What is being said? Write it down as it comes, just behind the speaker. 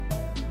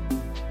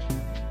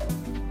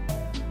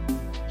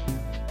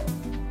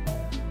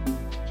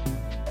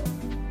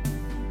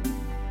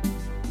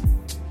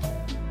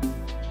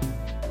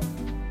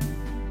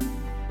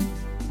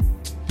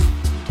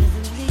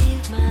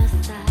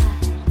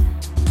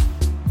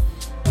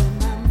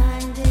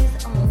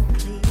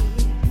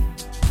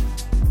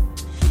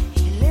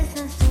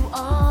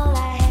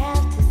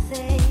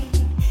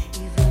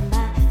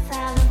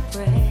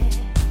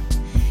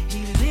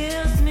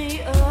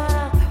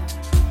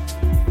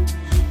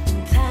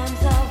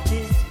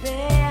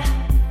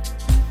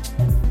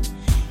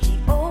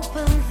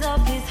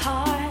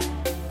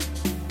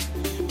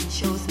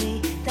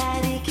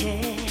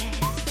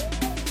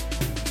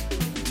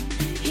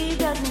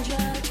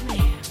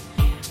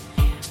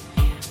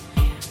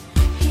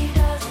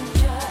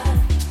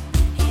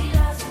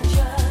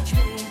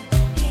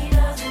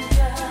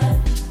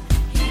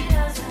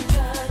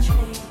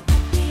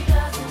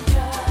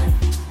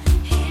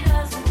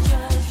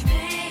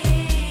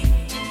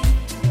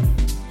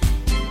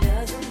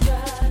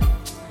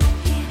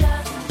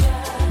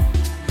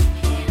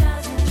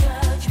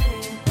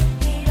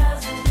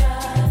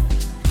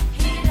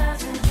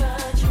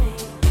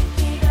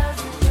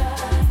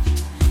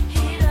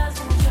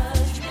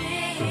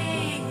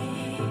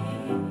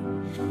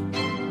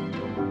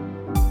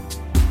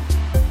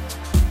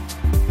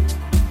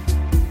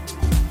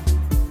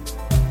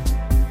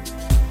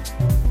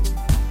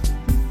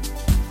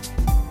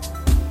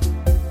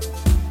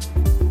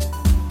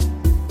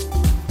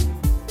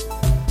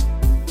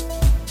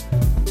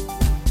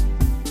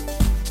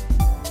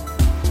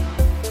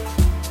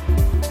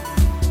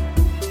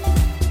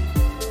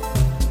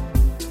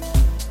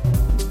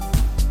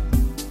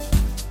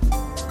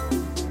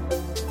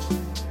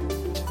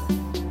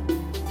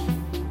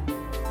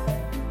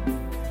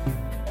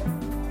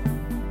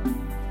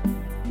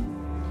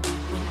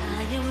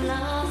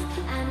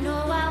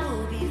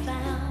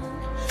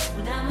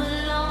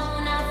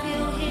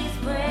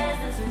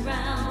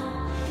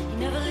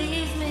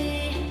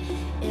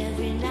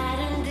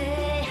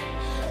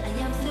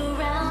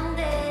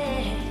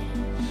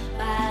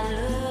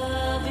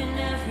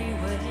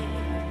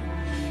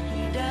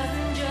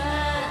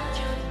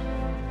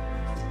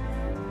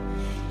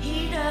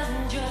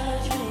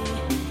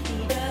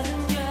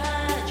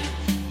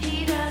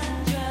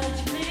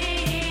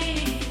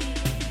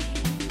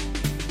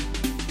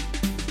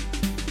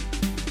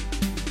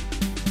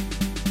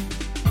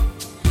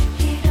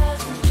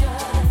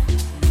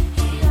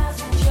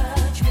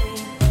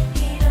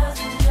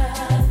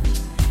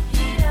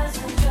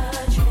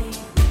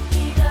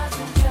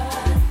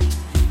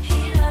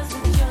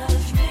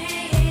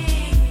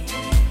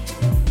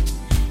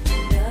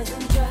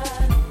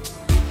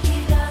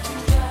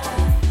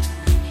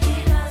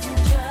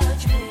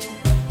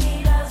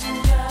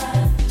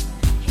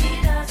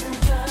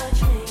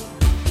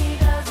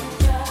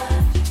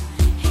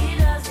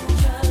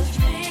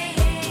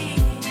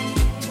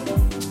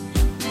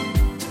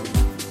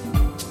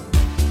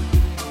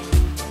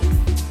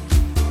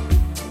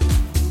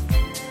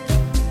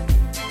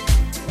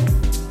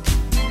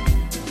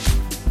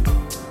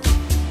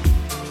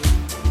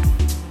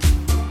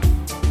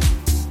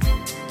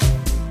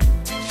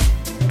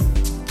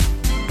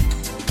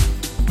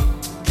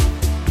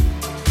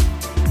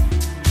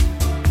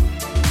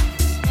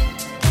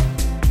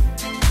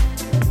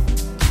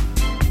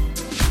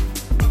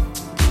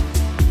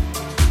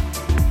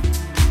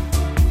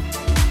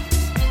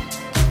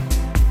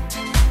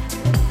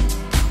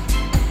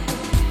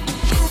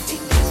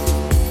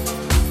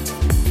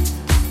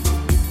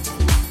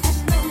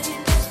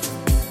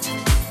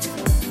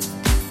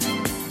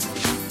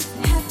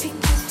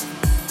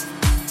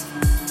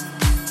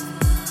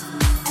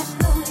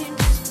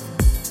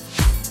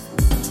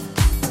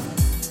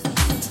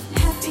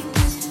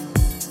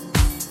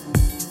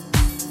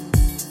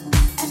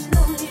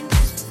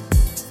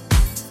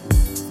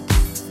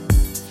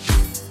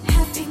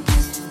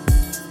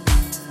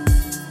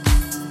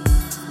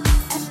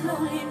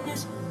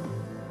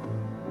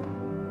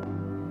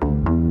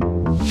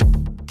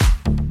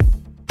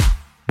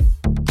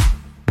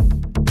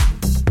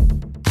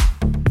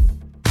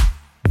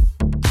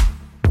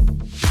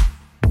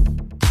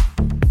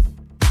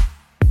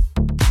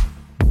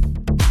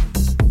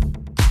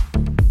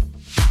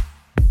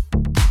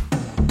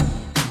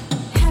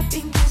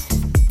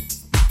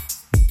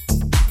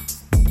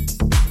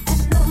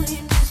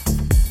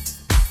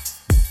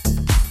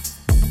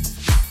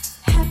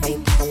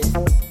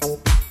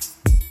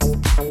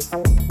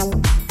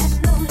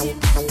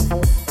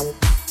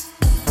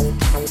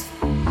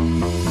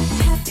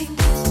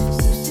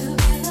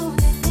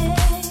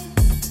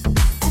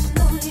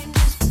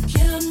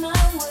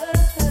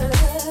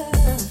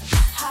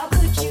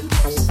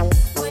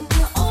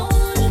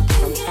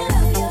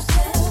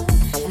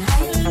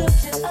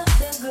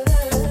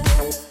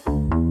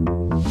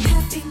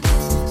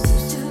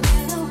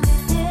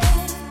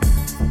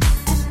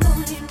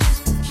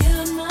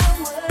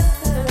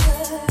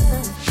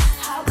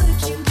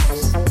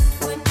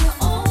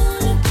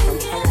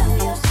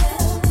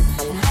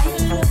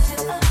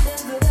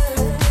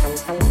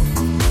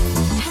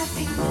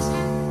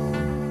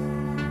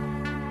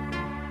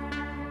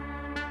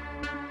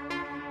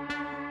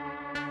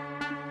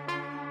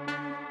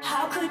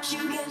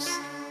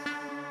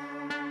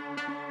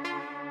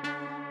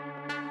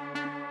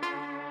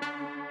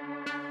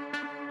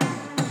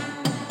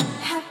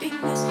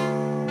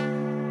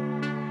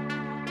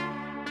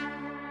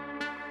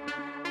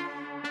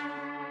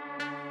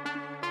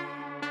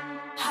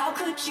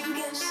you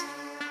guess.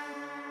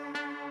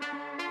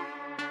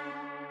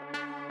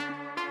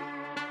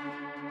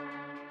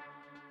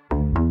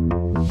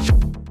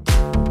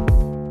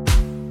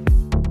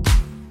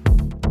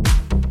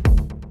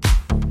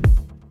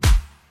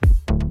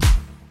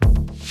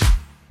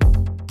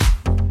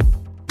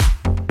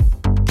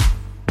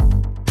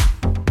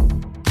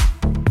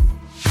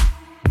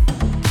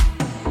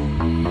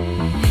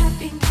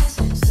 Happiness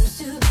seems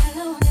to be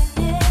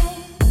loneliness,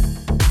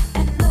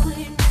 and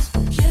loneliness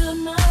killed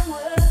my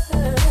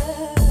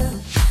world.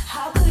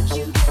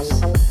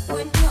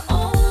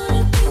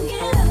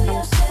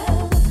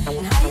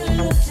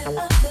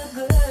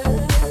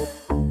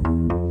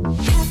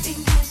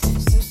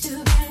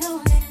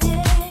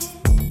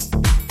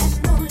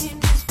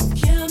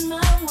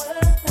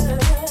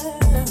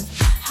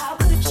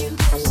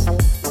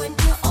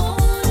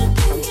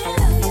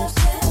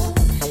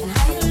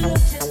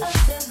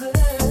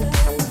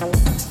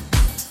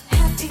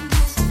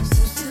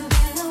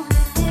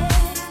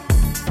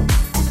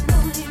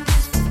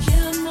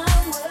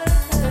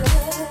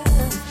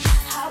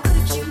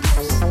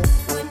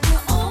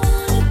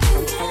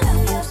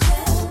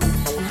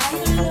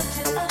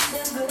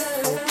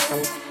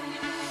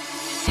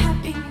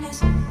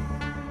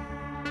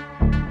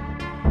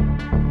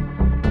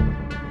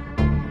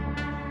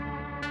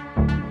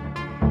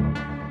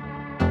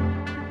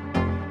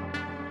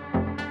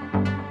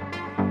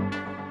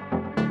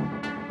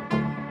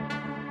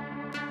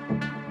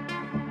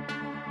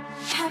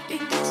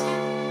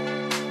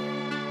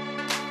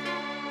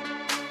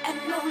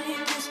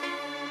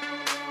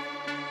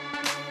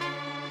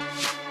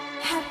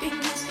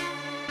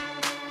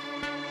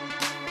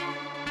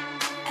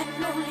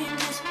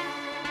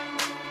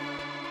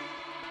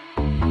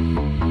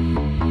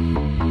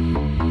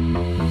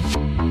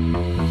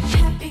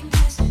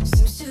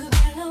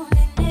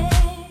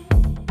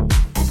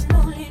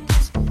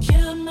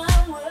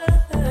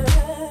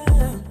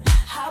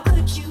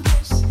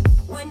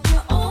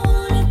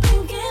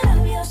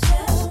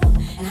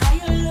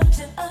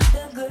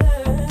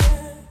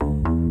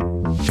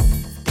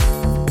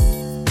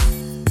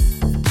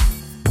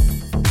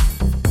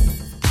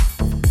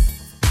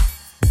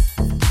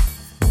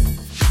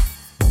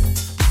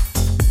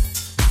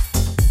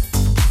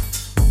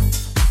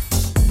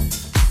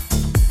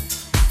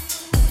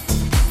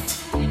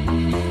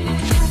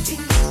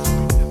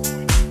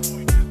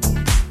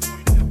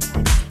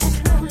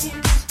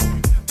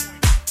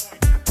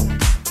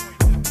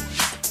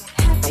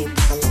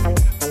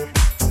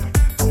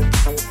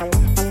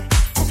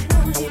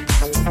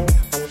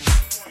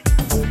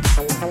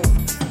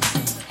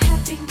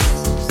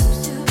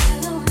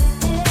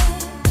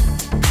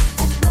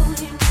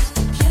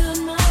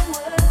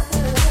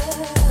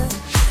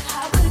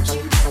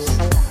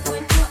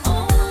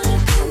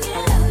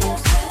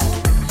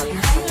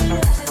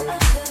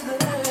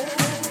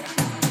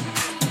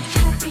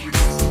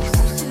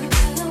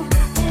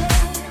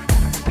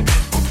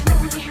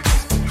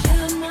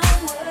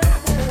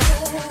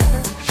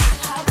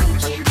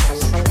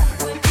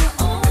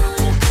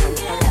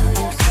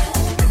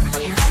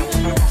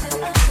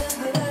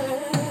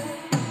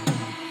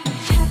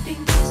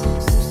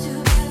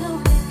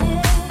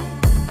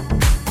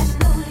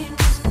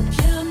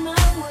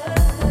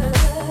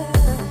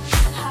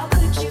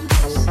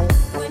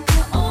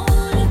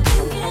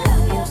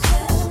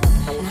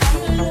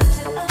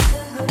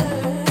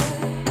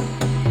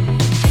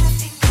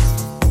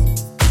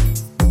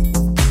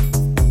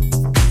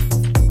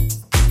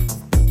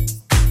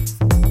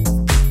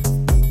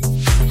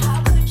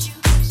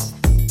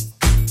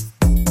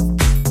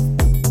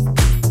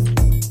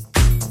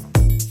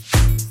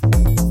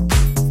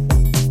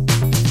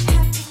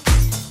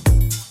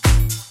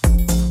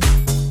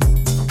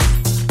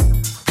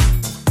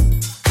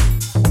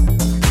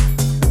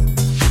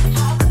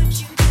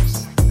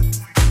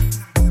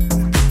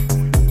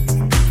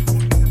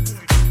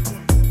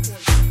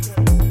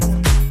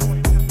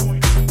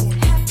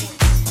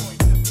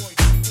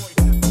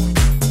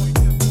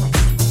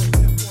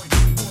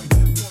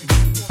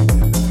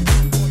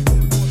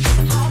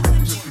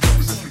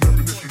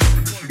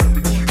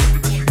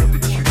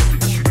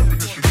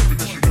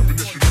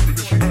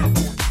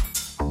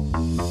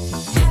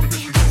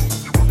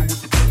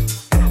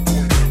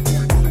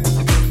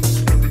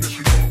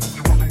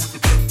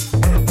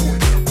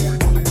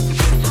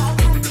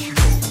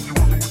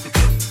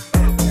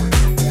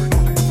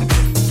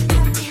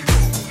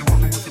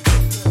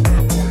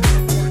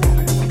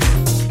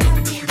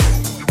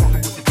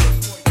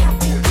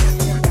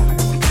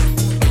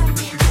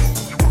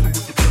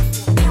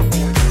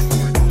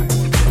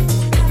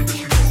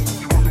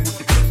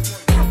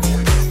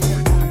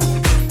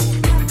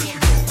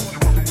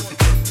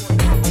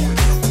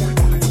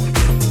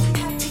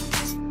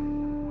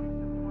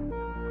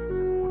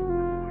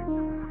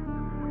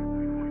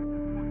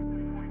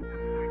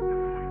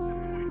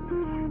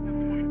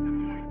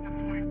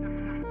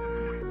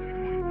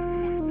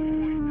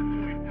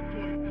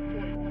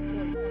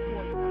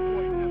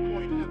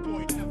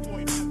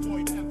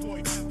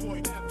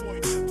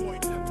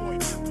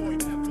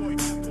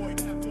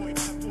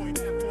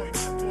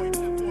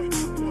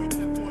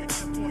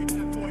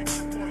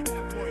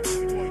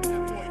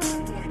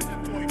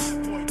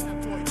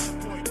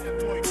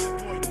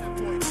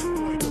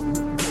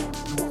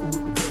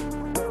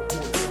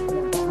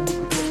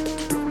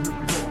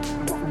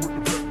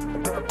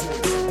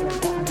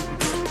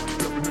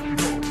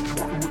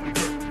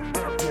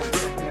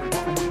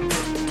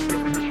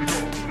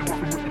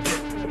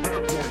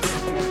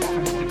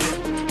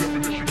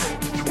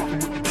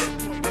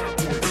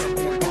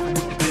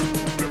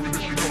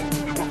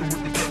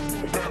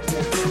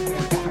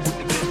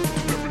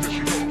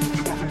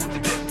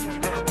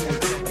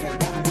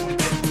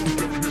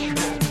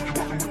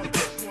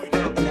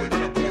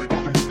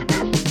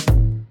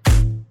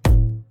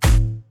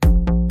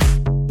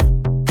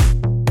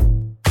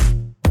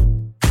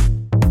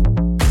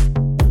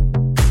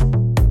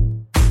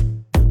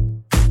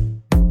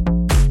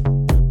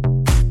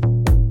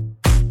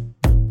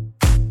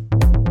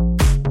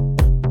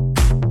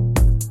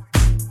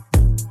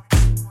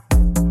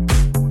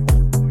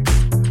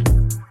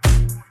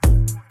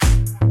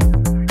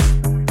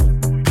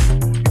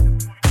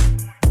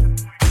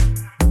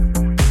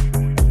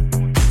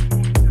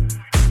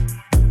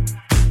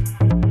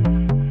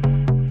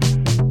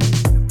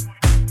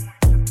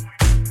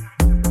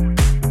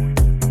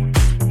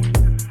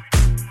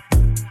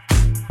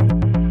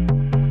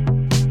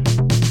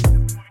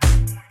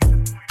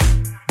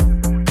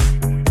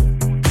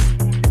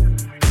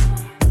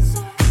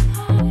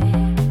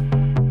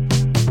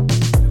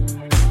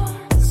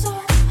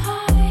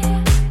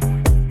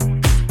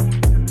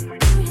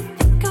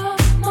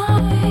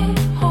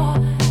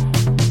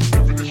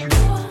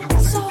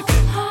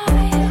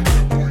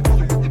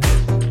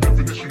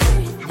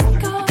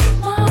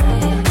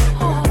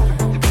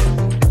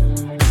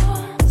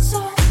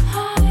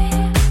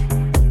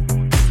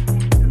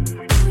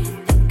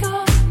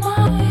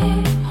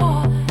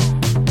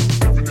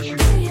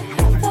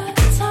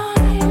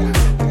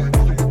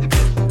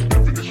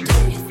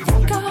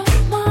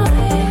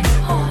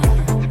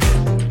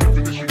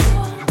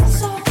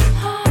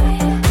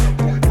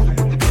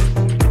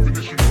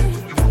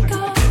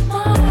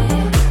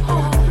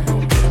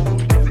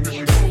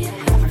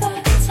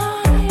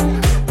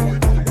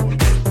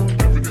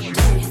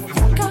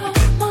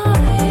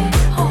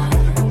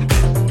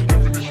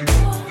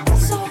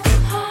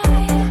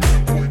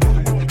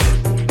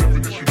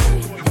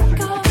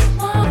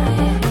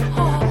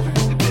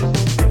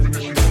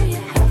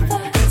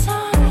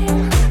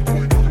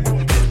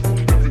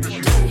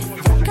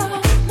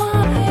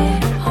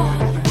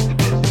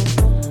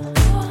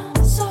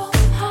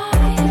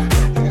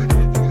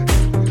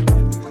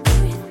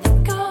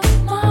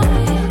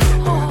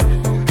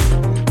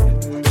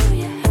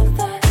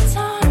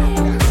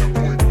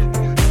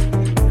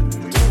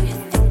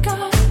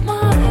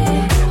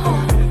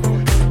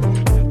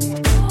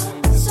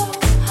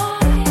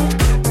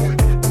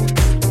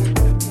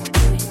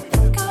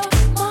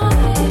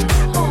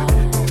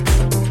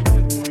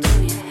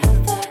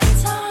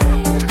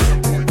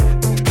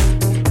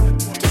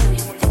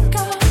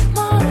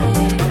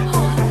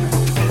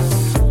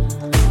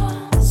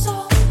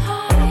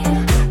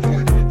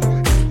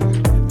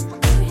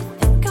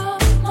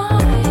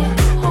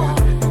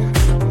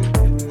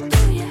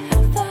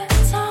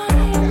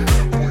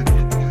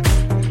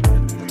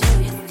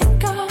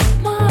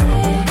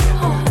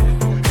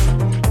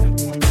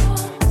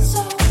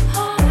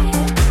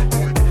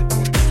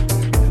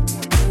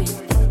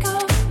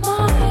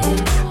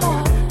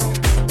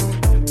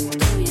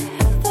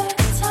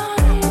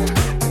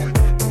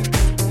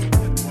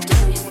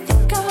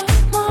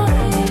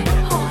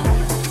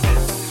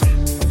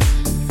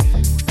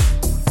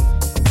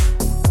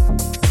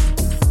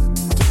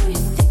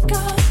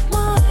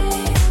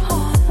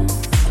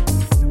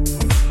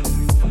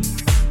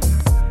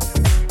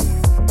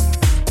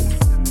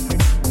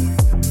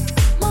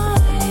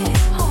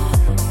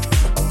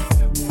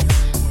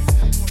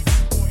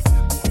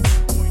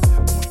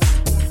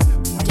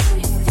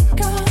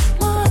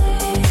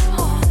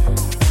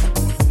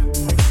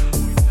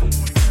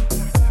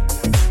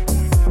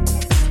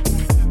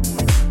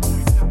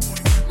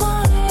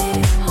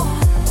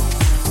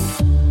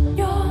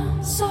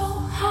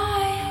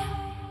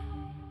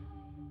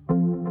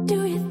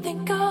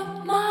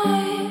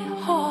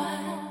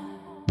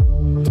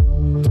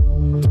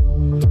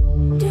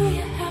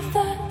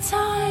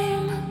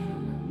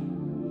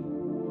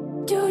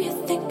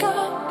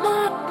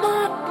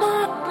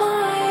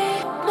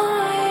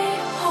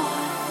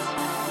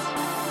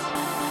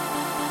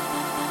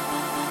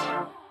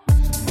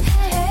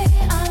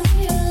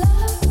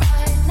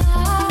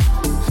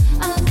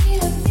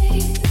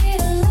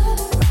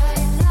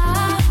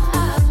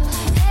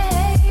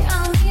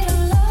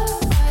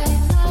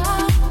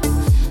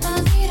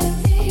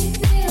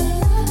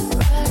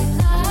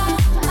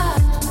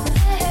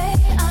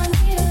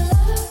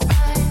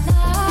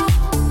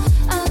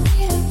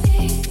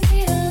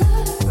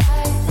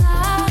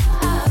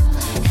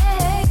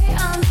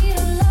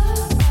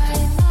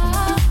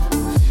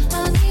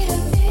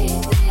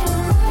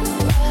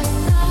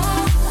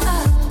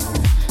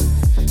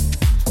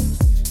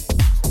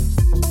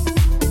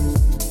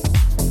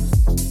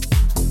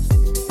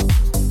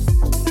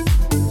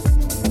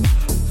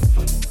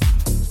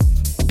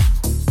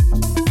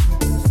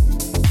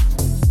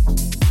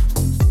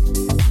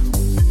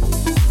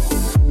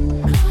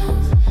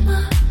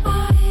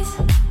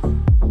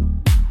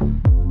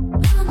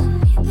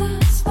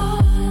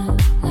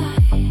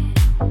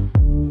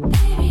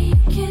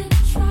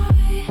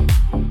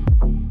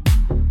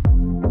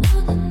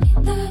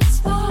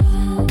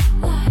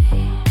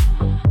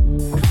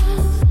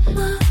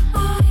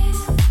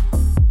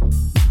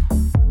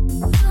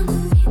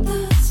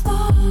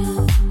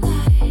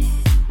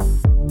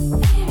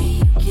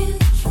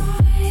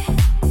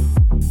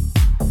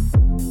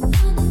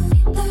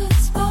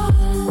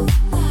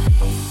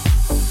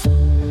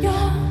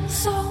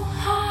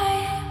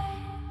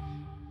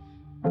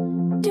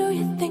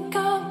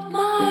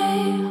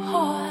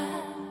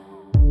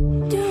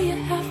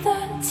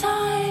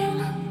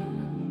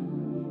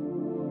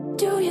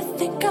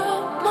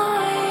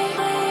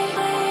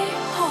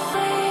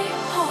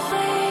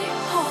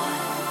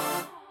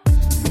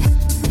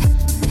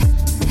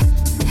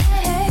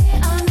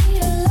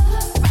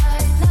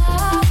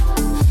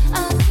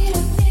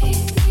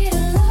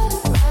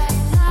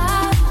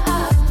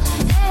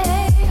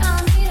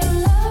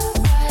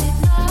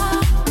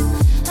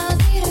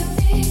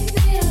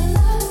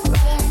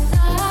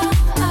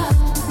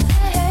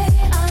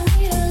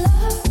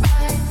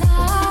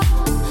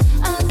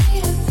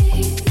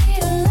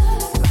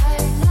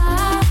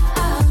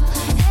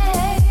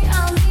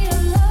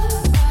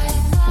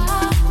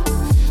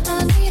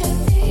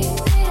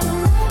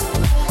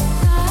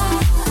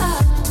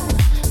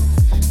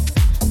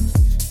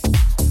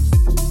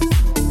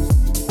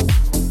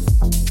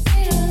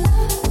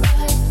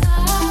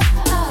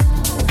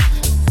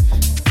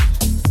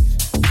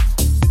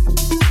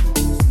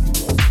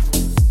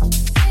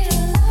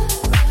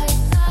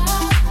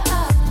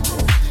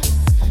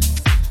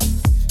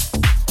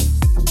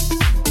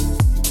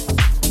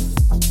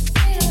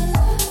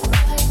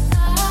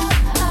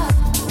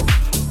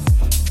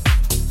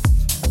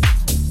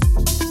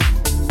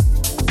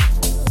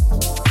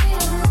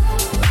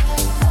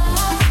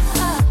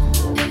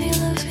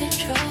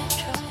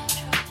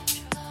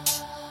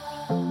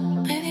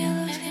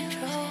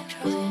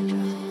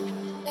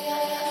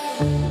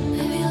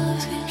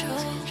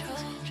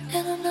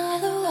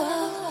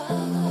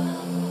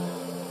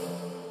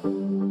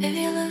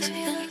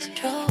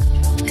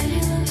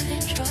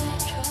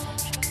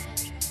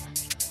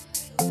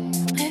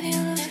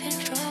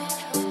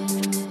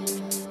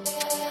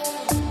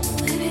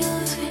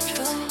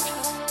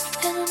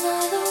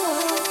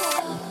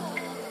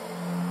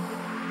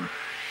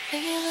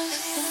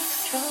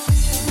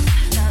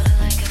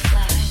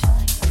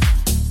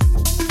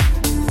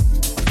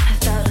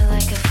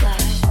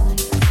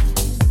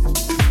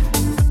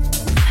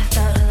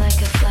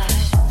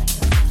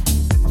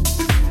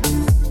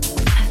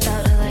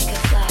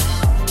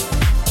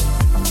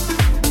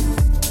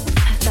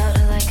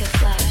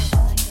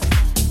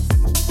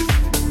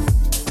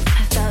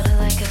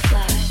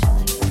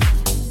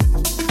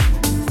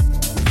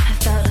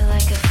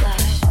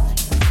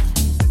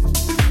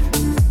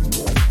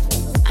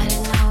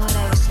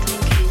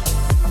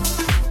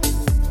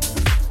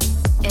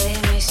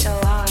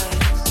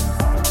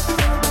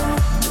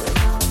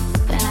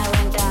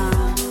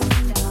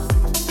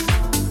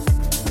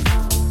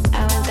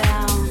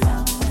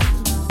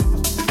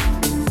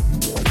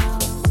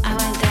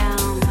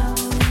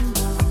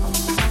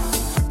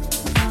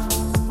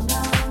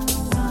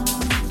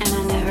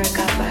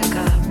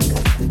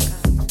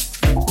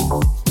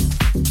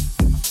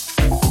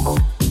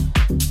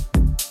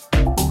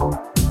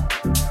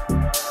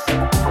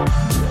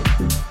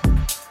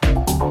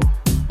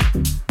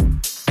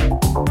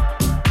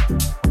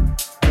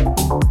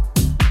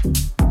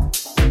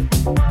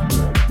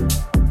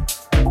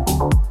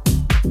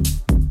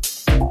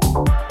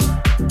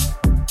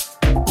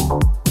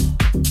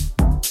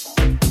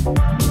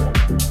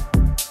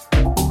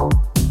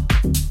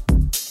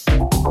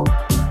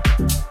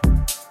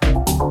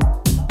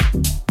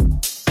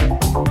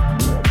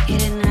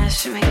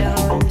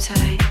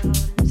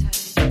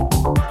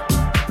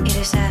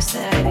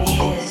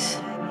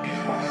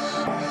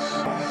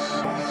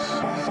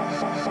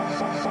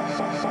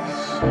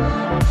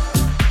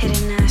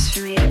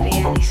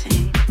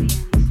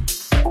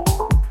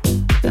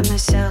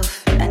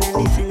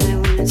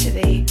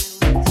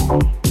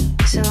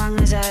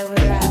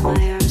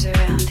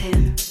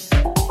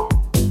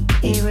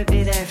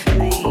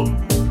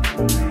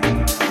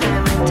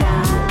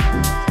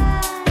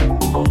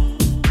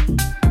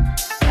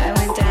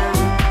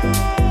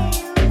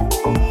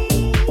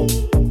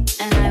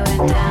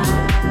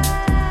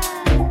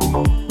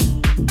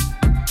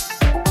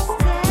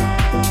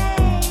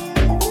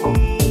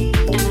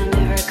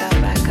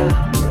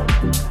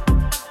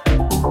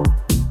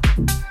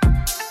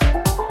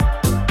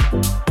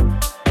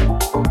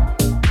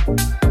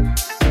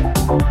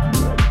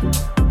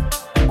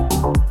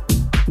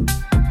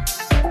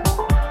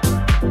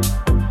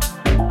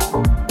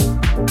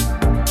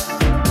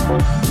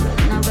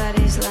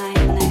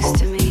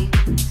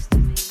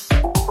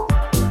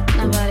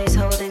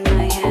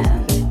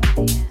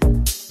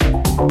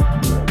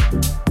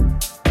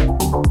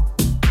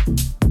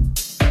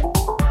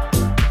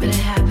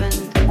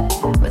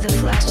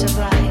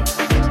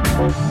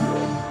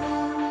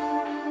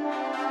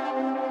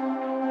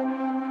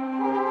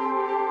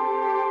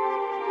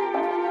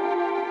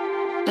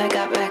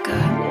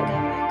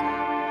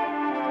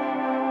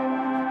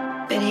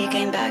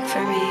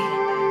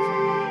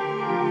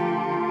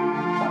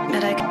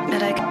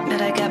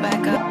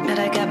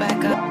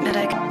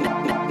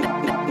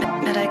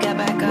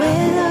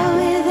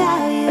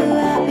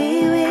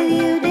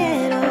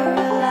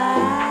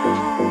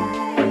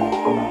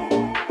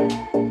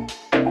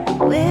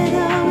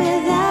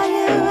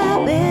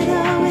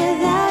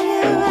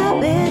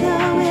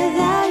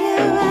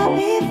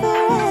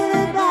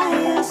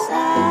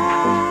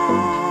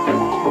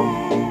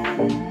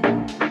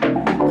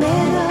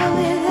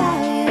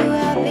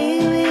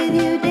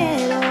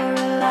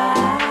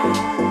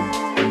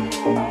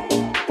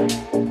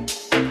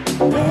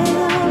 With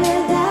or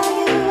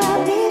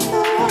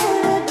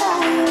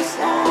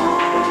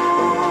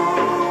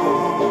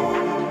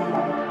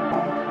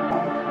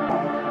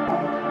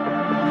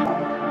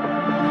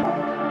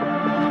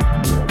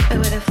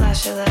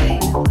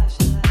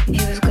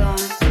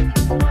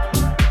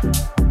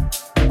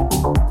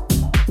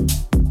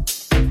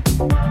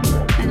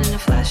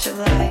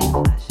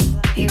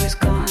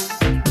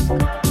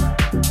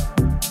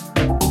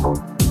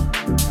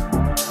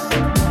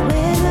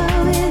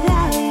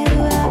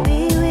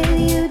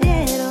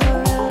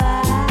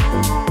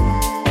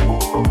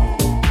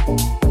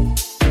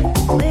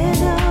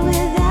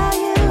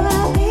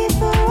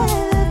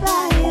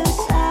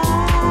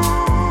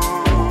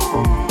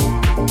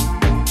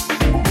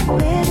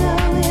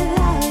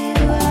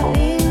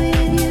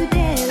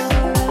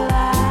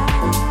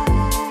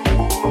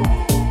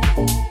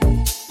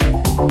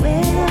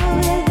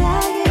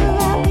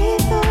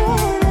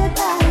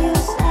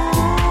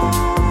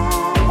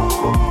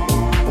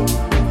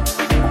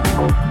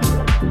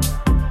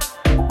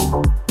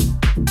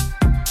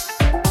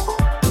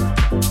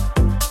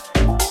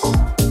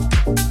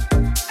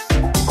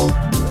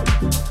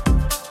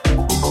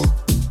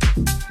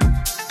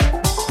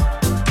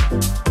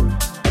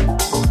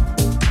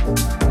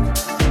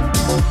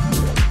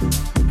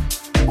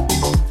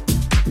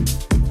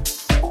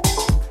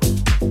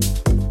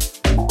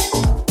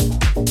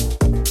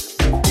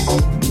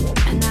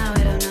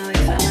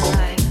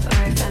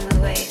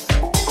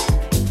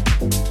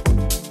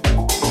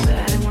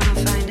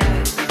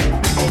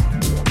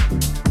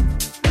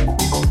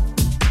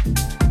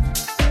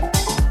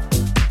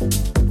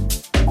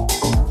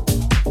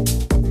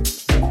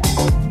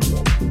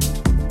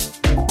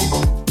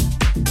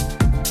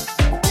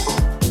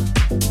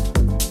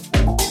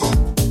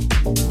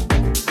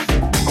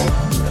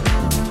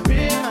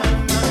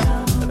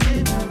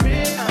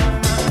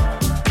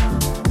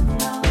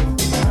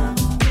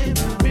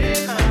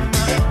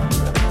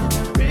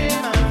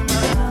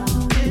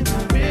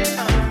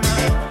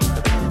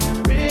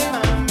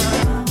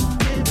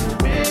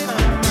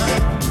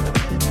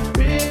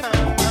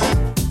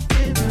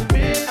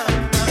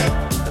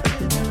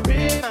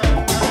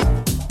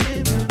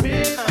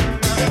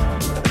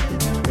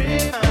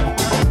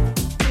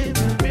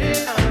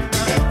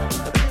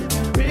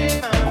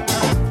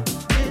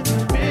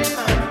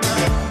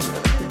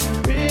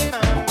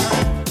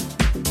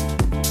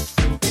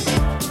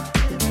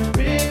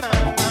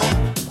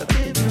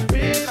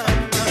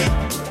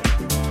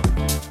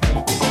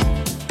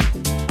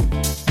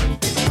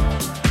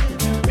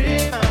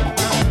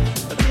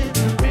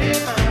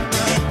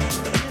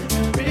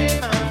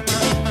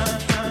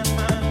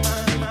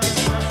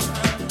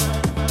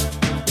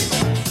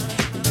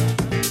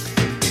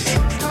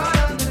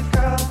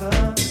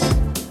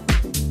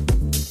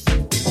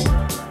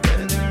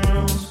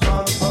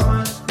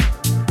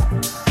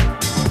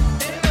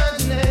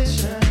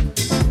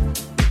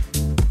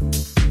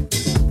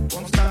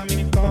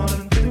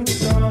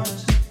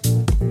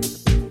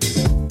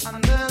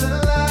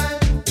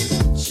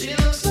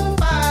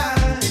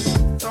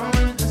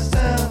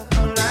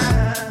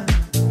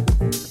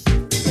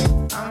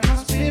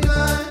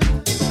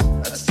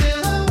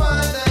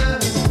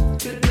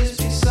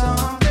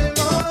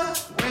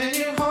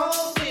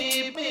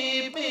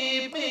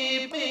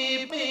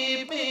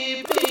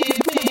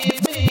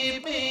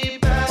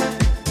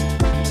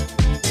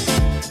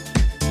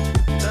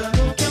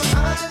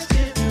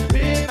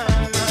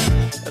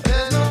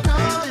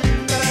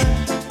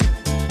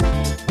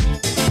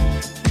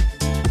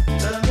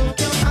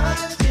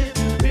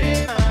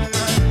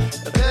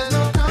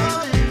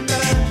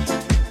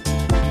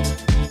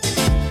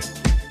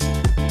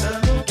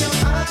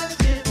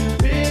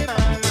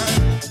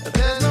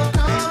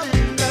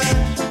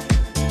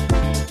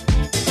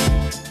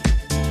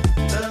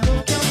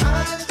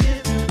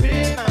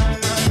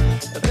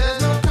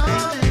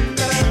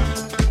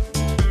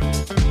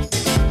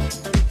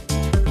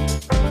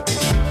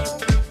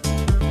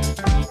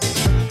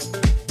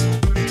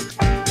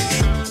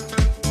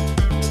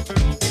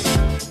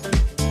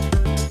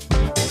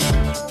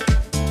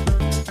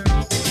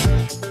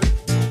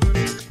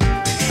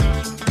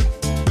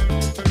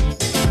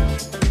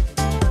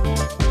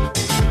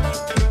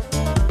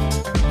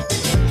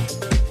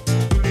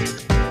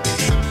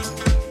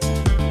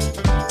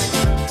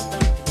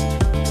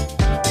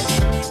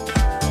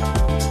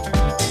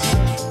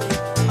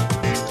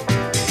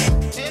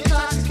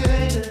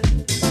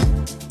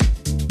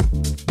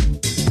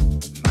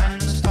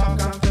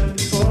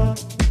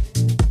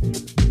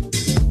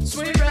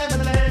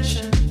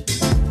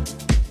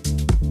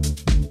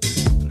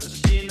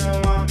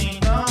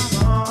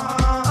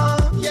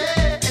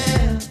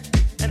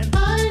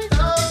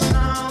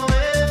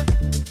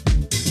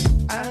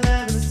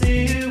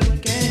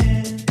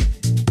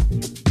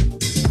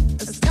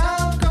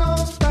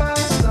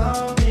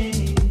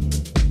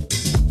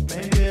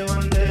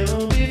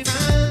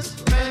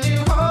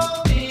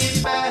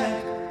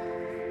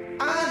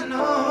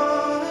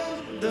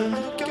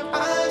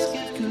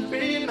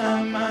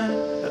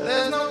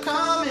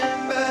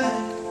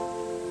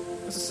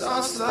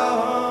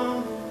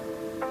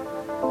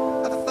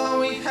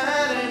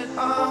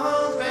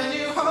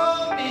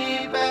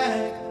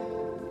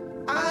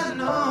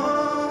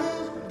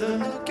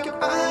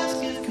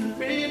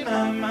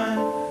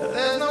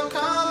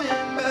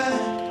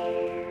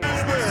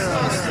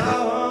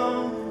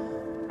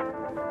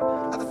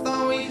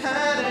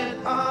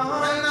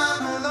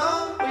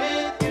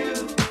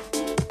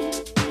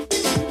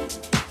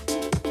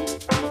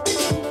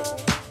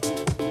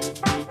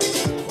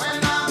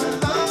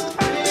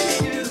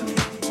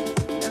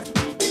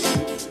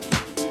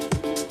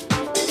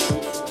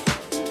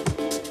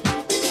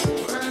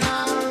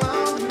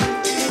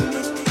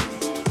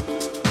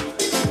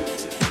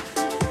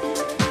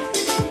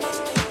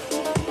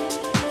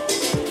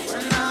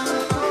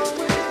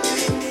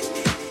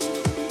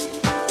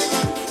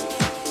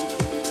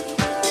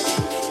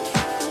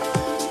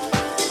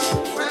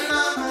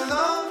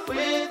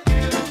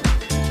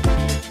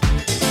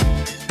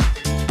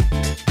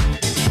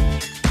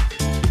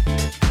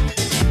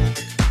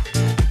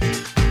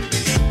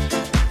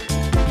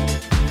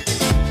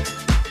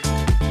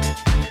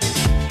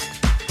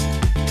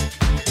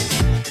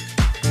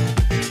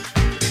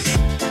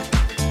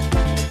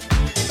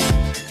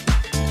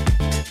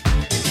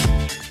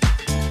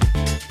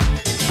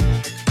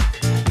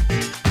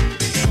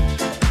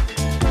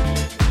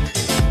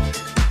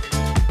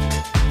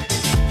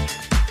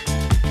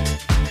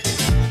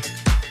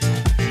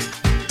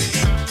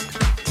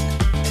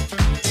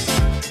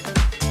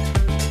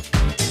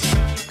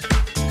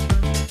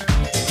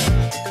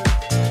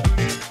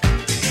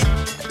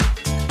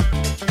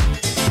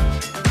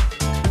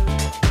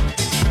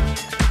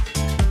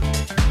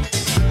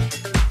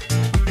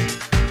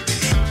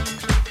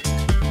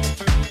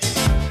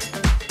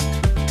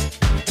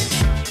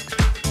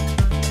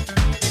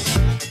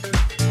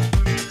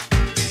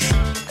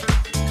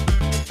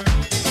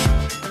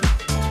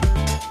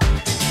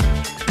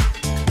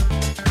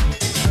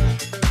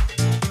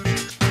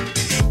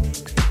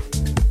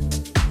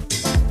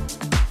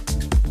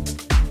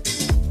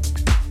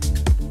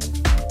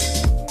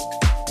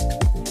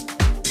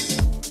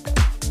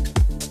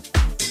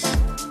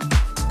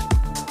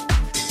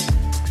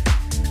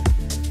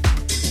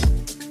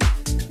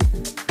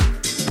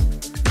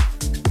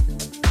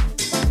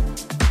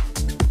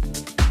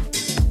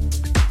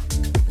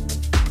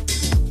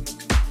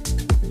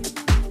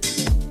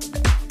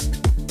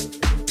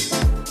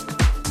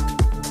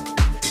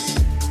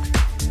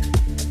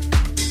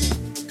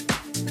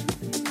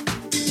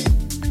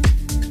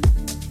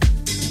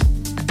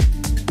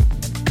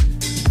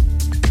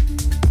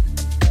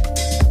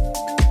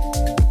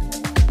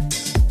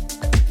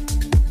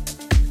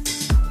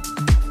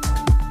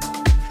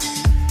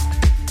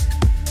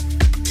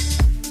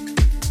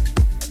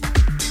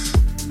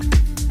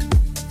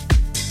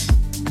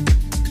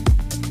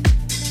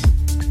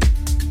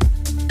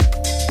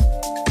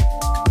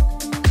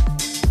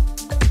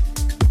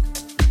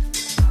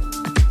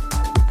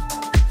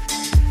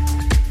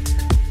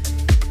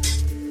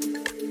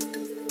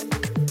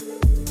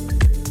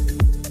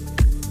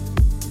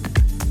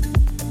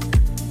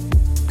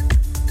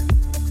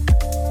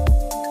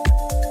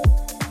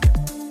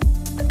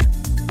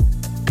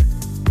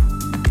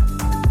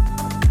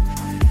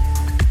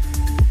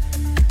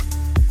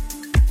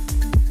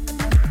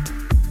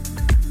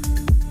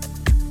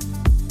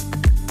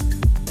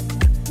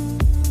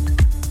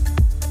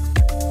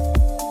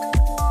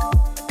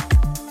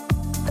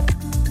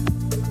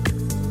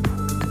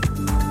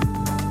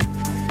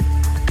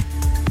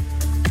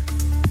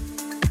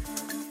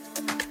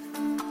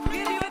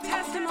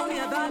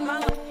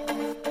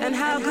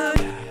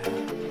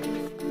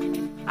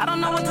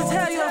to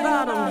tell you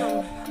about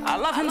him. I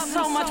love him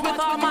so much with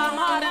all my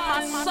heart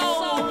and my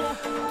soul.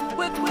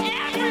 With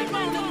every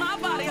bone in my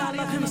body, I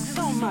love him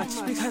so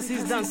much because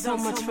he's done so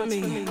much for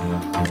me.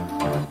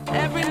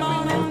 Every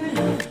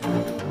moment,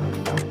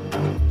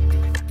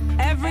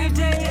 every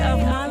day of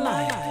my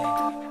life,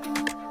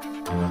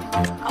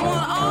 I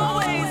won't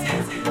always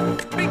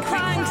be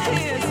crying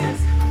tears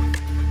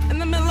in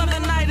the middle of the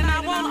night, and I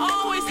won't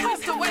always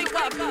have to wake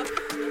up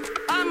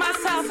by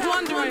myself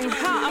wondering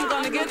how I'm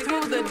gonna get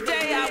through the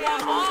day. I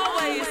won't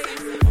always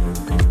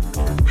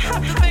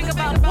have to think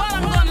about what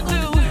I'm gonna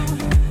do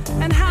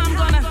and how I'm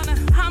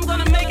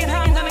gonna make it,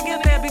 how I'm gonna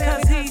get there,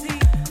 because he's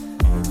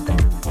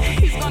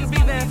gonna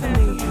be there for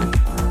me.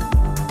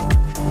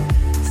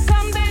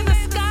 Someday the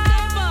sky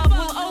above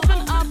will open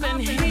up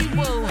and he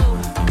will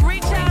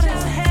reach out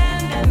his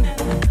hand and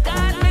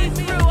guide me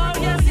through. Oh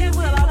yes, he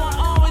will. I won't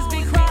always be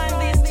crying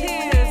these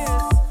tears.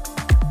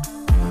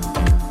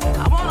 I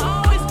won't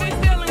always be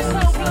feeling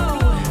so blue.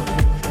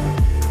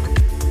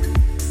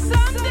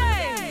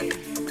 Someday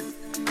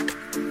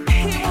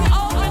he will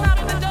open up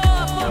the door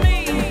for me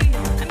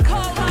and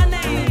call my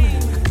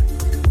name.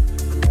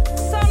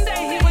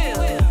 Someday he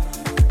will.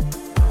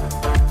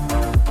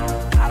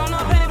 I don't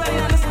know if anybody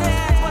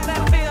understands what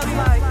that feels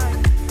like.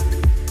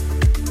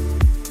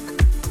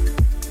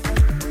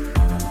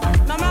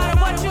 No matter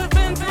what you've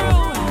been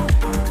through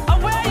or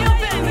where you've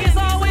been, he's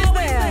always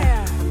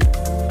there.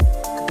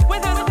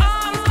 With his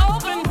arms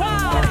open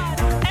wide,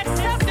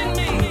 accepting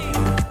me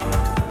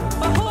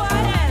for who I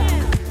am.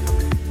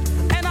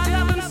 And I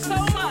love him so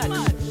much.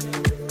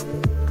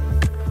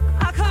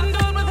 I couldn't do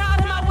it without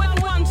him, I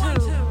wouldn't want to.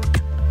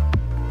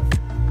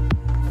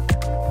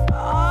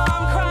 Oh,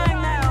 I'm crying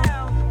now.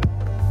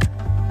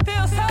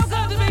 Feels so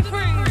good to be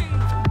free.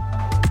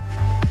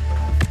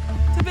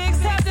 To be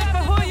accepted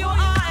for who you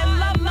are and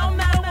loved no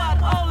matter what.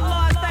 Oh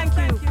Lord, thank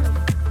you.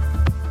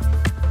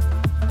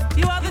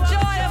 You are the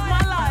joy of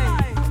my life.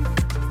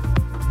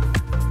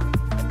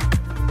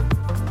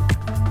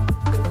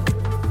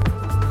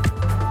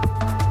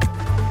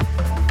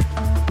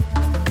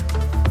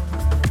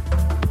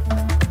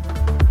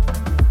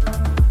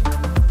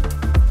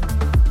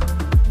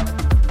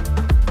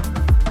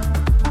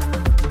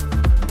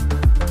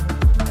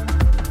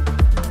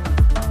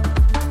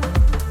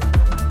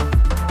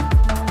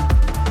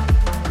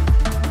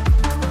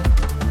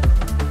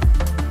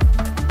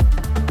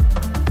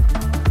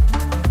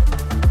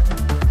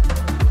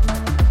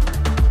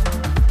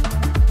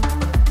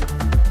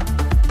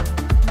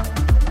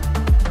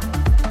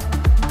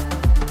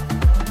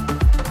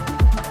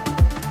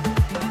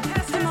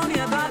 Testimony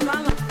about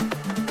my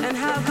life and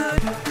how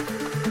good.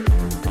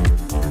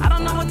 I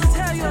don't know what to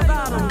tell you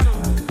about him.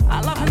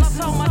 I love him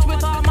so much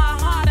with all my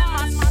heart and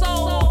my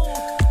soul.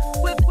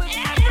 With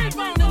every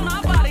bone in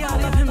my body, I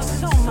love him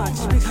so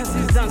much because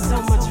he's done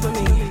so much for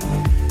me.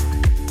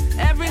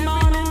 Every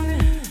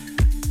morning,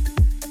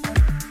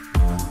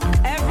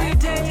 every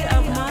day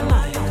of my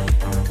life,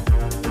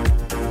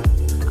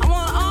 I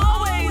won't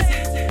always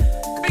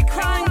be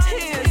crying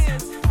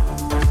tears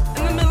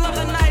in the middle of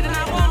the night, and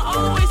I won't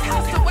always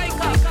have to wake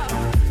up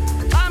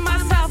by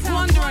myself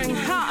wondering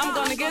how I'm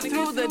gonna get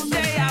through the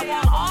day. I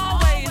won't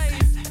always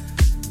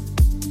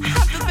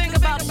have to think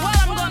about what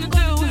I'm gonna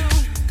do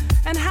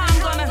and how I'm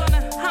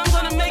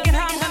gonna make it,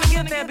 how I'm gonna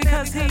get there,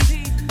 because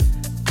he's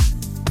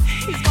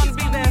gonna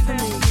be there for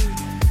me.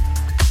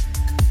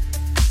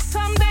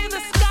 Someday the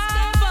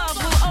sky above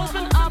will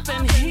open up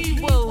and he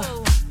will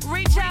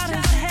reach out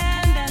his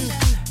hand and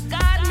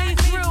guide me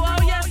through. Oh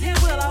yes, he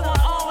will. I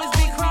won't always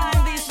be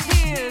crying these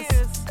tears.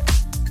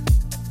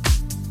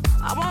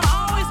 I won't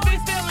always be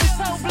feeling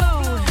so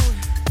blue.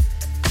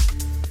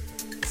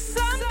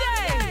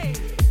 Someday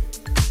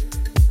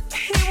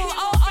he will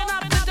open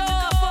up the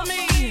door for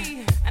me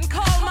and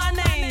call my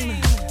name.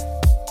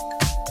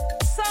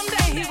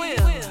 Someday he will.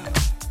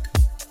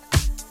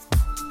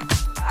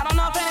 I don't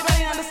know if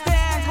anybody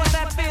understands what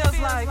that feels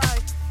like.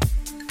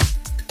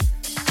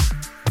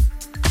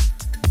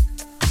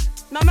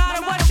 No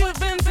matter what you've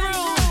been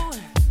through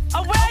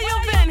or where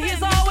you've been,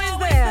 he's always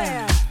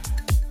there.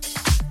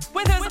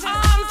 With his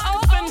arms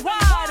open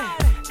wide,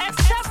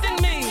 accepting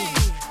me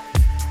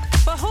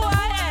for who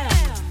I am.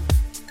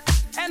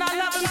 And I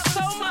love him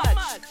so much.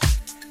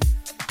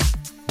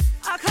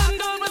 I couldn't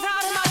do it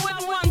without him, I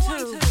wouldn't want to.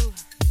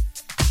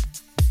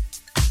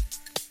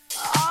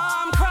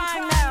 Oh, I'm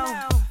crying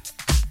now.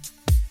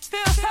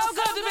 Feels so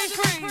good to be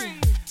free.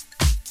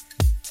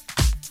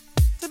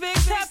 To be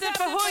accepted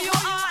for who you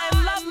are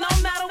and loved no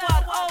matter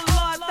what. Oh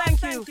Lord,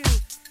 thank you.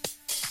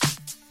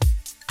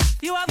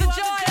 You are the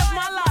joy of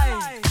my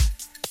life.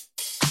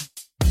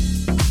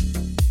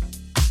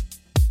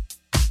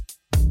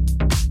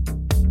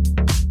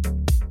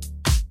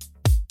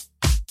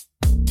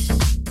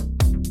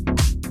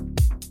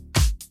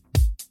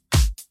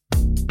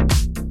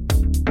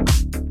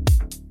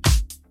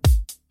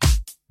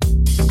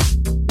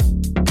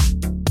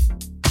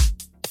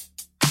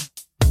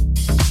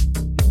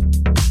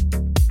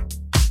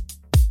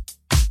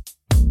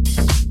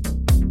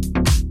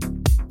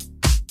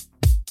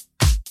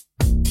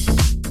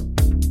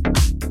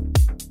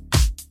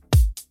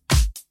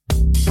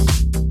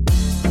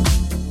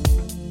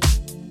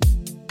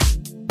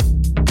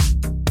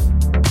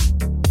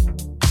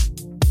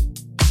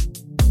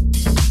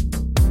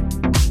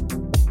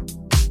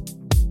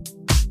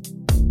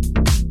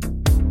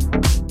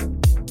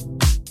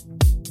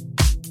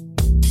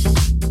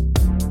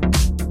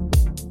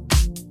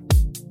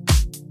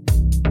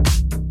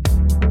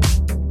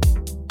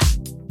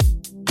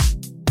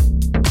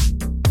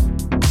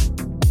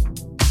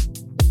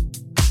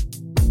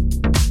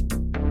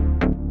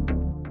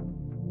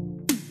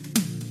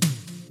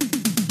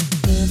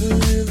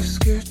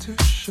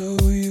 show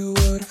you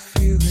what I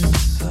feel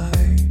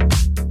inside.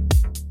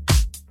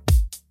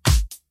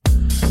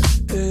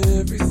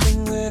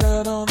 Everything laid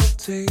out on the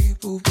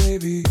table,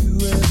 baby, you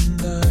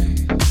and I.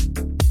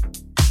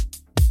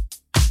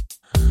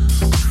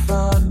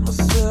 Find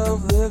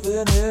myself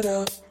living it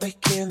up,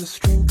 making the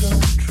dream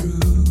come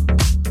true.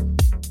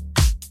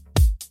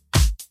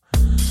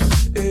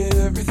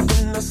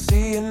 Everything I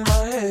see in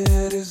my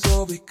head is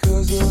all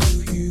because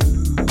of you.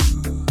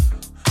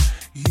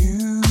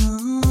 You.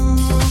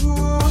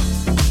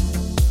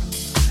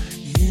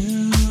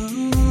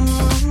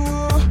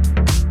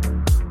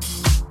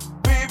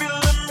 Baby,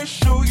 let me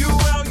show you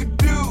how you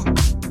do.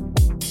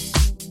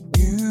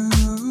 You.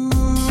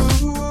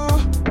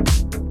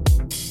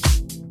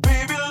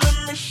 Baby, let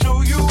me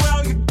show you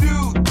how you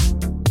do.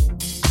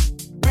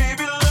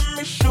 Baby, let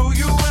me show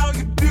you how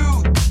you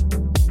do.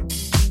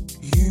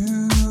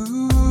 You.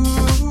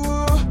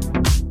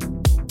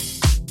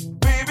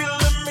 Baby,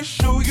 let me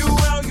show you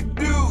how you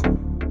do.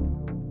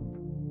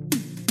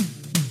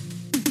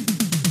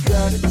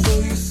 Gotta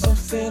tell you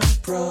something,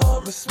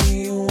 promise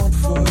me you won't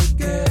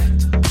forget.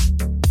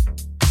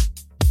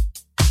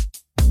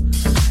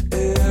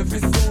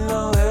 Everything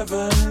I'll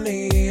ever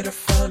need, I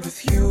find with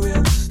you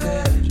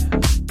instead.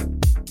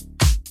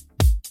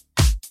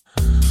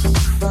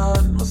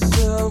 Find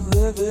myself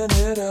living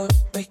it up,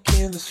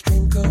 making this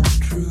dream come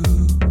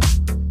true.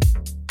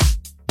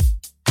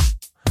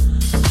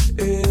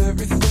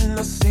 Everything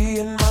I see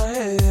in my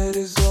head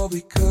is all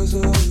because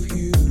of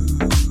you.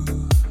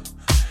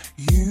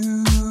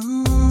 You.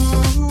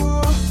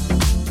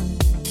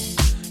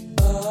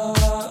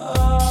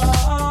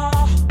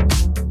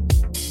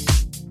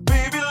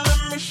 Baby,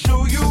 let me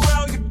show you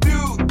how you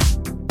do.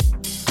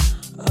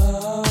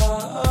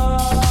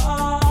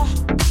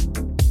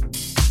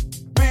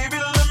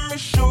 Baby, let me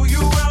show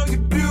you how you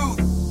do.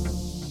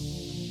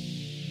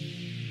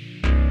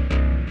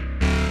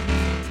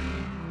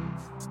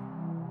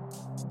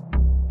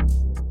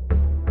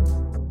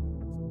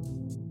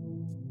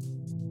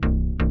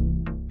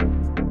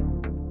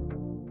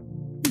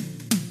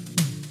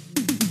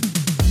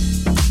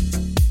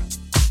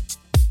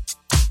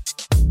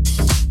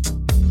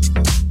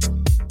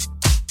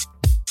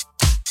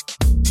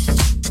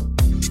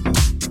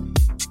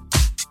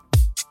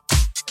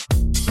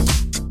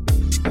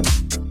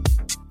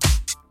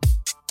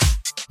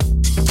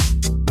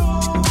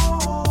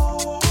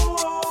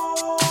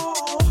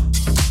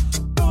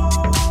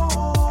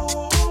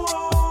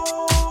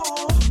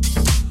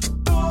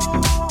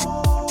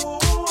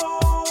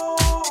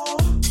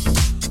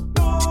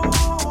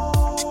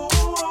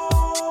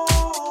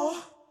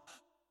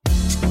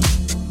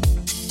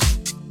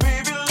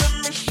 Baby,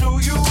 let me show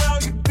you how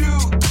you do.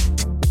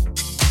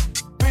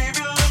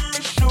 Baby, let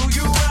me show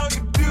you how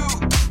you do.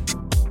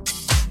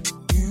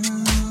 You.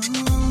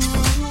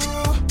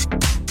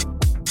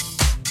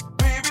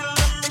 Baby,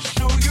 let me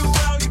show you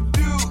how you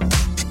do.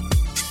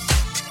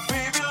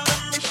 Baby,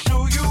 let me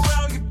show you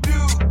how you do.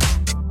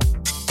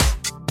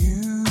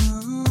 You.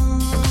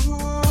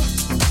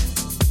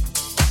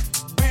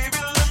 Baby,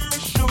 let me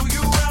show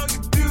you how you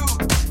do.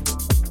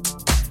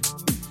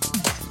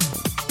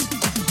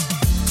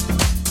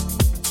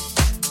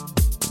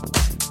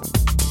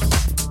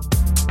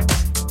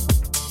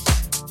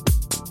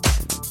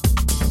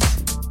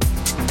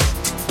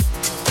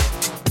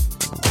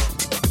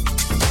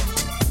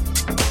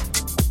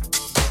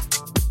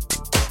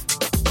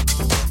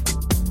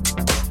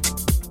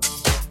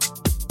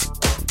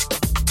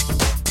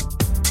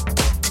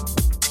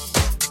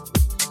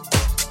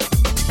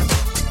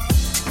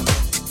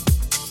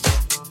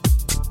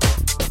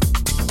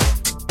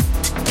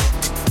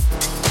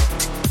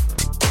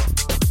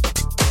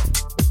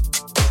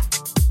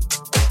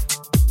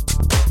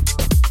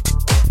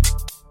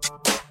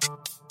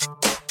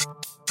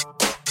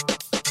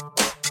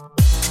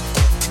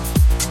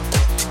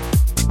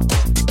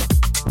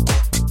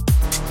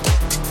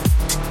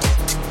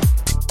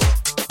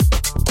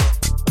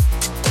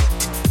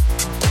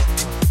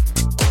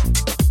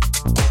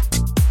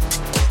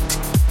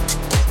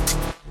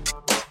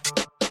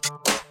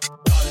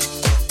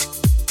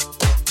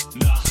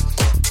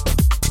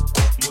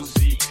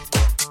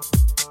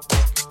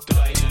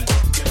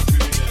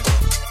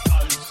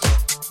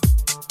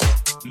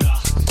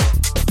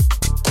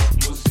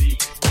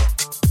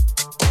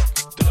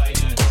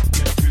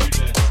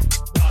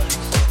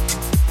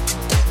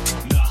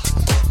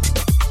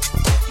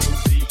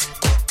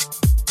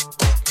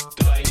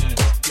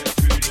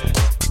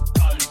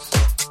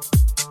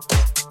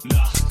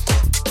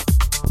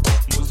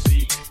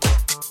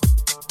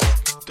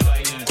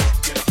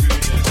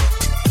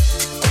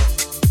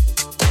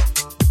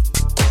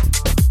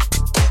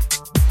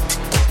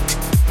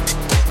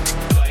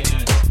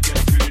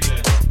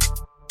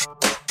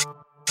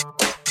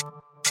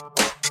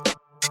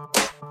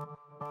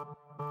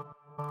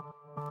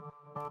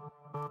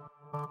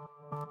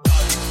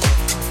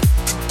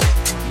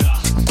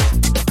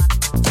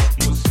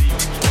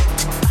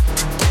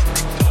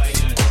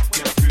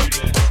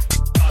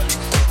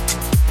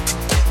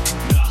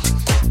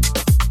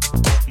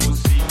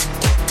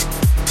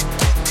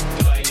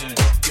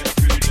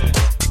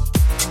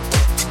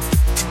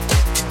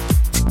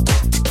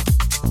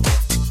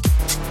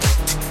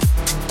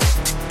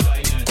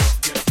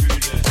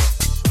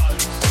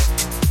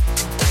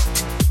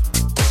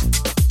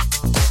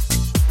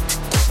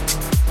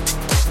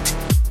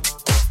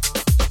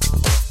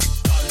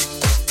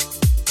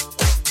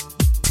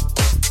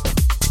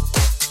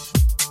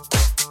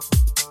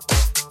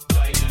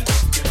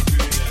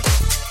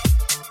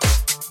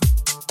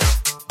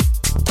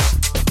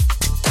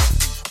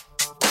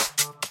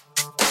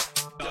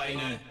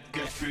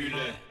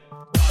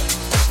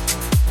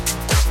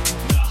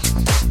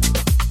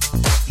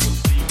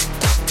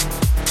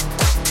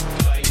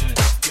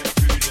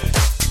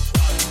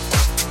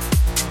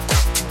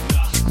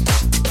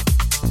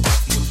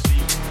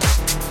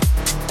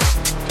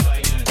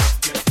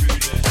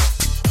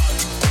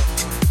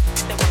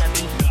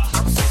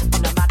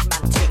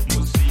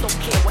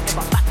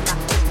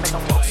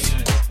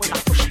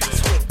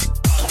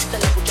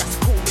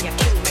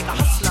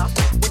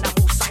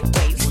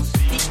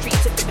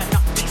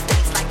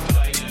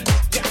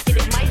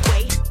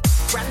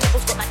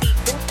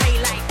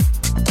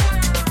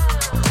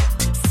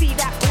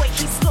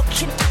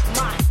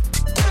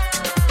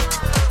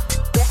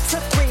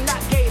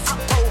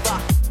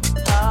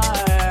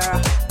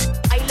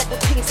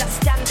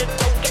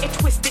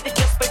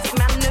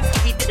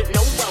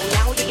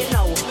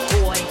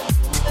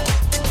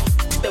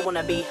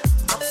 gonna be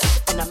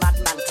us on a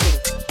madman ting.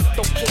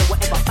 Don't care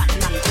whatever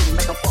Batman bring.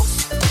 Mega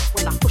boss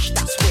when I push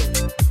that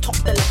swing. Top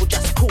the level,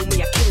 just call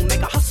me a king.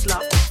 Mega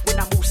hustler when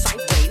I move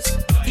sideways.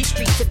 These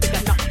streets are big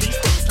enough these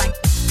days. Like,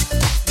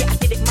 yeah, I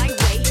did it my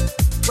way.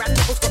 Grand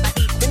level's got that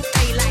equal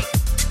pay. Like,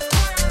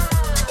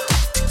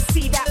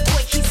 see that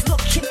boy, he's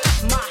looking at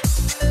my.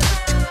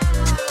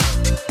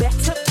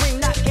 Better bring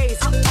that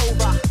gaze up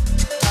over.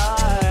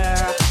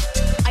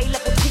 I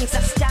level things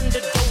that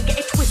standard. Don't get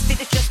it twisted.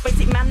 It's just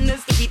basic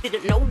manners. If you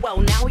didn't know, well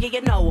now yeah,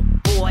 you know.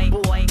 Boy,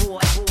 boy, boy,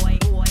 boy,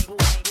 boy, boy,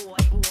 boy,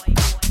 boy,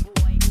 boy,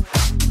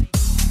 boy.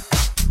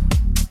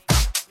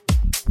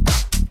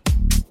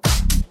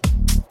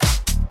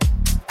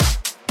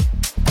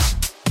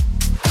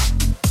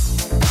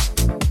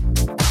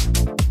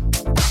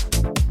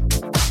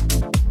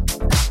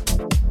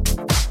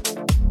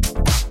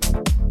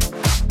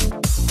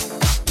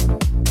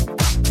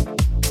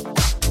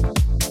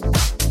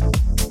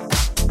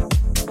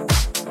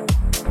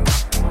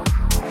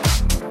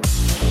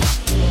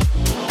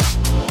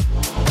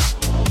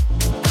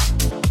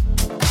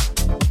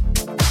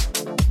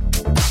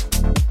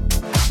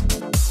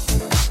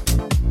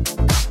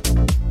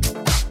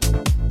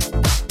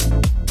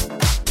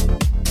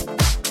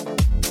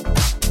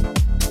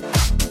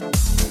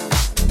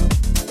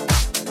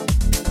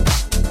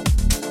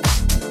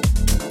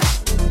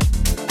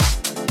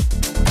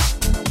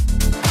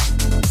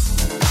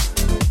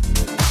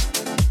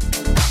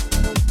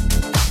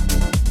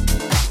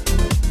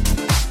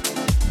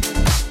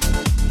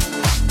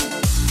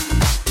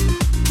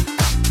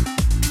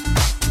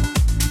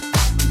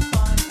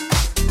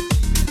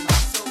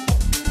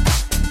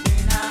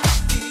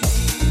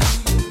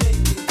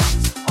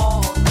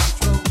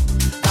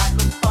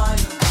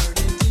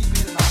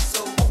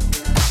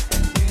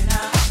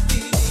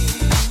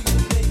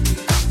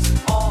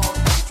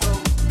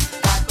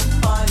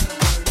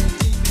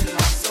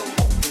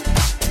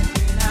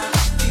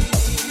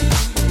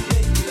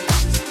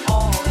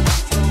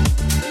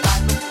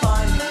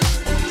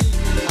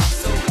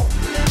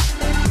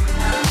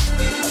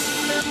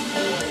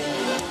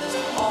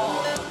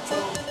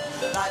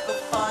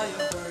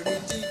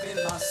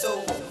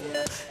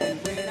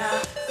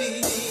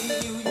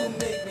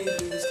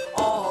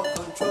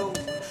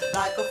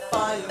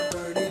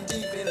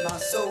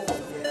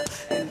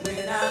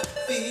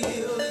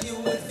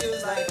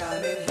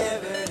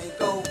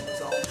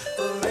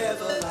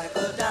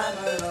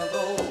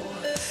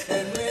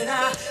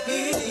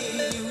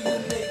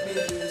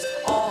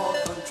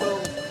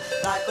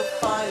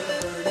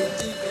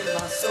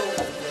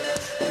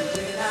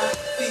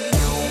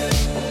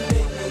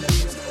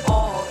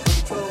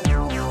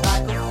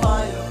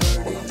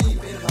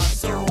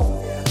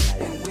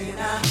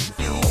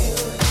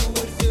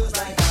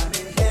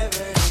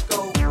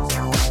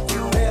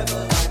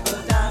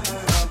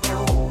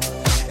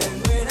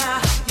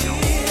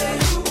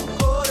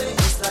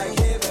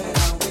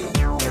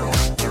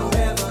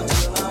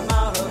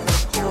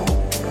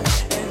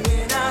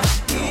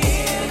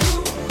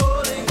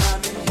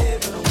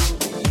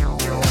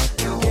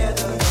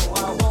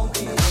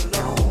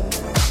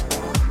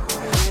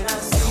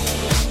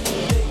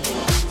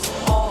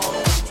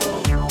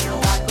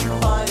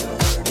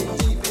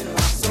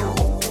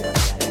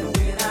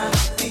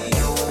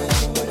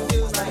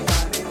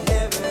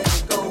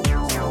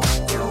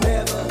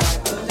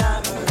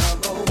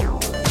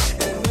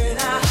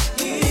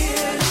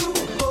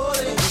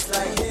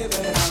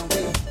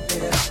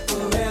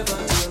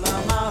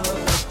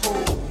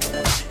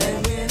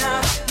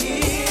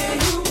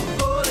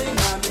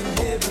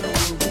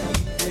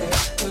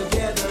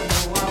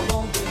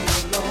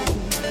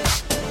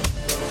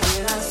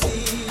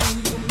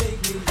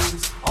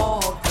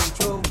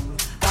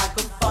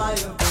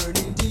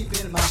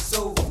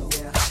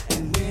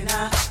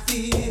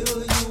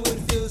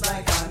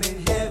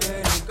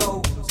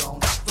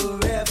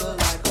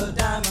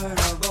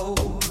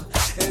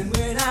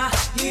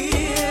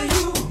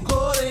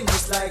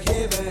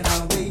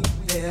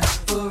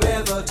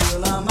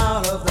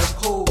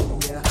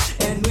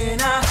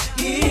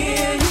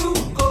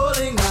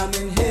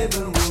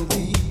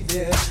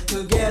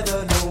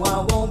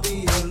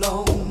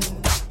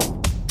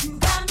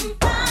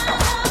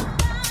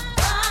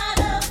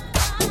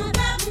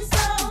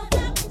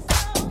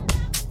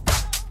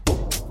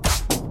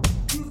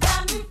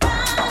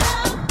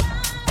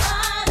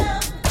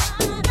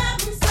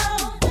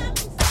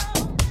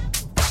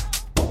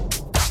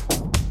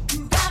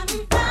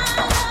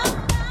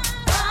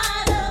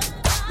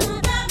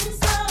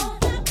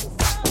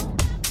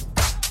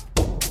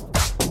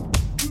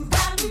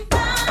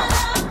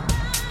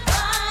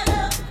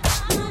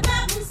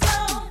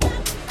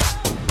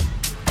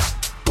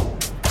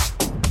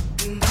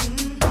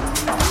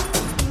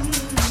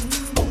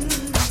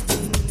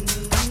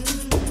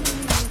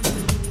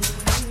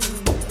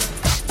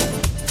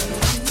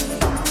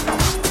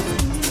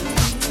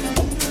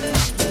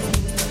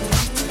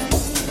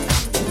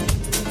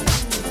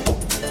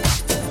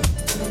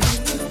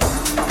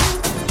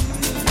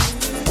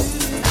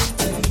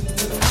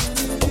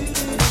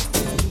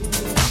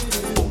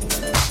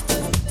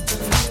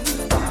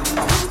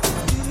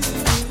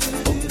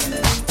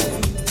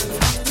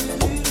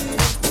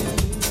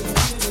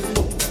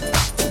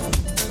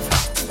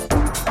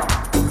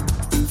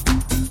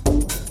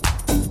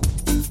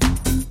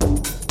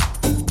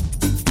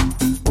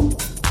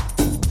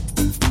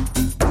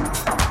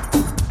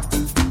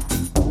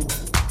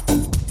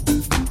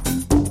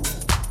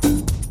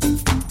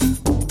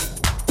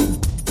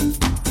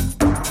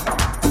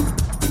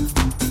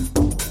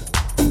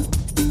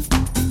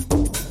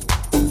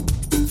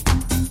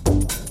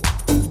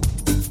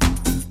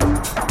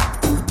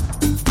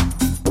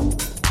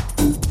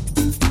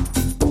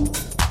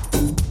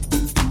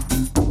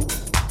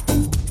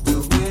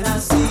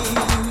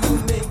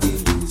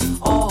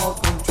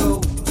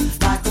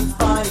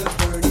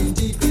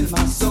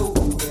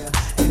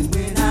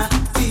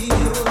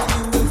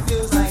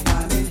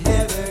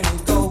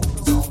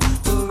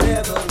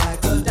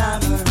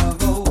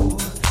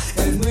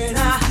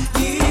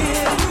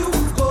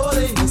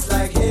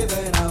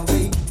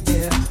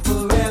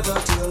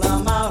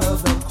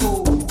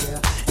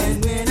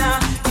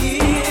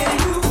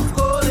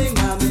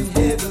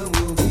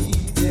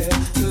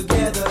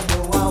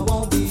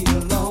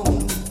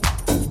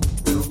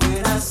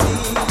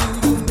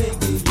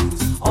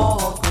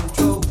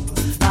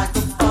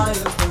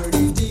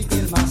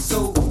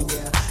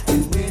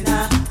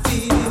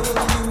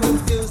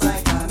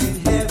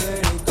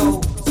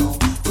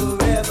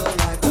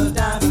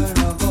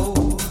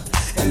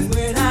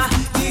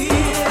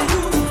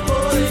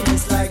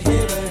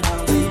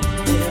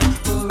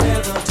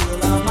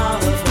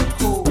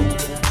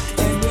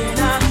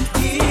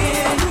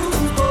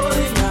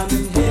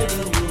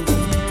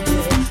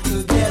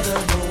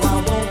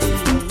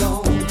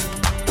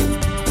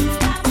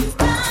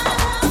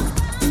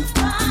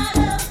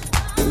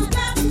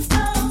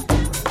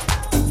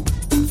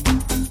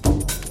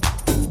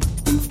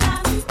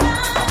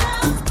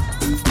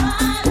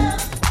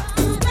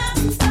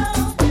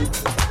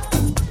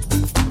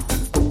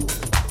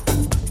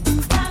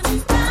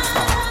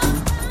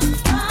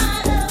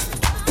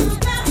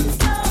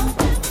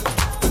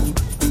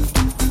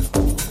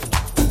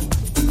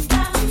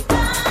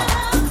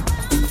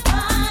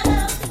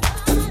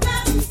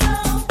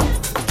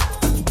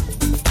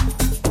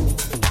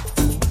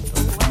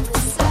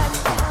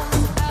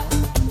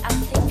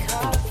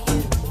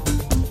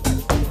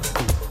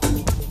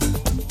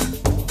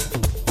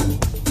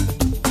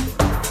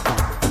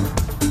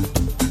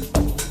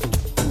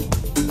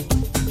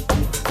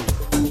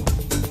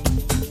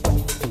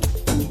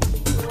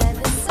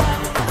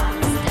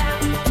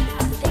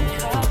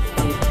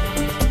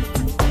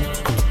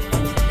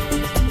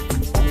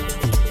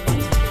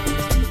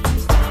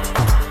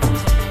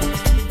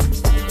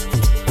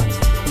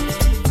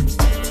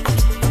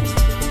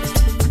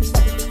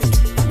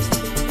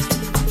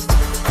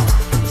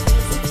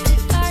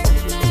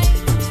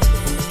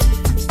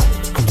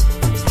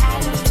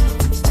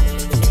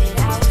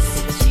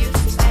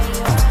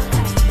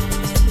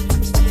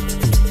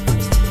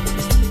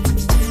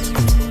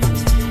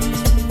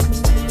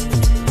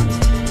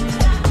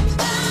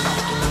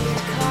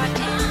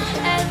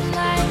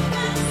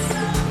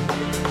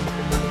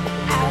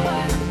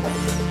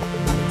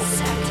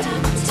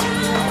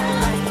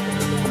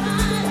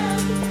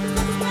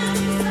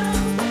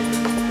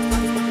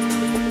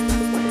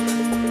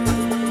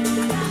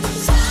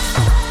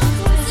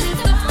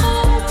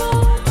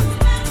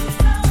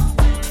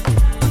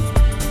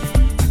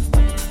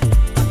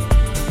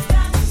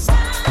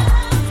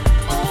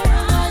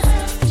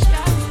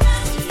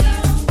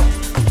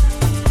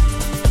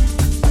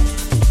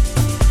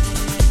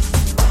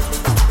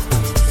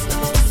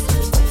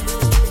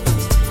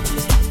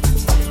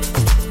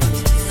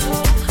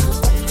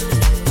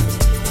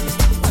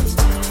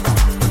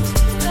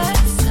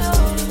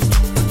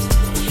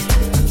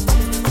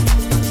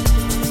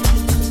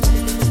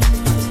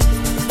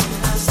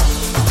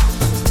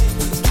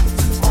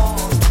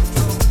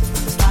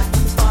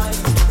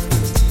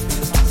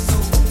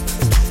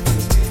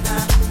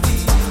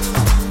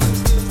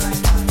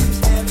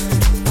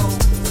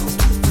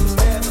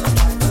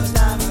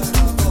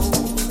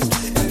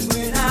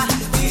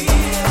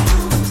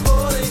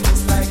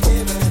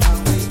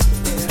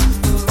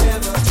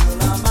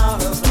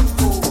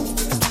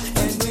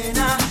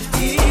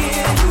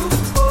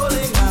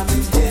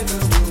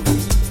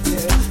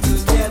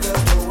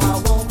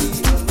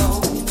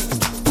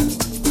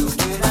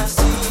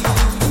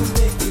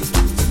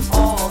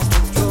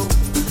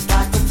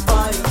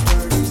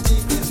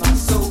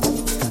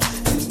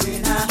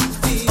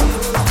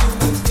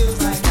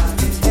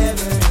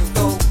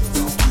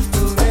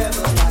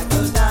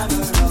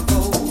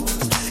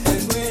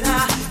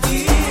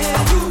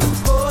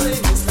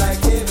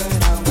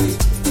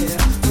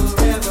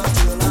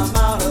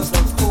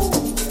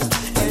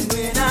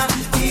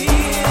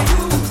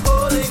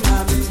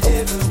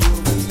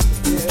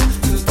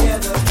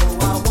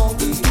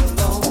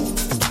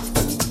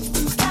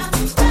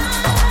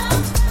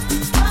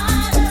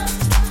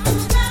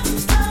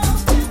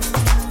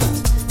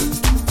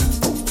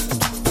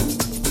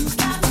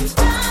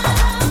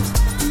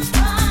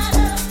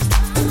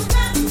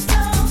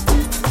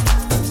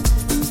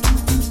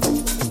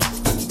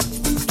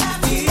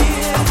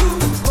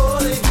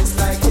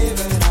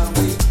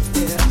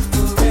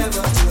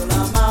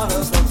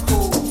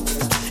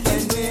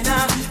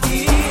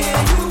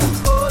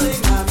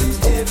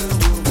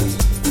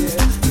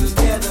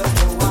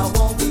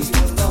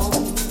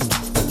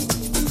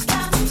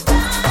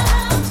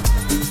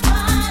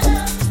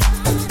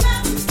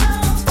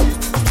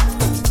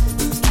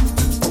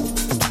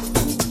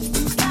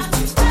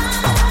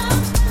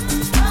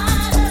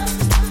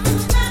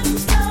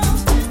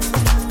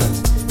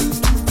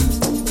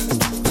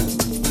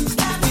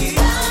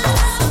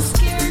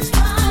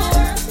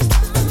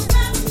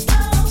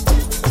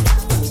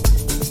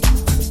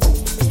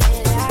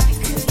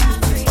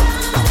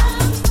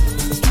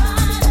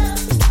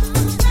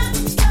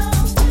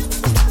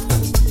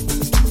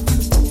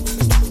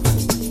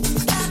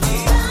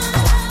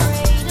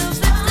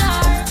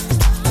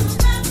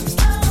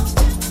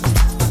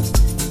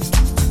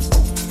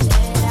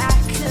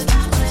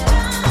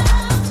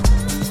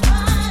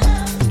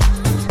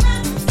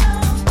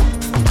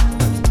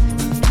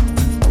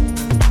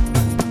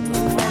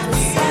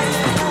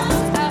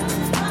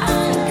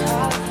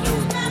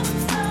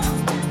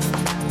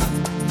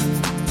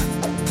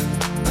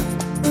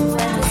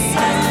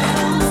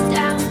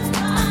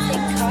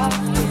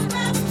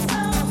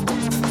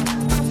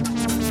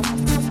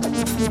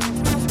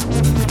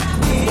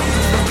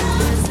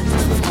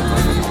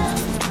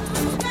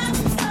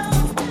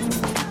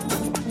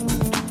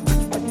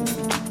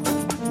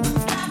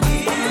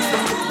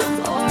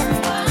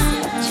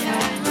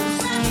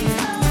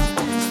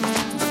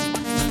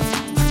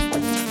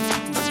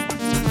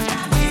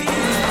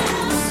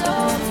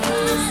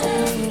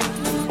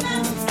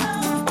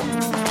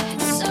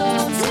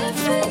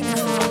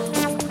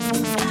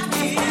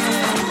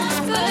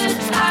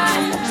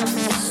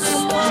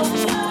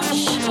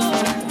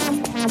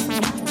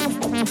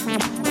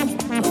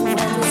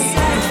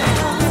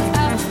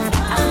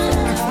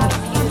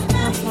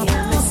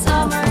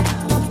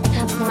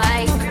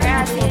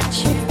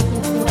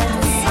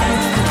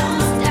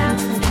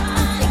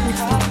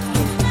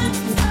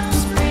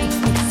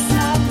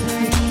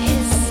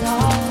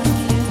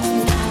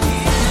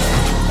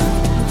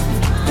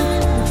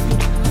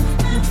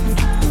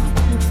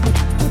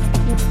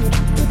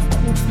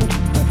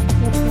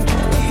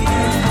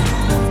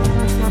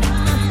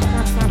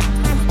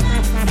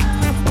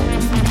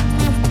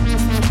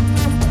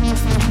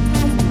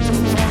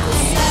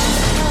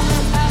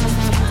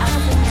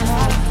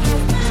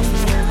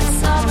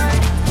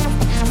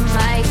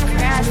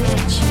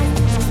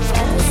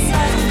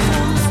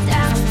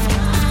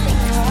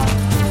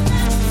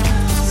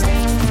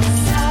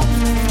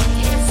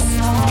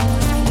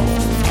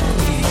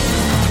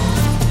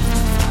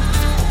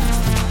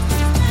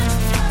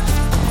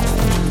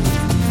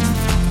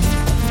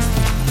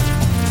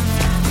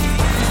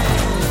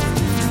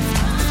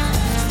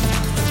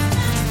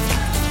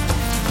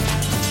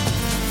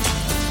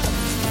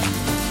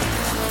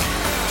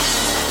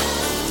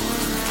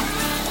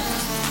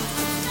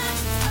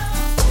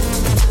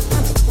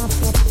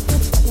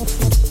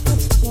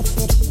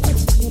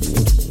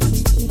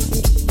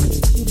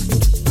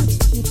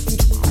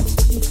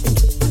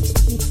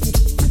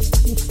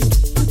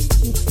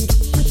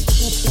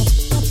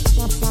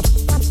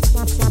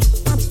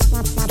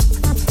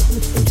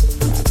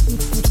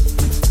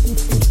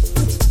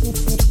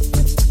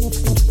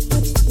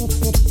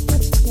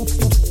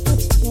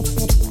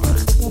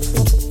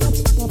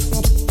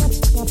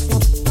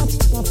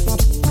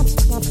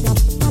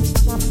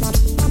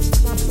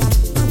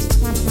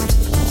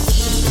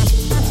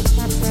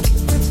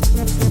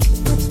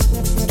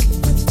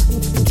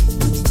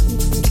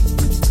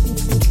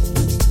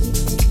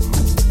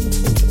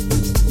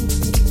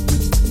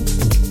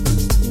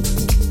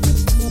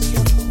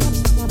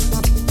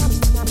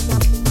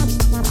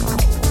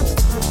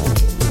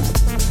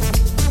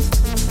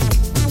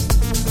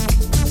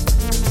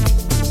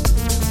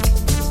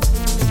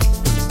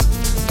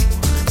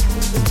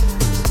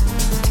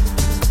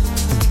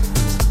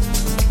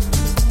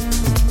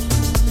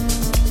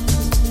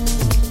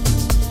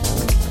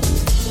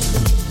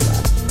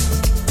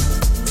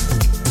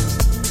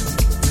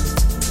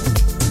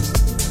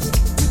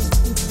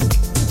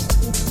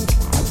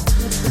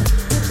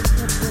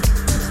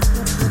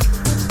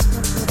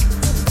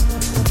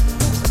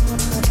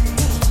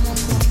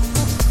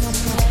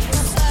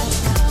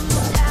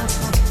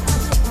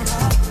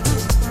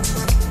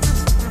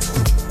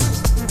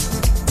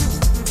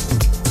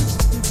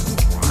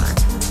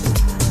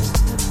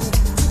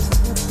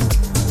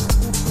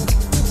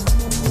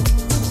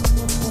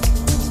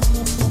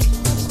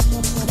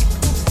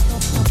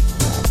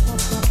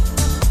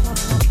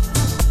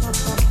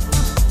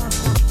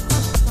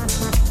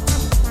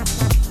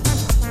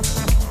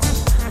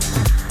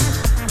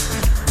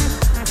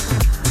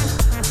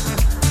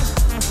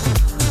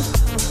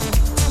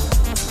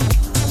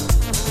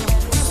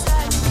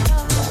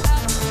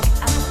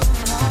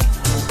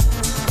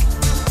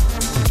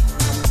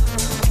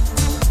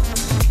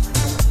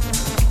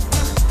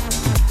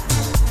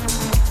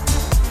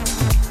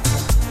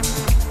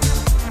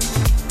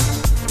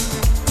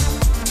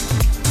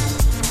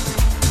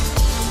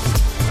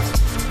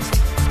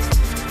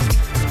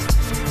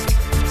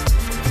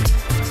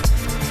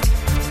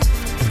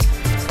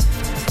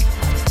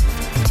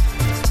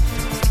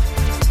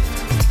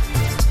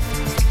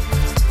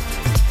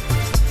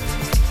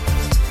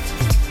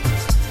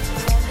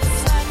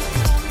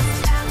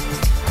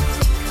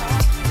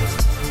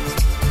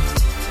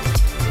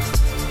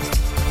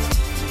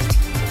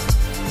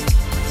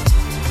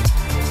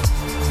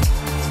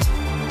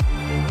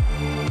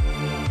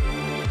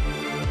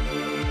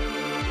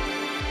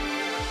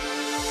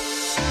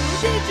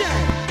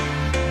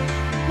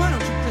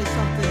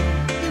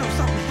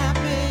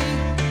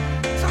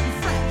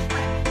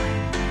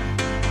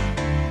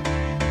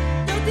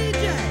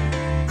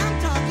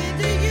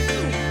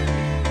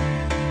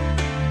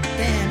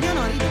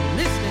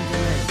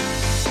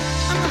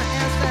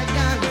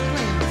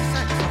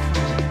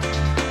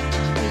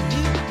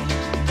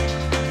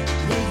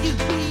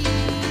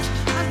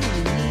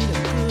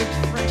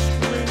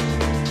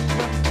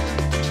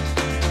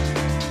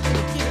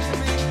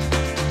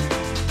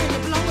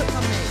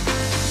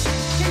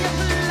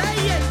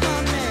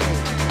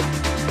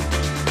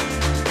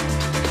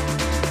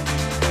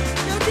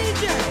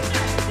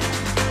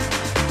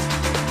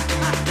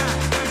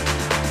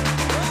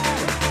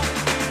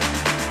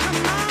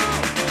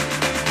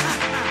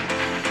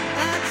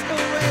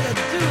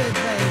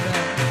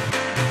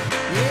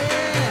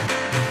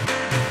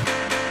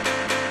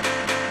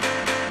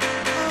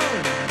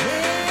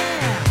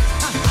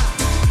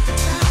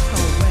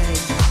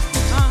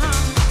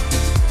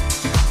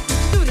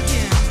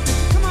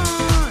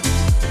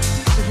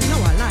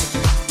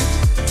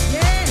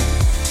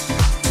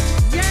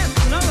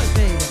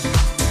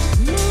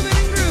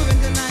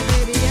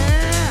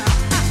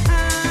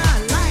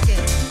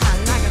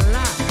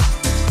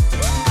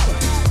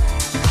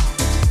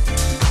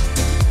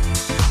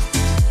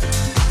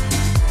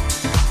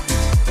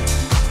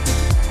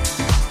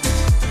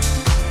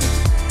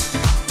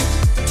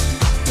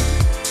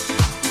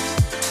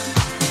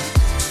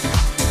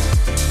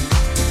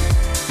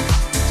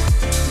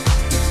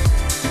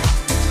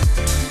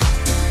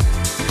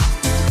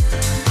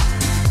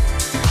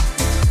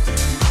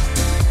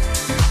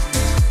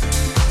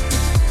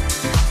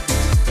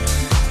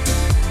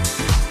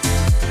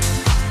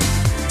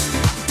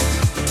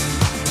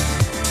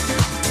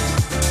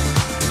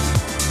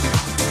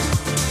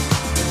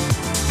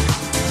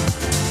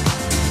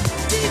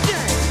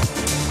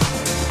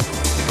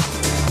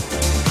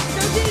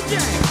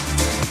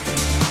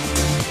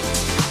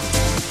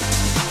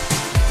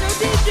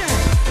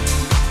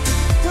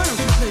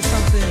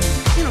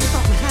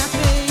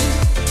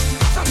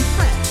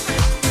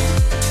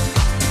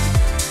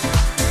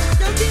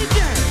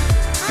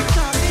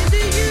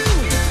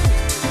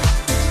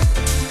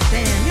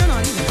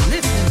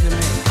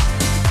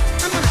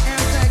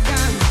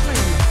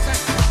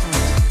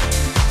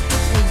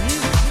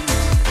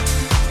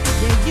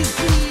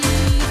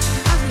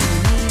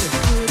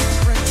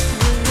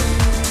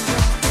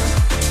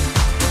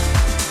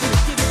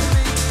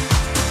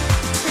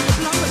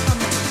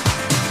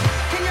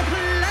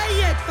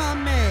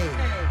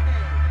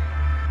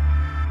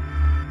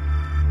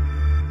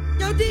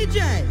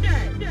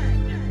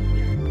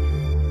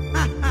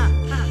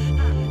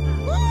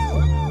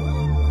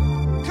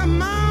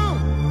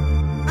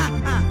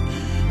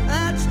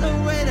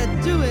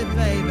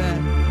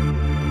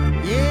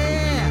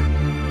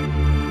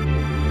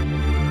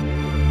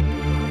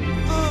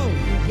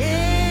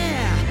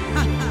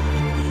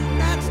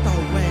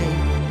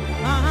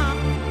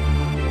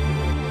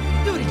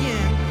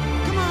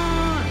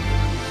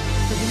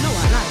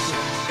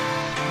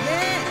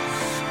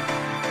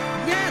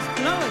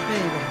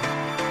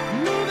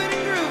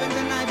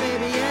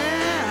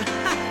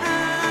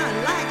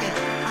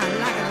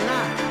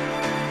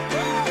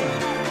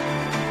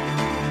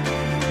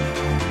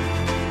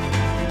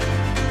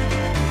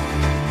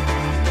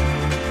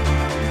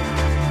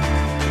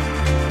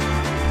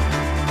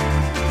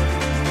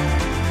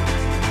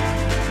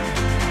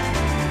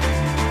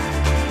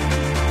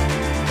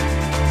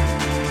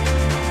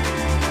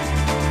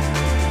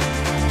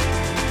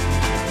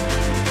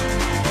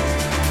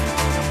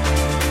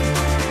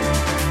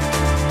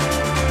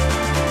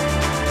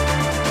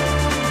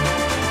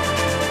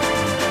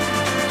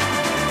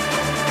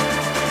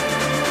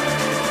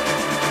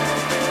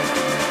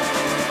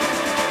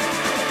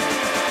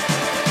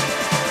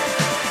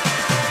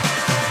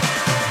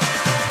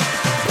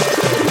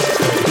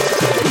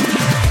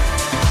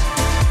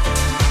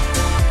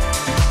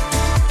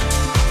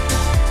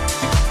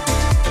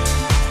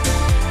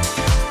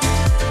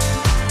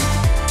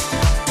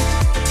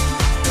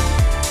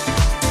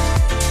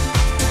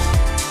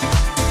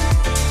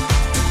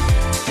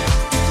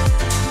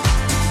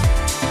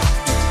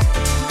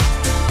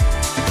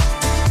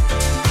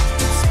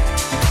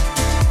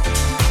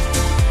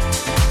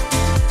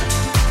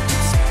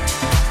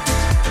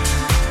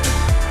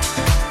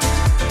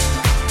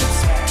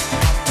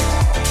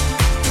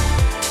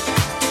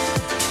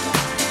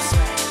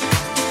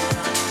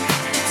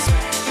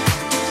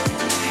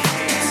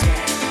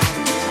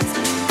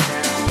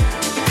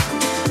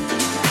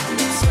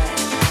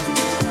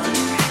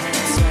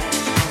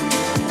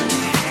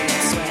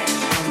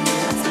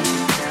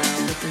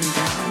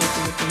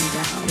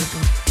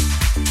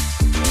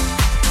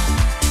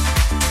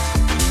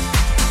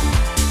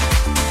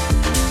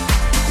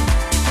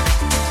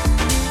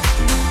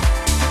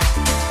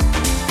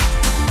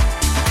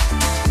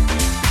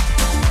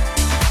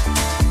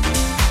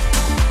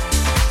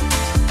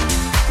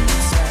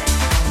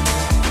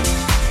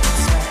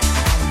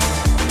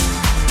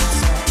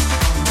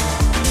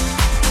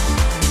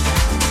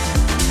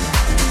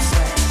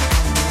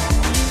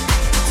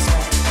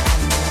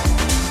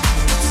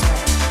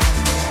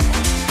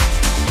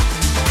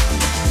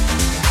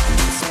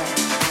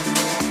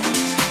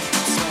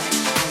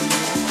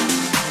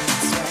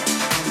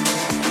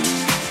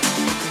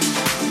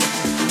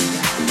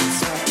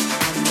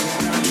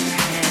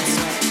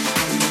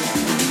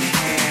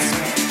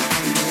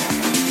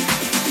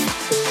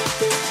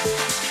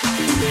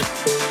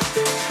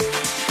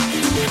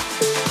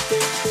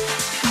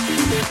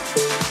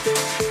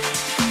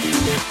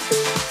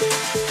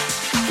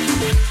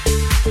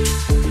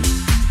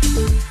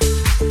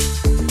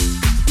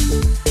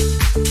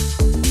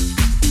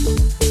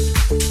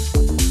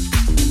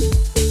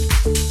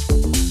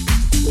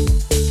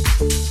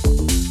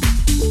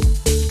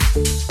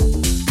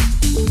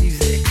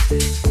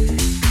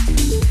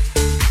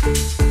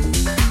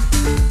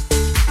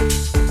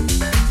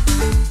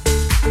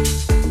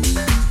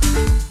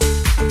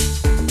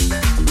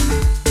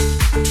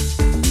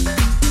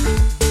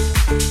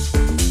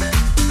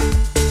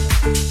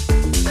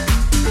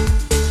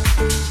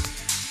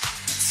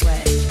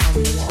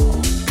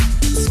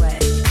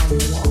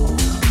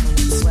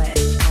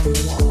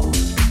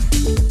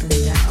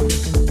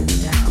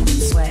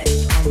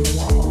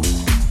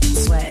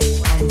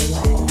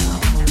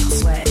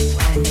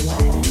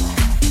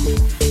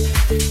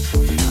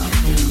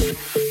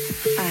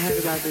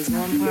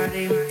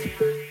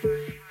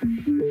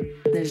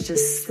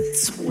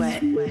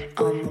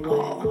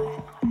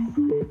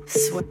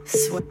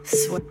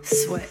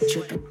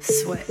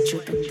 Sweat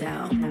dripping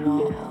down the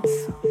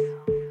walls,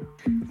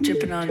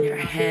 dripping on your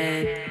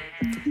head,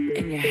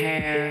 in your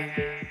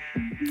hair,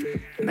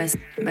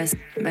 messing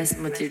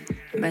with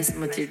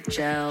your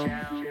gel,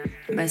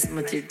 messing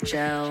with your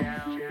gel.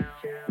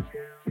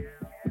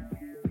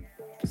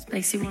 Just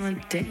makes you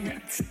want to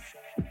dance.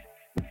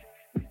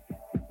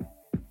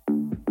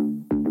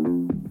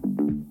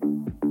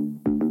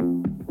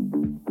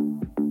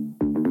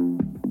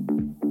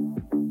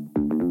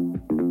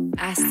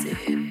 Acid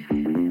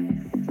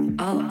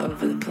all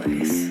over the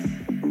place.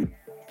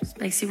 Just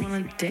makes you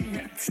wanna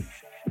dance.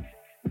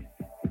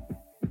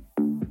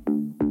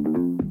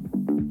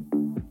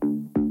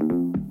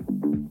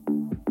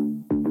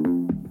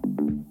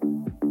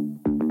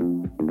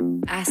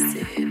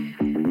 Acid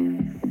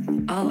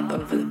all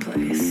over the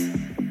place.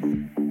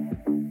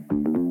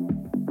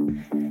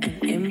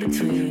 And in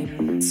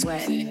between,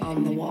 sweat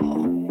on the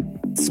wall,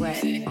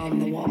 sweat on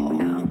the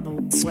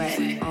wall, sweat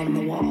on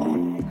the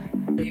wall,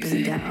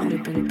 dripping down,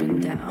 dripping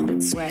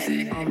down, sweat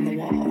on the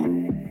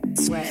wall,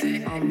 sweat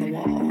on the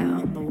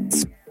wall,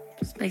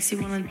 just makes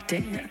you wanna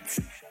dance.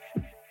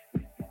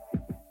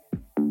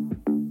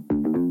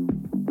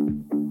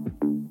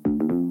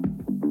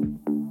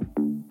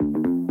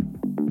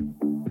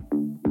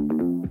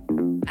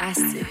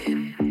 Acid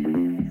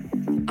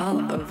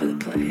all over the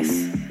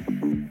place.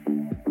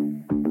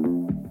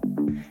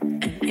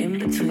 And in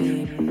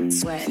between,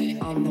 sweat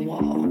on the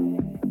wall,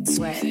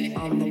 sweat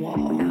on the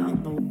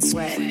wall,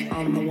 sweat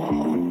on the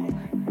wall,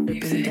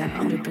 dripping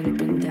down,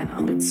 dripping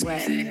down,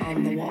 sweat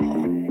on the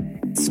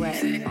wall,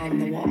 sweat on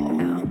the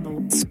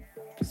wall,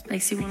 just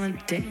makes you wanna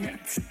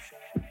dance.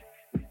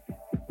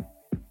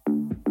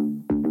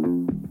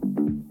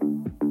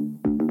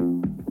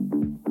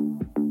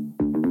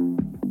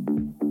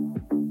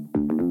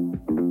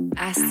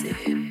 Acid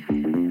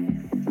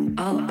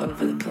all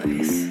over the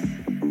place.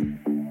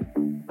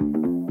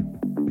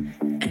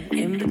 And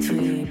in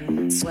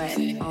between, sweat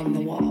on the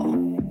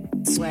wall,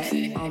 sweat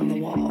on the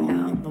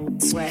wall,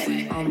 sweat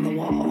on the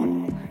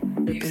wall,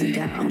 dripping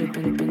down,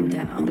 dripping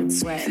down,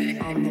 sweat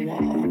on the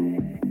wall,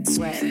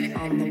 sweat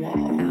on the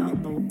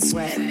wall,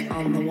 sweat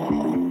on the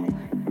wall,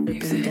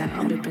 dripping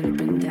down,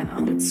 dripping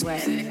down,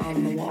 sweat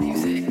on the wall,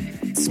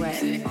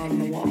 sweat on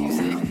the wall,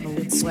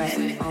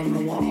 sweat on the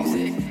wall,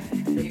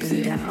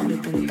 dripping down,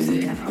 dripping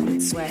down,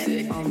 sweat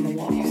on the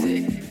wall,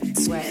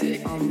 sweat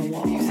on the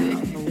wall,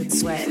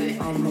 sweat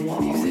on the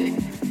wall,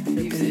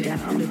 dripping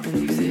down,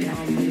 dripping down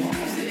on the wall,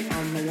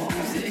 on the wall,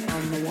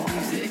 on the wall,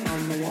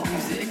 on the wall, on the wall,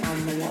 on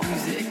the wall,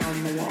 on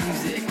the wall,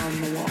 on the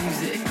wall, on the wall,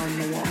 on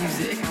the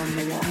wall, on the wall,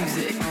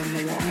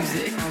 on the wall, on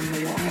the wall, on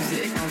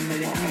the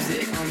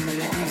wall,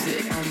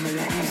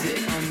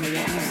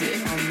 on the wall, on the wall, on the wall, on the wall, on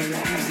the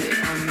wall.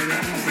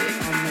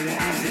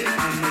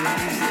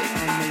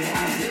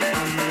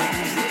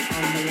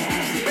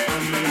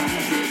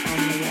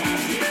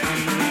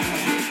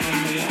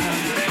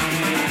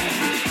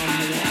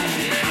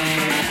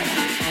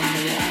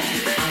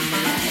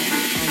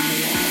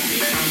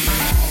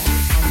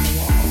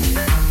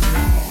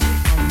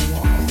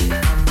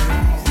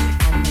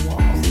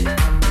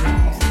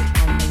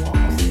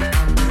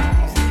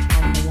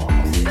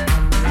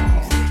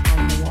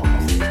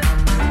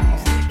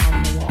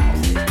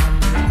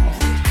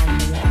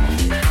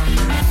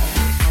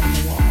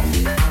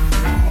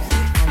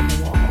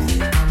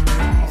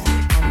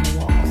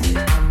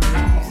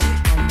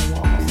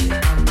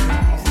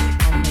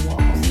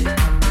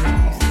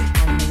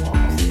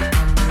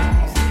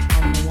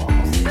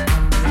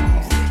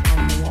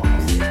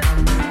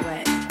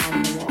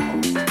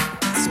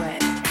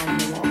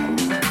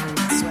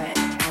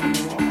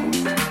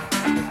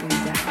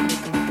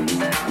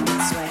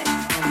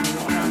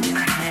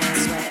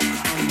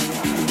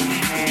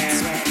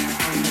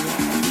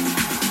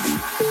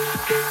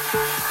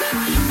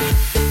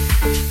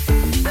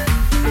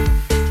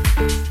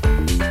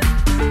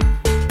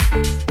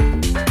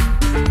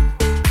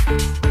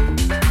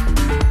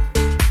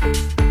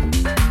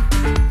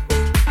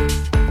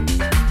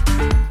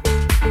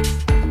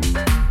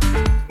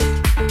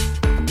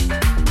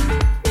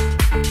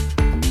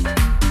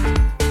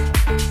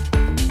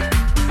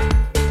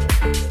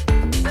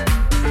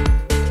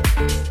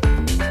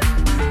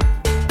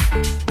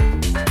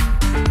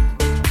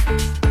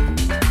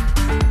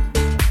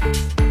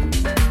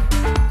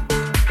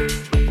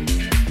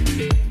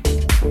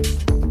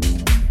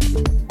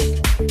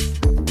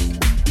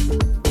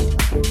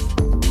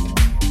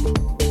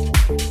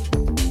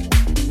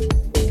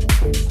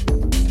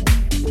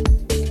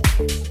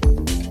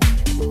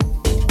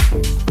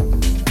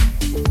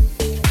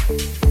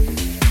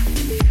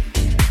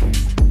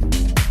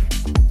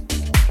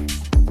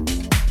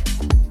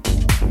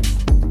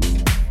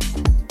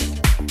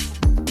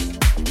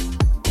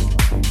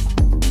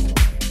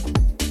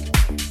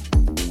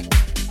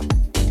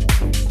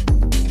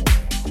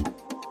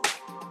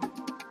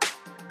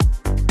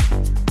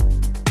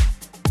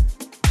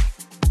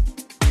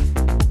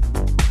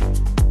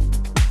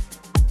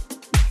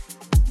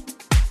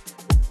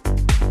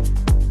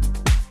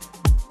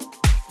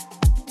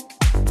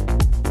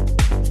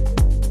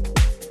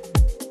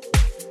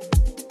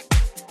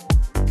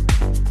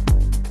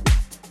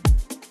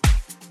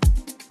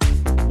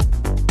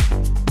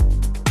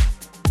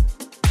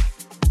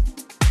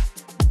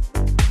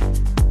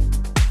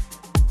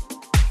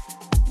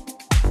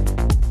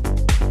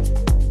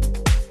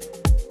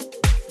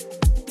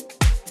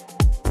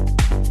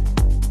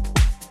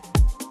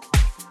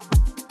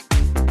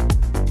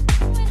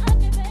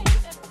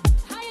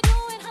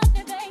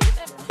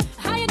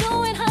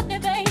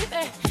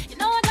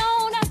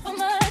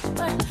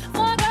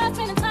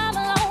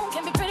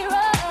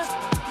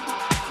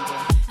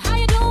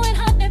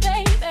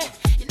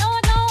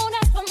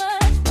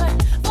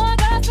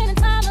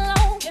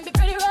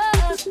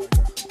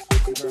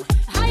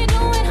 How you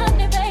doing,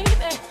 honey,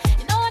 baby?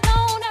 You know I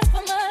don't ask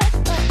for much,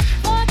 but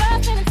for a girl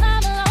spending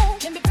time alone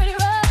can be pretty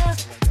rough.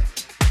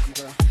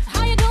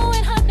 How you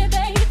doing, honey,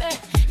 baby?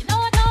 You know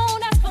I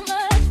don't ask for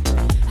much.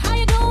 How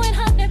you doing,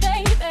 honey,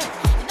 baby?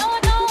 You know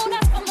I don't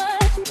ask for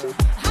much.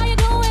 How you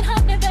doing,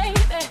 honey,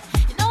 baby?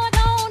 You know I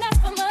don't ask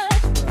for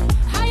much.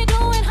 How you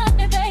doing,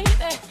 honey,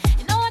 baby?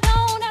 You know I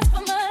don't ask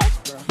for much.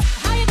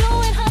 How you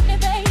doing, honey,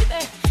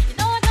 baby? You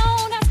know I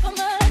don't ask for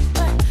much,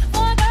 but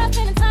for a girl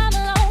spending time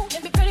alone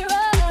can be pretty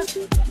rough.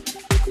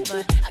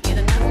 But I get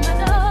a knock on my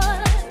door.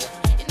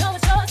 You know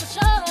it's yours for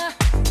sure.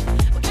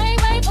 We can't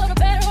wait for the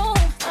bedroom,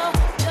 so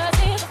just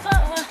hit the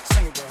floor.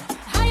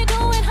 How you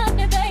doing,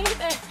 honey,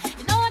 baby?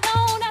 You know I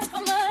don't ask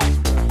for much.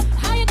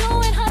 How you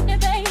doing, honey,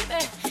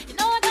 baby? You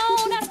know I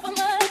don't ask for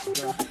much.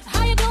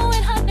 How you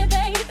doing, honey,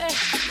 baby?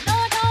 You know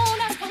I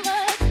don't ask for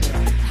much.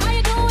 How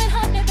you doing,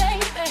 honey,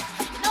 baby?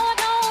 You know I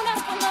don't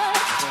ask for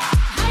much.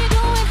 How you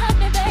doing,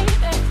 honey,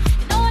 baby?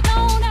 You know I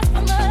don't ask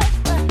for much,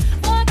 but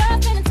for a girl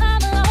spending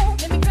time alone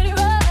can be pretty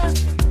rough.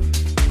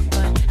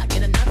 But I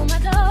get a knock on my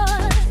door.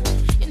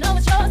 You know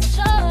it's yours for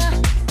sure.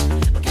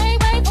 We can't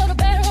wait for the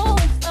bedroom,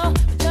 so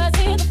we just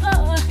hit the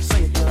floor.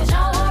 Is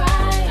y'all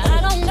alright? I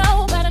don't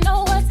know, but I know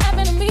what's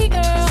happening to me,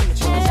 girl. Is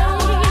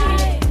y'all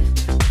alright?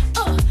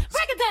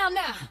 Break it down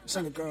now.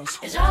 Sing it, girls.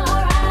 Is y'all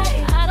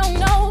alright? I don't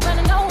know, but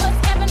I know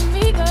what's happening to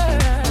me, girl.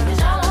 Is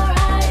y'all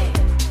alright?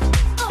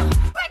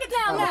 Break it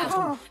down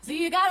now. See,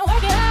 you gotta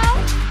work it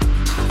out.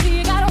 See,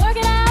 you gotta work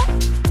it out.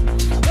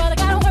 Brother,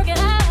 gotta work it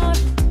out.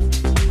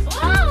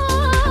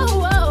 Whoa,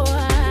 whoa,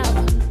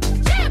 wow.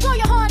 Jab on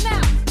your horn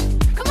now.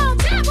 Come on,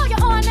 jab on your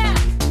horn now.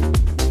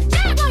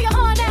 Jab on your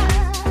horn now.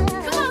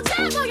 Come on,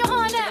 jab on your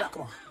horn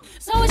now.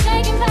 So we're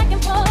shaking back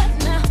and forth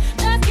now.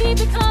 Just keep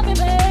it coming,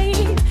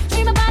 babe.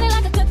 Treat my body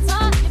like a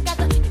guitar. You got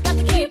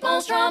to keep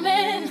on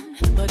strumming.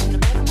 But in the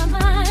back of my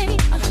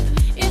mind,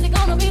 is it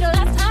gonna be the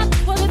last time?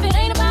 Well, if it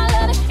ain't about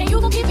loving and you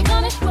gon' keep it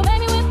coming, well,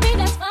 baby, with me,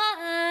 that's fine.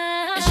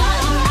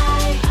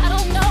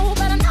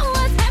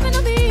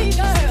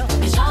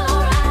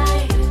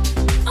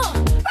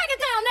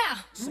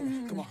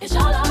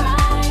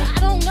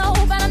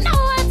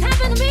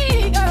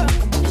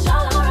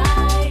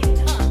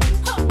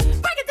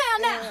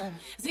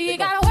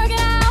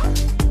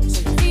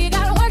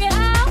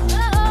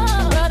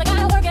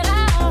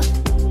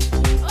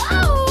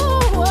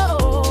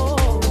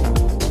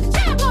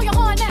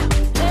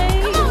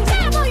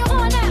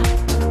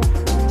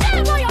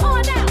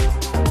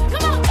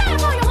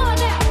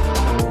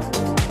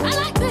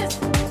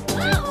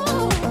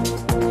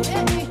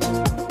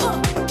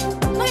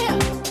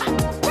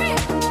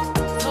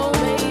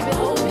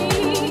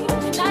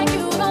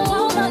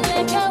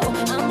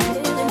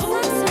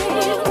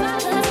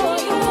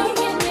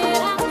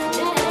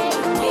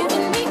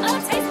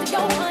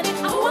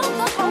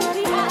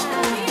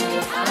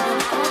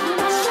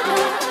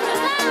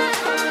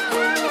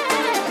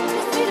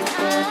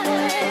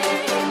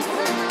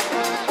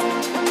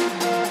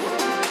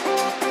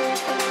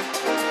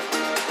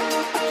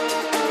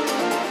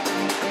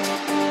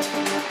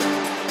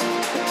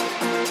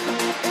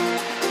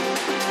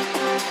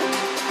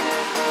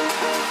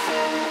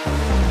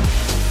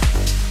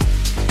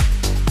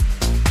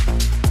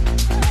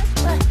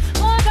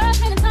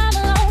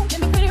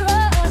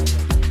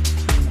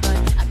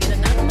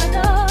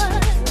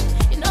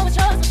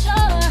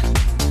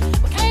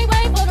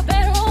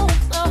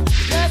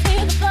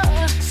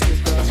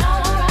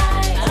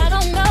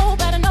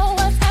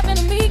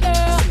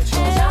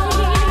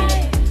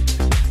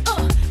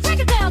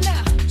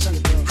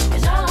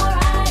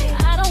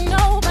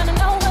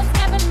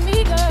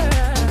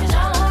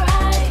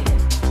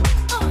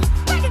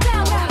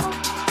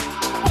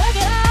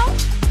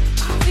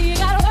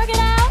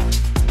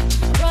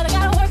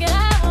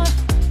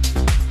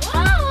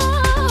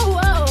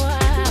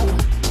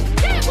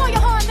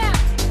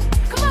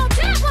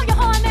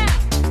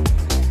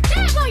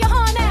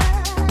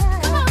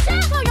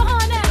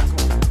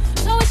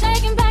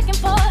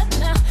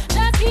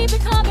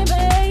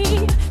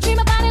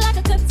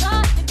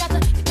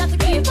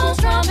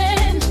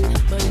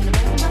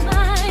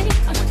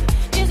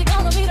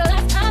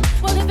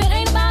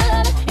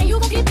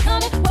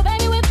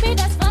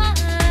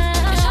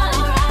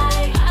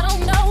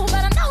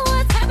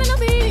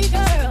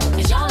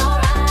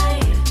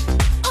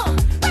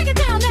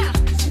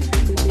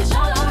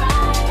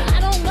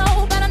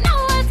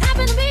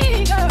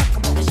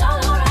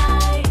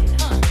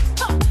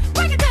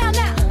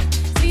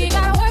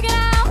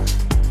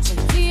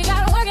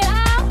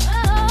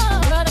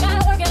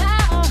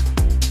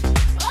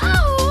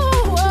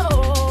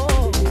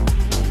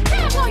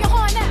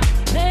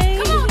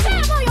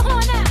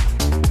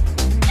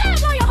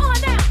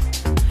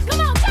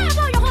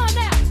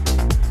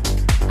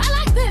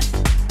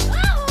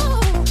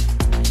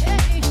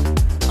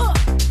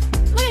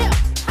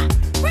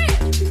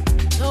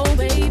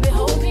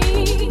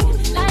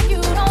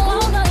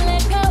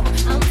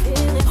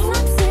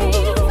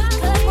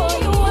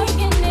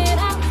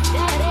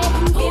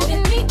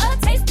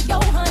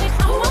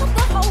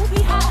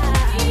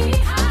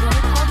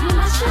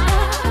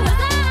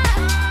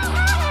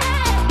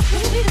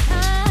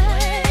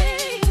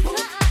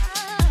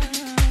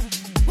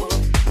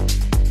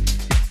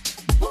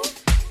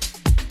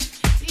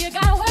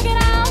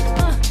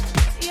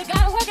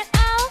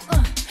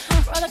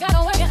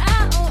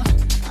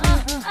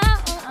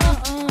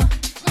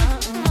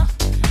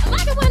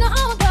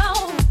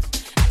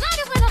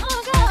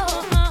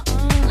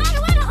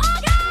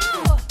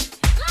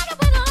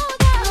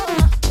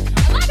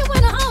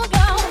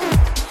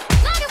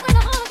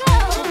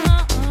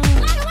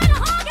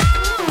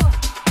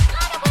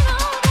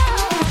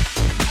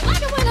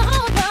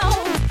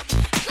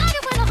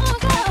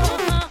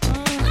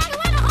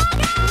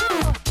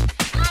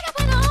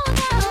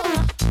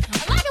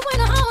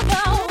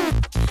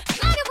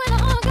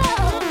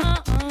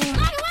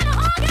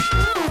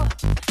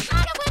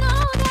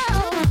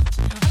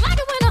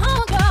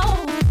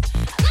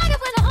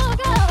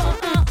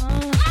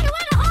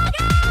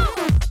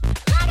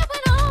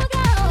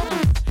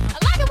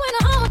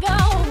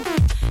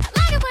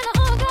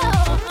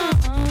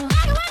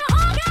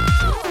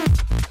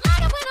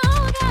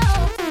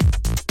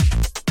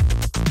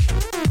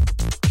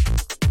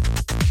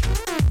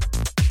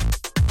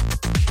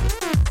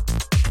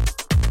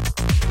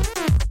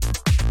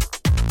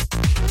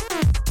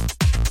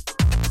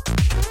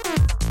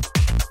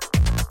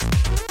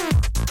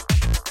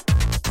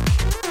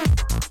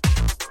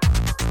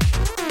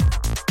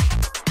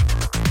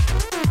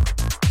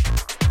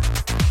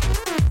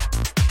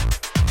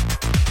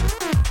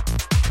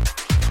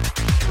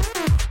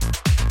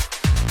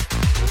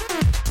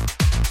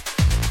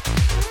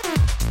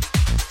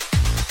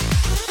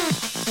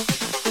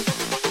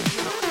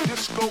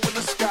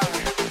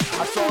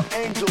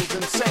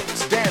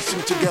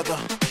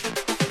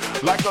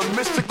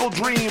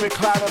 dream, it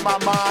clouded my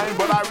mind,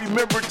 but I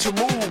remembered to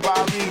move.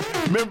 I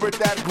remembered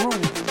that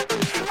groove.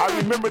 I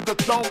remembered the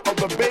thump of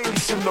the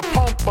bass and the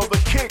pump of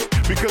the kick,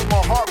 because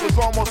my heart was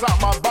almost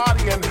out my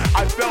body and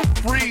I felt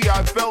free,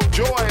 I felt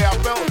joy, I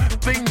felt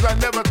things I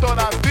never thought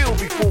I'd feel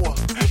before.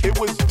 It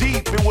was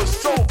deep, it was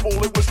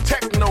soulful, it was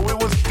techno, it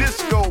was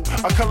disco,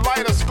 a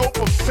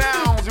kaleidoscope of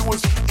sounds. It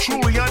was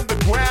truly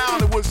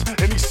underground. It was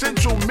an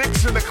essential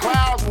mix in the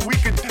clouds where we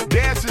could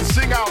dance and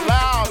sing out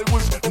loud. It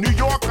was New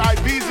York,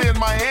 Ibiza, and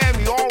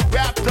Miami all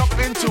wrapped up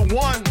into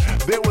one.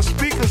 There were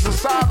speakers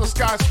inside the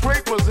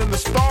skyscrapers and the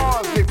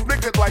stars, they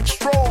flickered like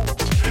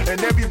strobes,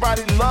 and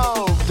everybody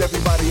loved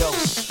everybody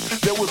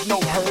else. There was no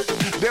hurt,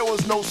 there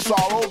was no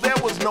sorrow,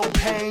 there was no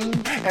pain,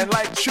 and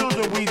like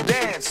children we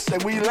danced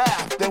and we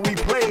laughed and we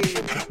played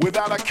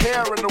without a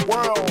care in the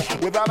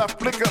world, without a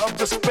flicker of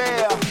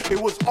despair. It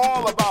was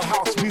all about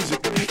house music.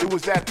 It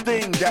was that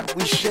thing that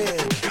we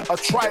shared, a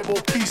tribal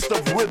feast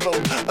of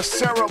rhythm, a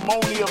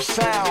ceremony of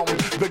sound,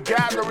 the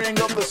gathering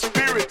of the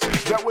spirits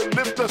that would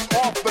lift us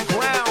off the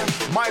ground.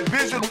 My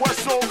vision was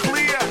so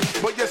clear,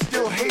 but yet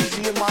still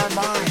hazy in my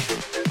mind.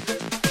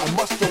 I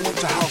must have went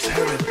to house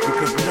heaven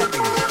because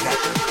nothing is that.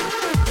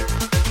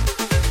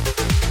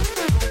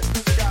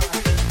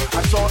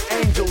 I saw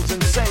angels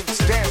and saints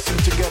dancing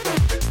together.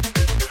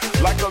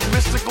 Like a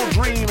mystical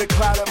dream, it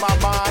clouded my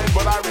mind,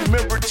 but I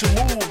remembered to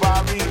move.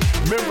 I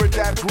remembered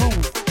that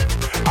groove.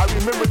 I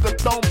remembered the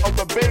thump of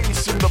the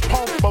bass and the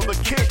pump of the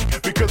kick,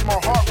 because my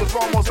heart was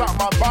almost out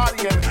my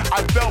body and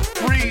I felt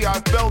free,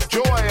 I felt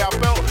joy, I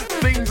felt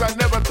things I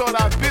never thought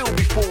I'd feel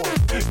before.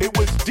 It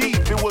was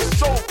deep, it was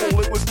soulful,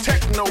 it was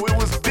techno, it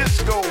was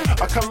disco,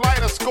 a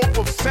kaleidoscope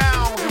of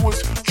sounds. It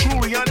was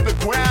truly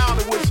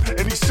underground. It was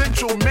an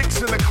essential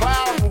mix in the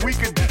clouds where we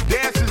could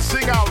dance and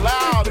sing out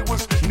loud. It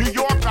was New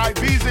York,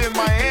 Ibiza, and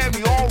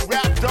Miami all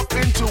wrapped up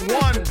into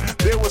one.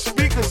 There were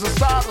speakers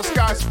inside the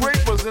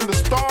skyscrapers and the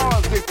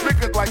stars, they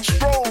flickered like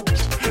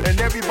strobes, and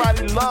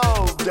everybody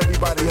loved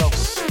everybody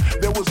else.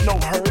 There was no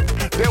hurt,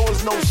 there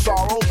was no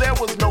sorrow, there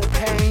was no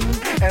pain,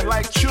 and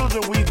like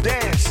children we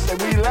danced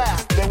and we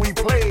laughed and we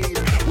played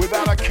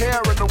without a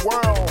care in the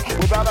world,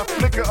 without a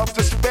flicker of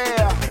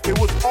despair. It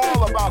was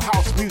all about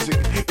house music.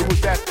 It was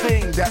that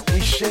thing that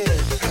we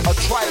shared, a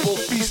tribal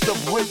feast of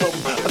rhythm,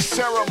 a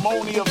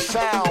ceremony of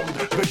sound,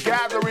 the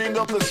gathering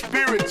of the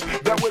spirits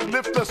that would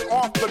lift us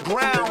off the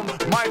ground.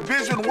 My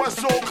vision was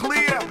so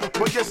clear,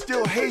 but yet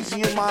still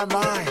hazy in my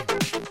mind.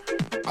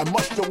 I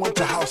must have went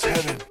to house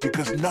heaven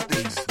because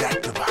nothing's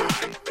that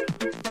divine.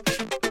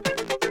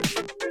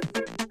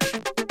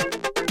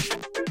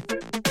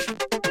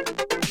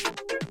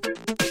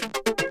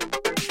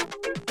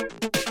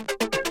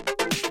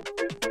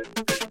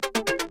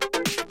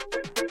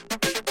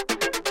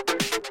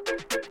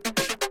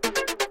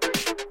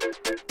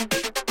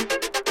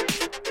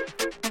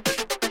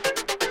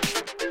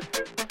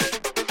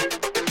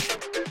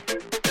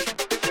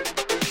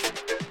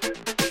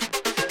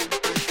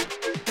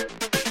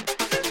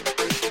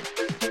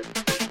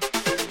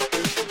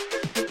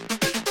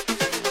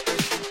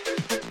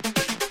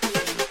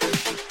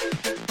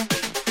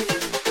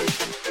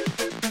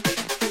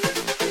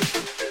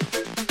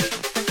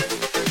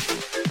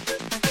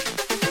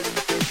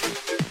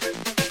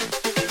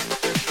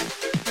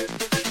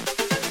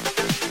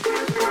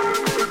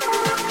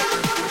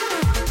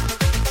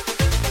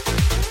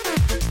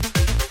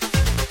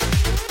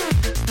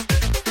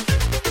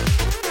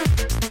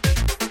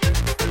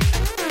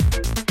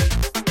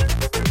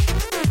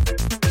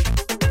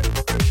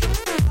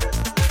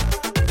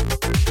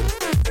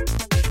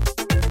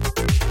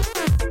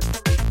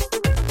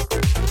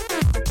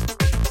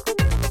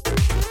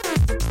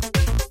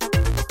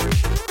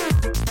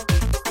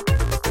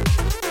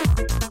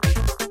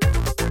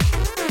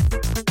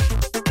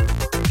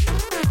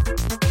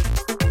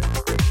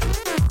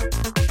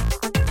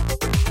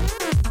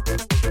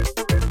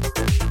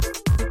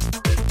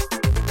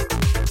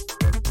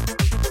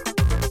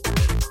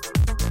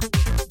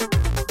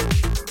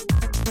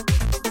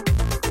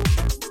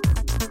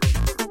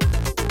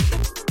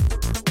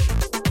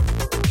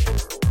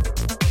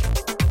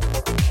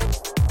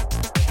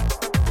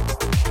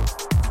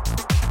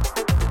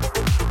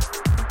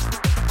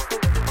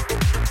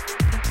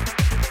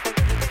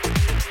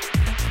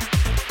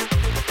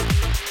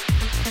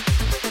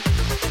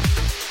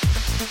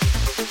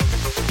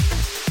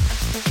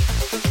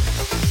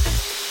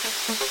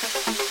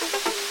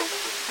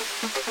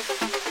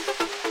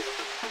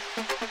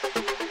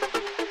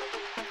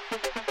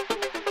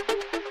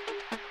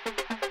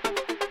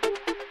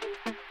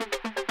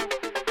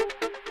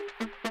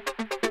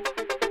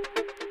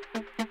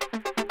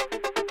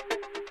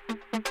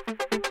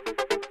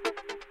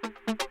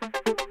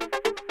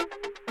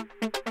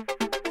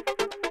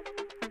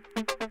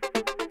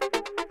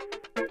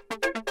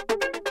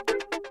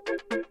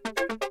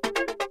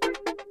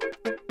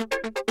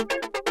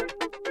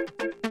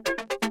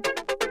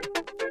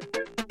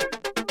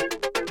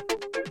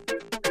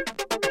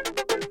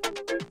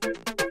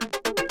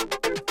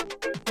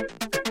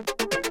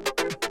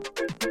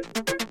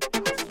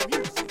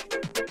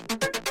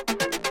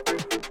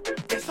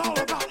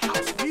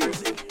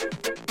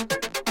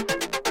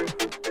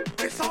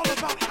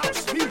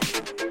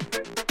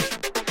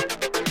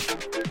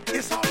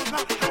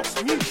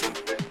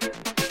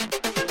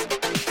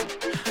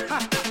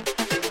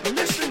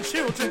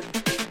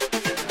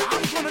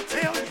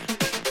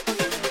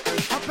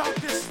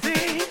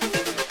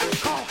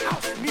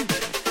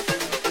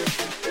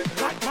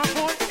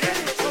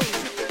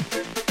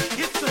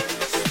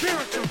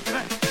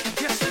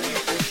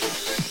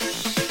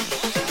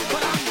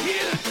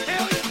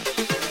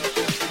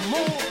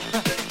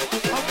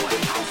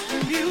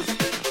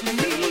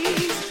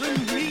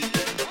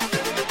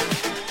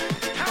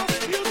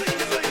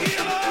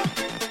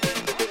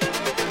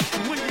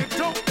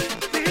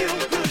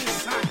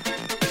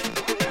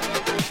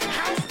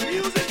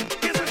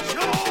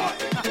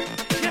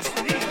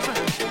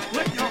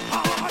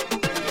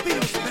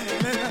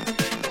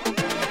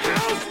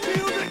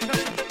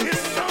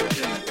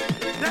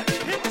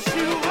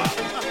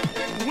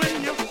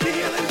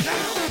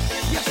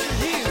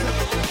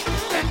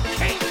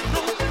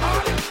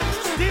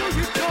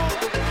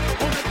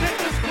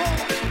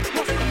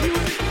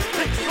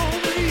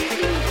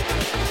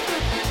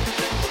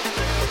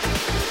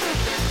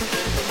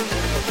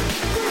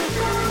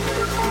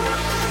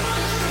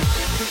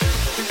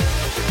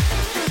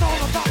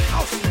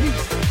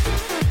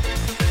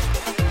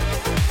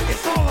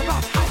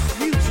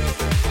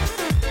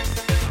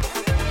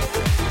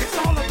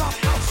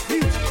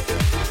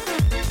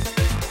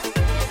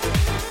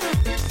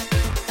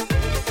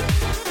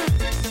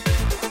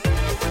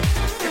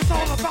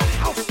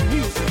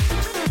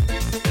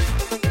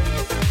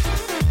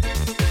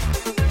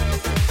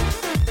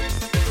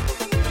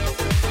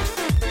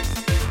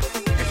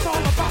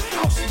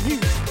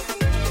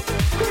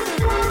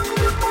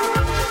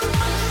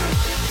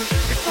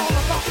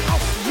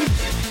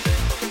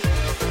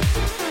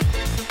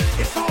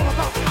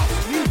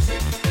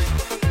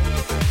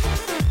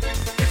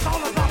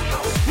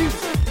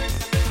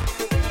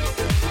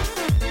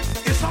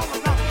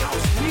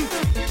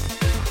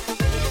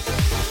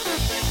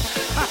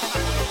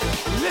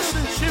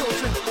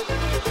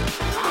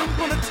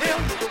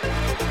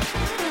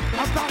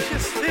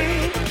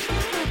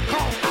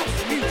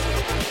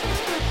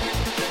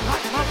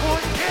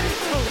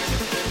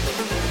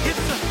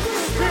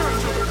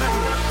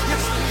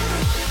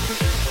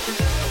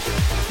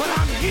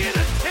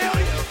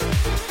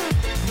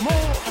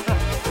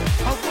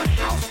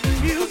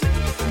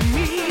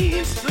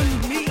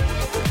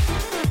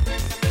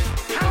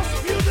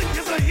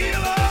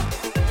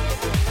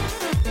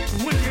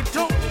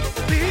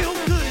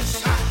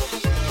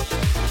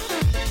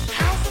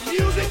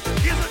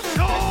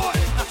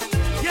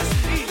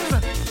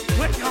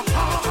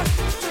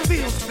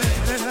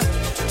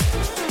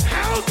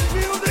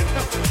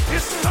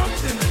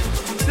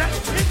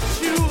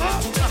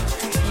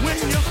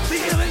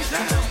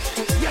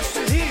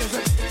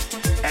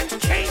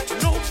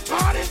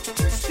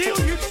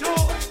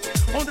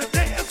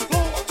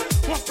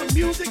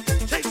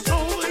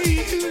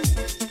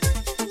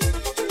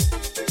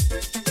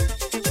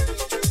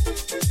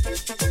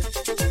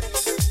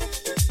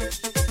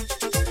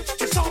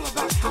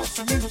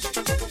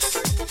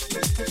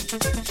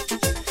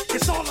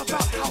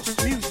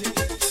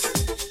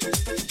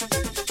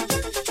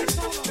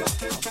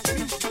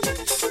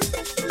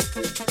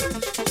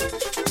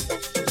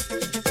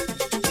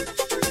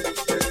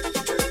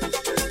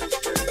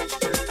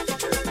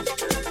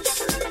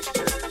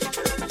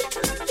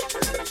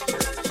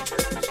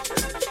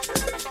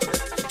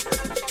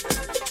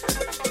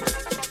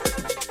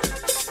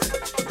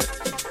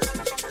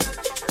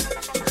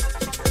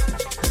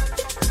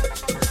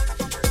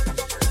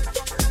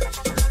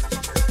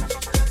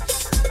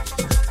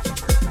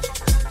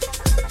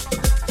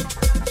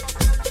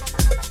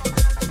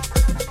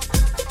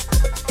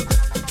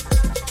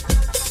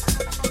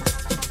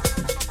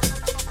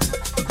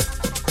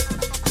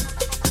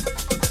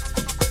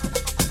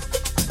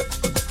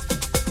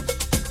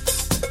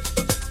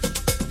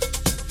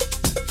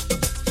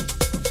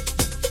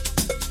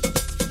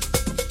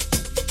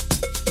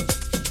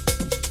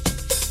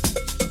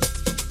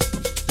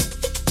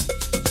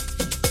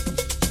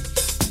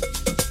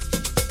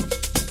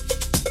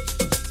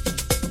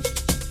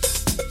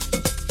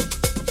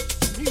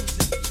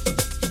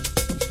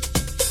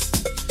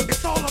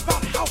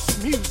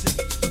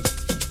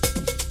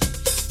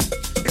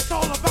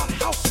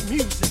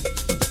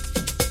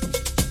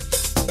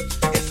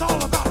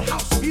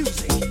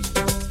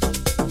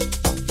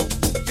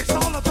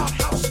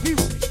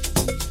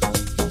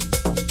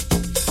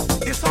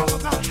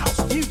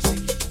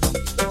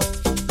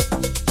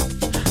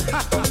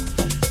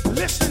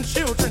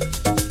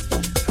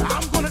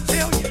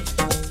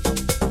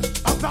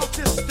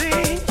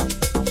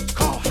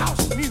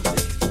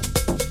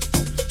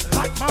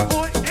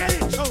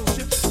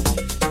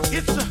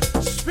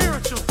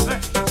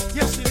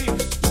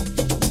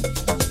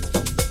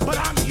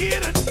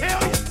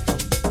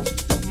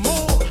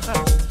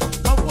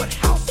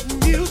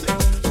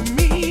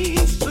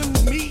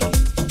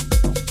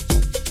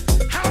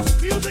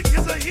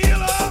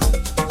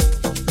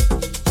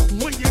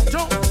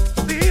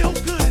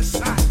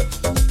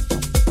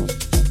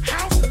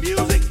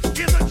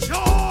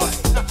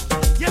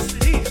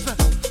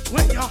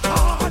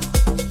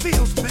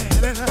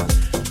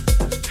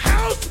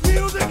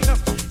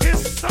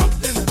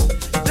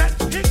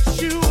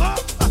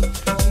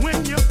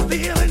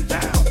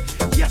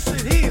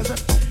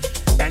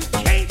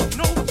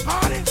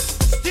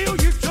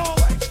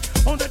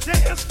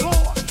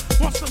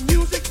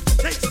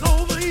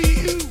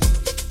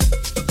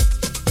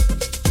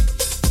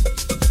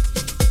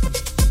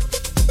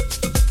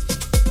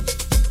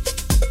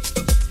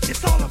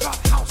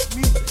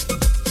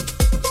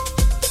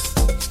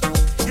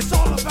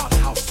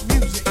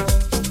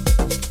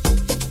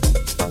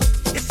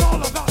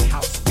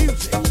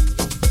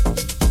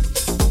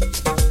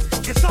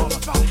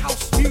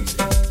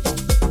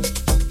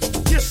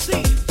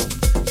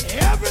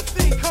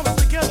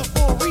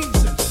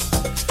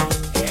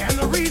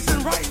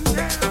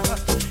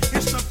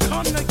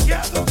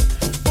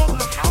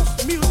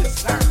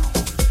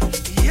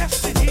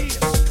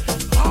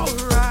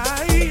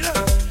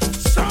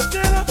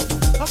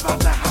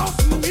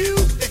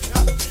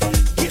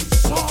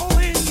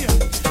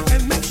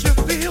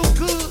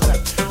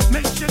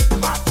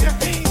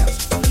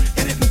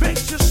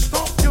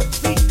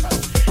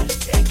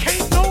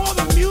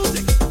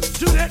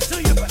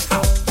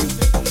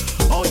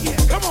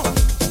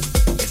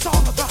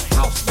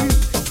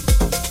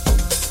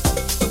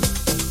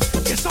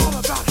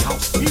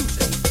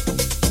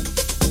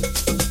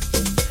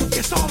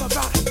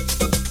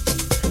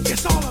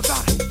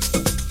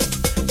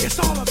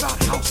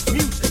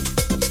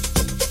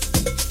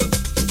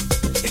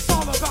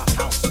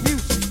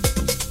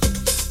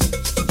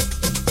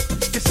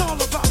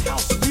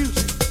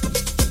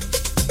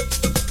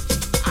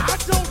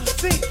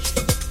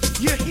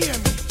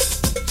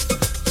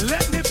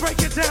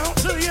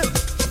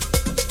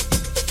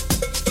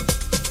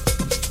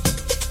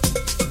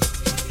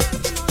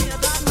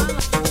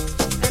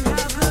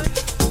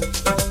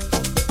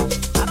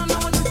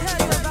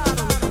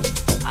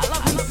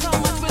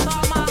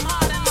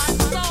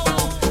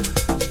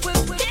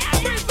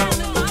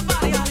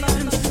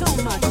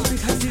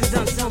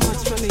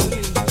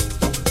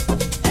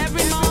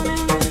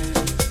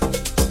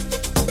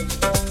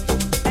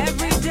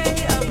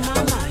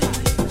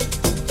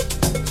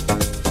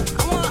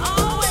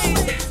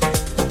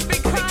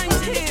 Crying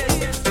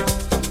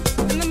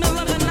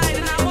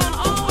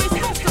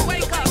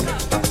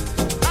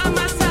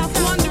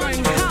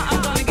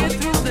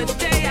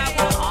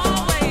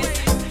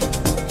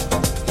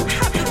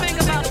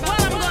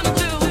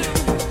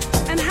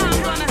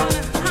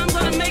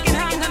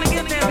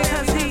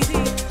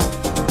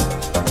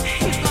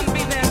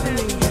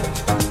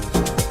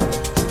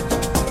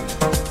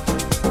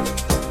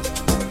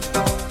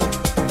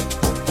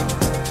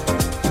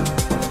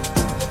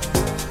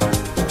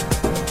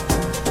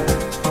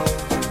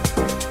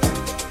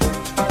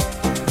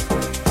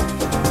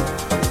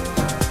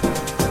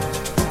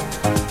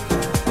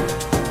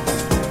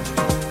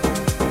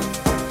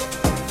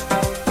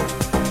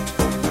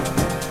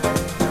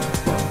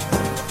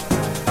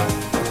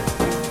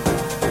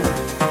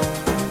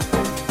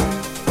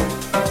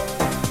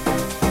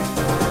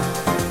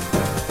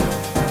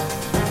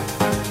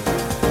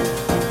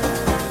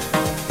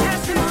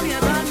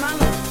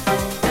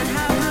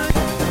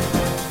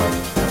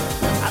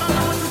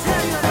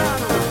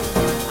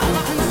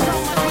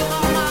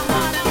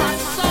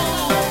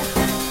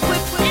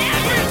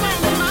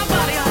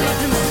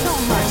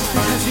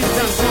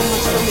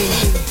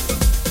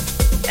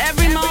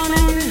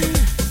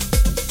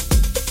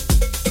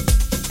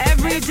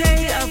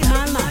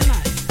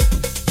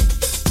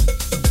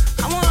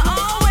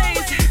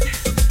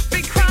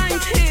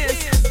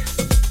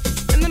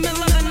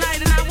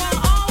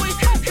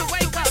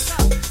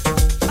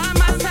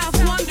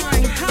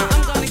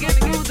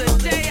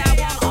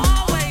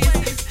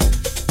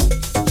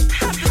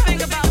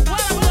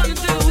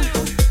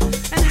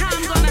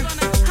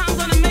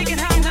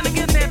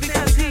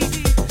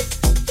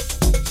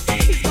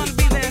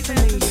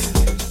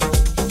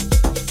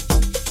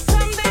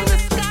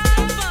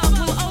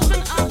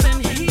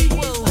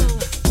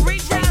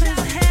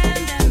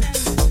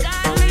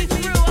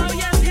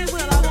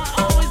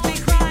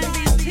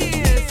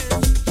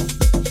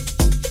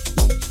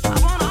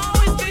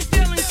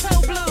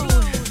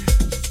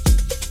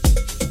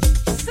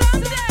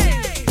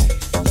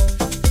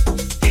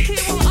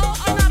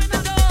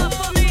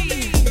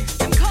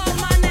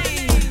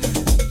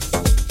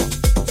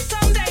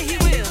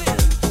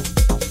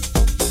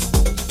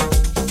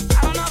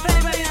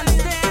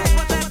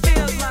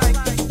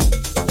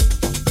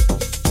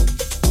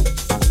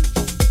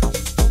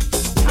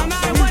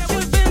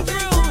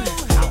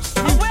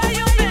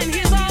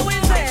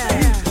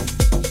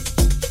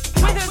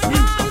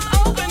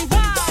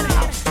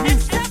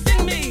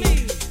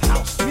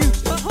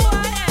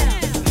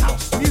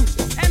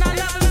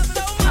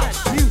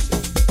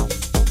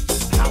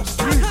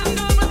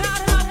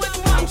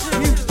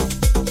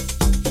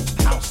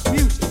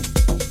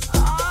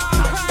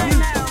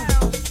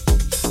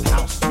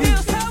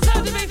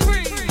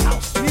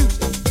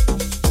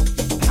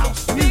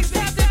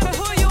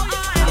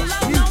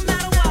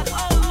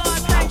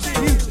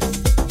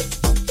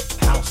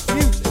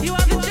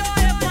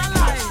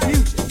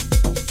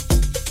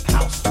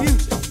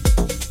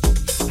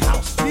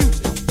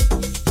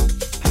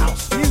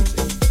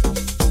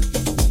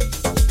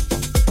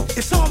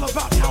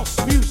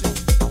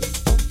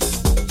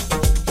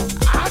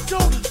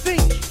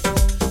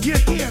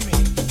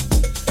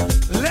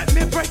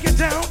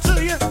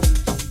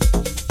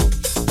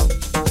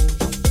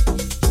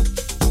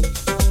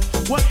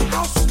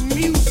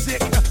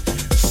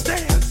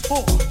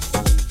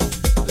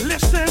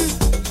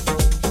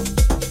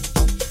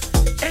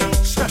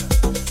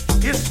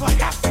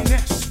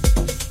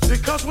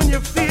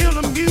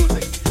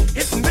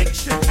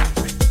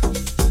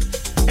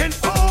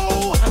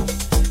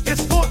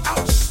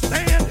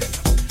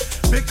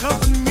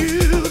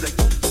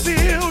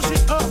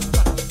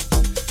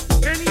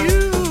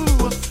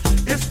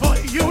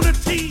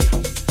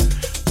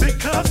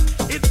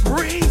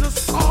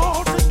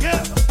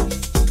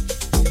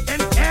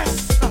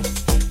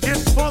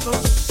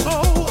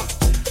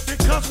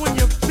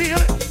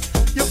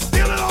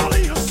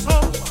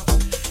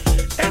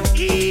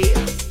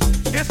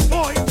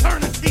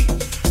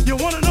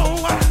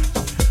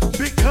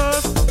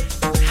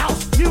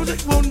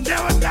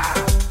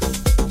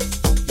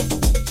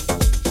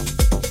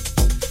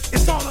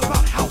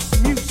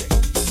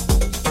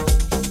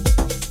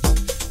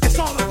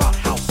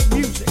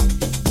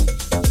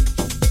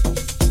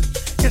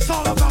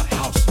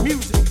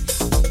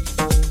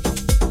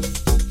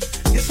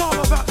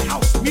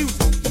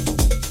music.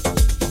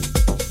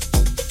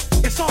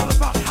 It's all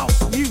about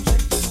house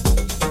music.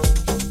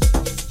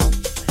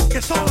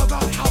 It's all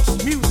about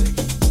house music.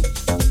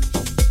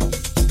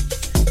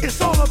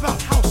 It's all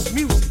about house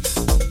music.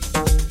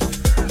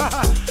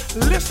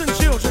 Listen,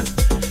 children,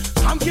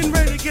 I'm getting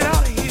ready to get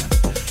out of here,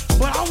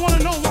 but I want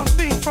to know one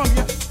thing from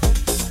you.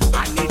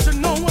 I need to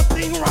know one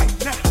thing right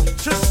now.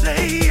 Just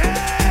say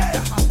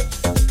yeah.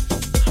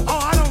 Oh,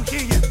 I don't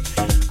hear you.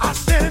 I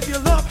said if you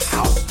love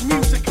house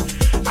music,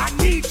 I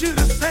need you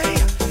to say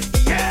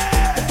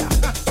yeah.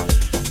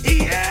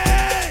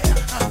 Yeah.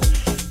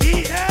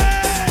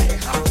 Yeah.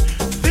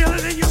 Feel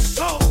it in your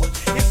soul.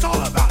 It's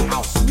all about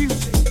house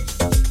music.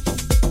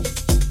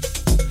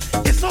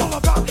 It's all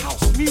about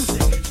house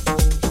music.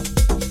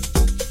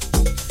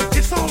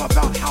 It's all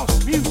about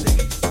house music.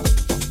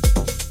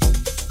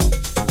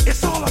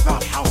 It's all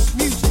about house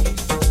music.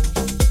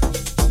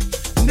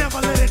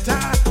 Never let it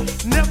die.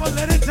 Never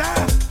let it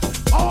die.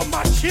 All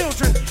my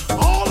children,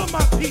 all of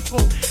my people.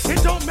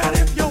 It don't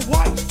matter if you're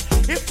white,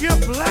 if you're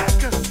black,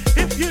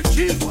 if you're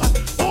Jew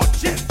or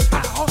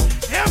Gentile.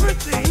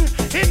 Everything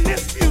in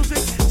this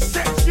music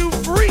sets you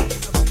free.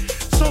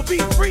 So be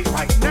free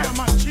right now,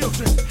 my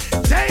children.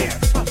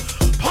 Dance,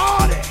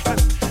 party.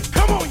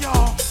 Come on,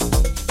 y'all.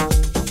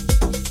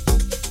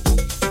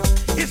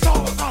 It's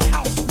all about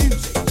house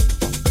music.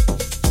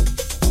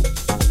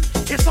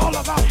 It's all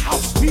about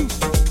house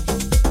music.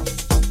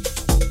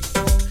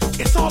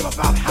 It's all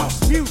about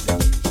house music.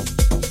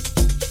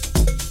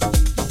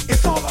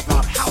 It's all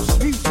about house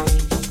music.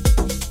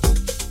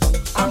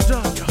 I'm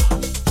done, y'all.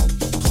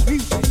 It's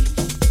music.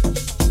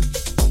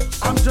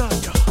 I'm done,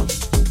 y'all.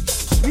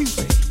 It's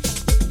music.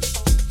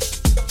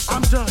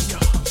 I'm done,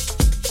 y'all.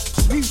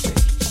 It's music.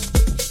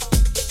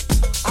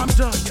 I'm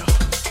done, y'all.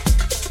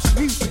 It's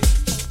music.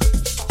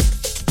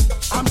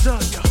 I'm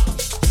done, y'all.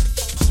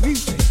 It's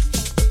music.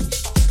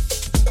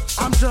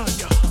 I'm done,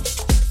 y'all.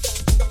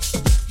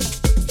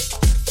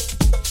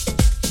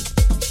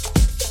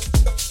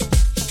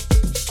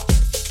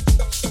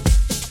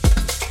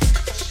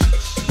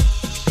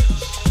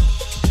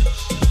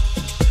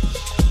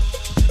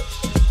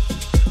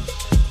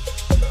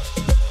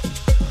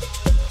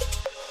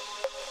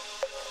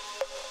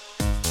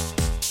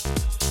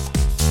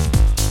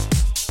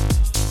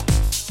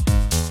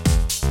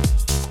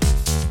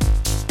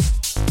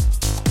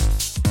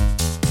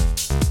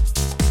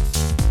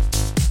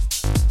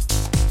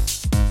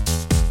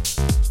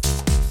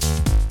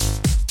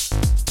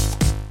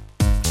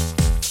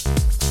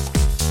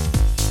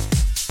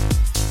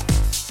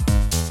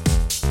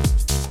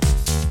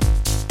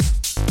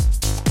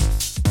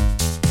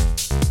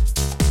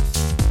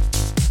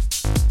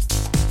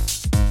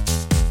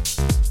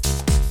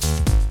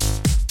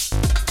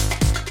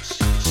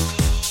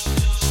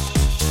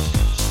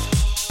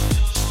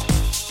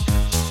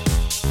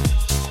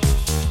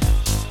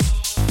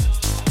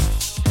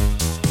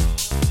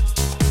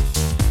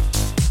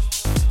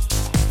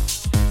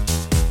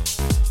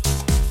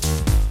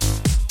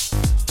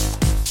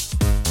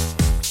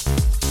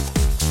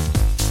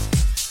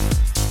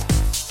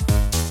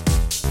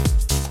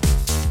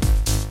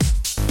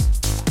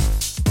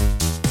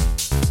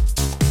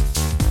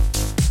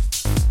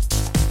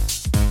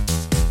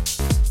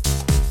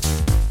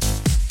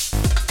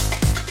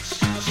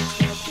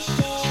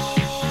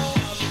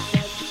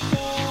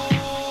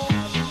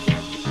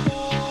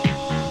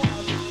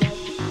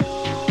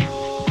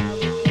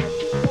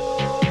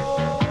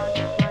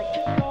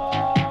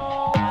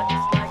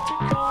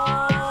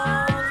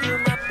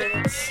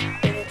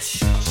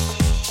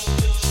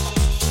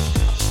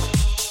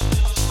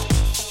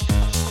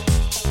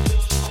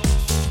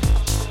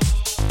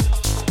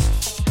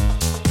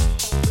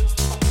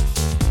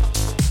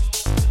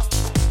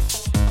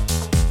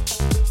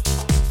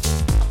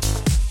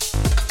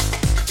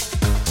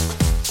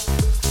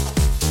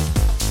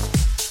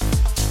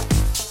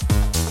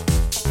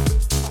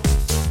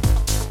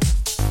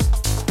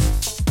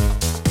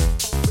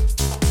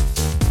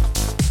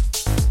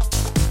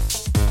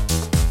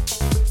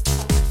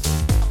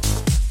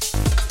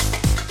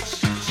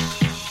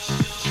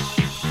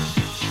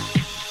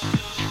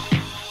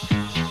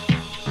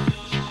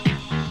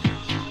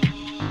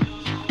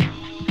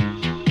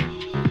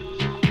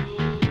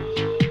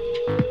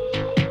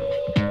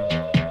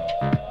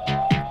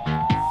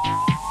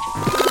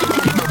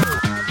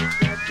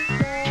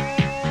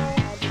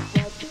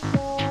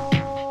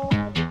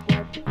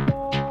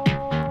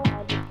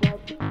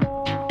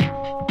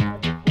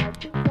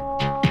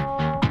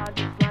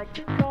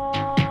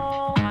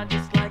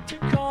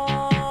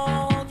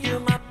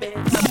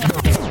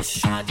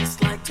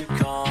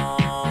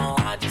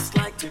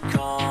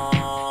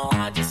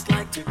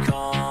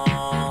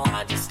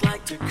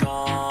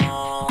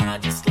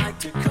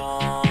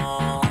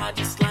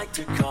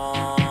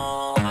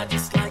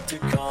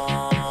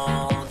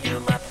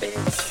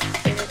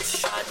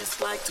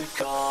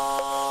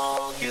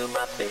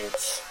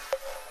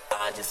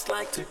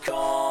 like to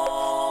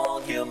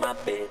call you my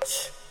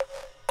bitch.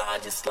 I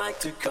just like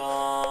to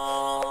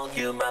call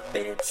you my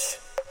bitch.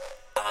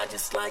 I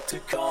just like to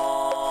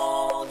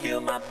call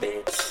you my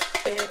bitch,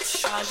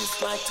 bitch. I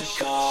just like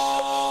to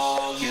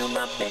call you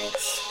my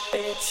bitch,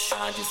 bitch.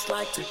 I just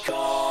like to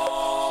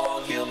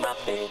call you my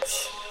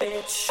bitch,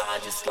 bitch. I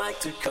just like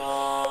to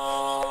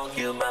call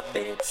you my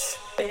bitch,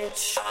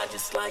 bitch. I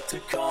just like to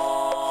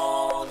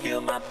call you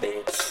my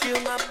bitch, you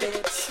my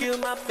bitch, you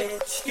my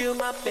bitch, you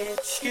my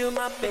bitch, you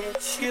my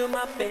bitch, you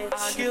my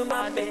bitch, you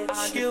my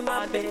bitch, you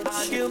my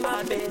bitch, you my bitch, you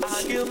my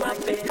bitch, you my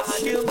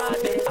bitch, you my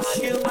bitch,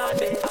 you my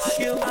bitch,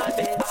 you my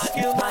bitch,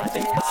 you my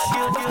bitch.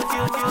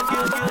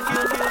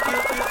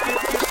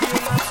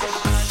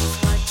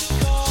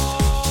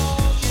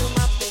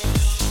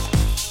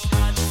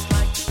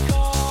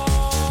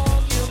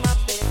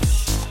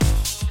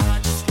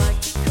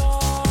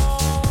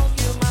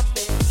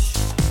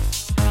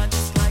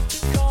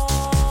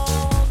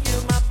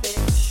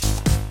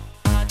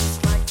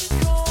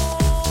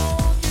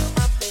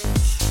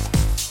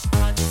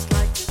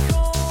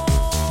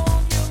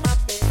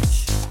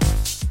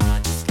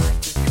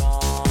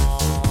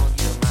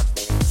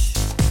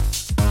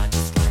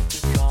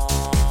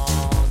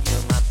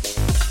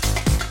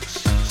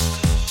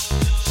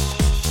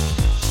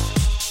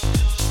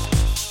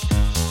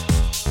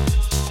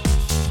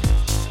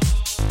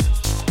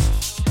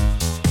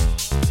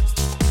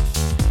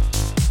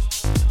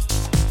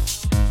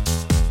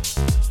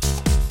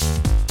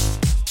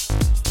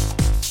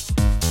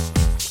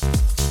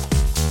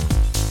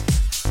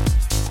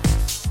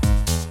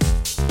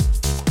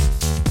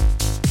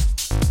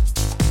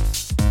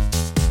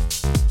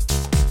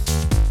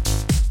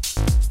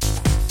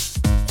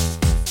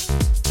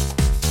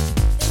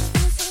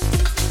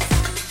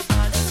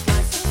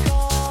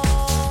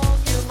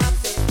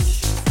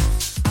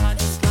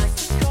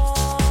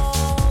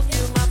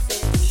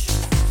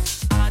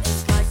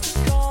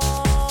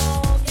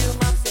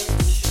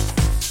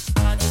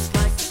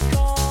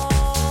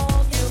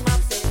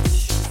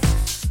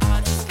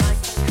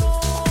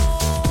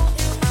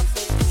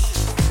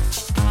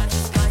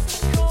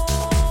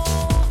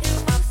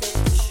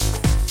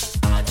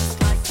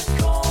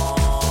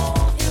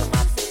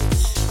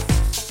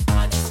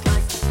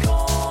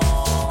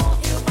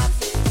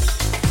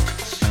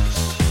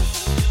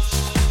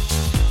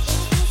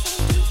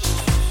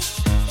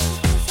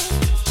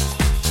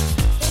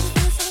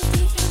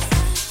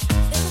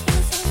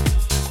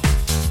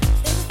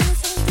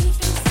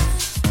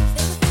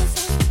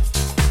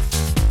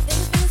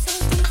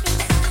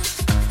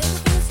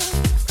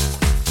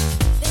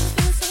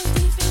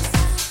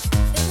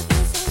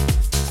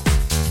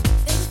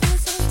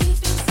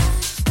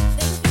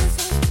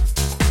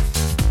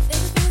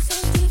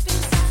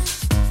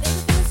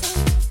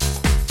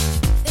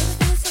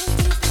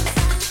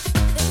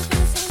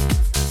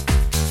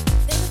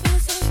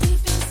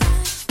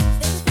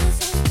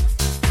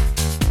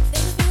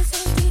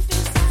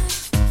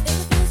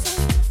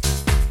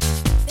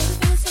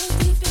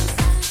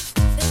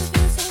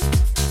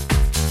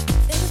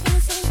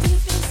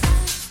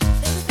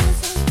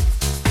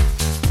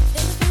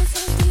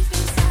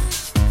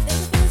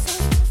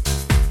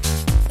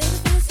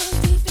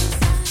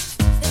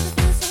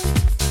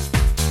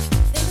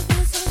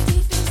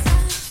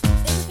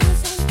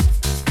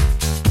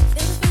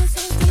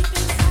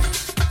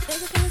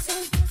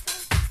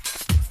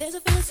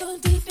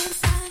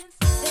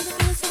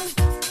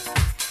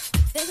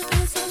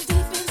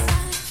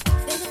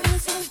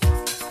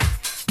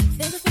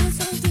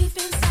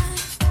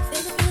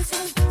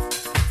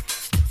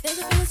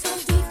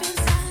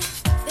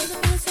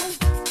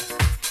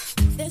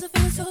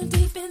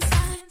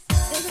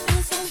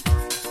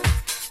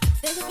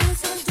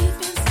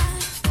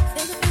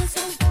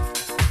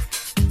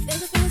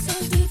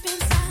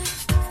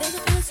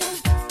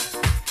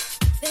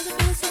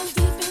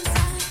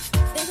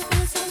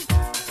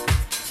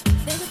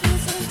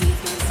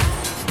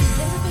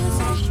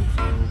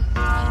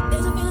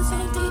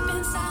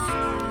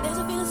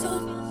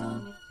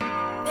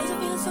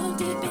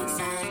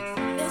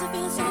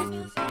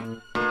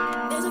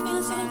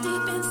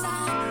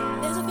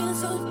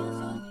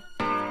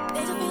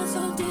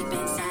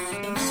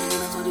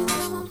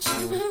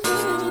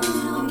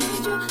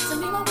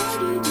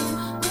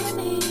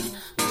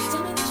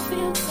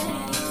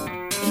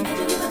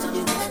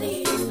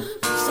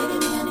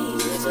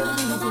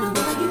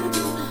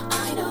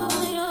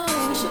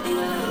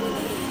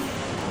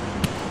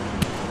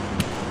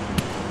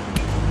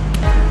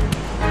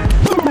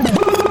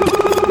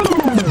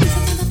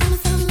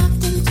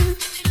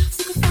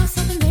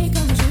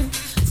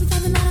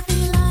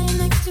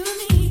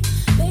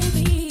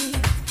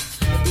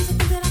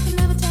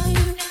 Never tell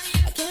you,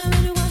 I can't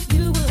really what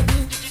you will do.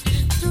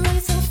 After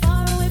race so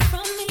far away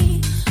from me.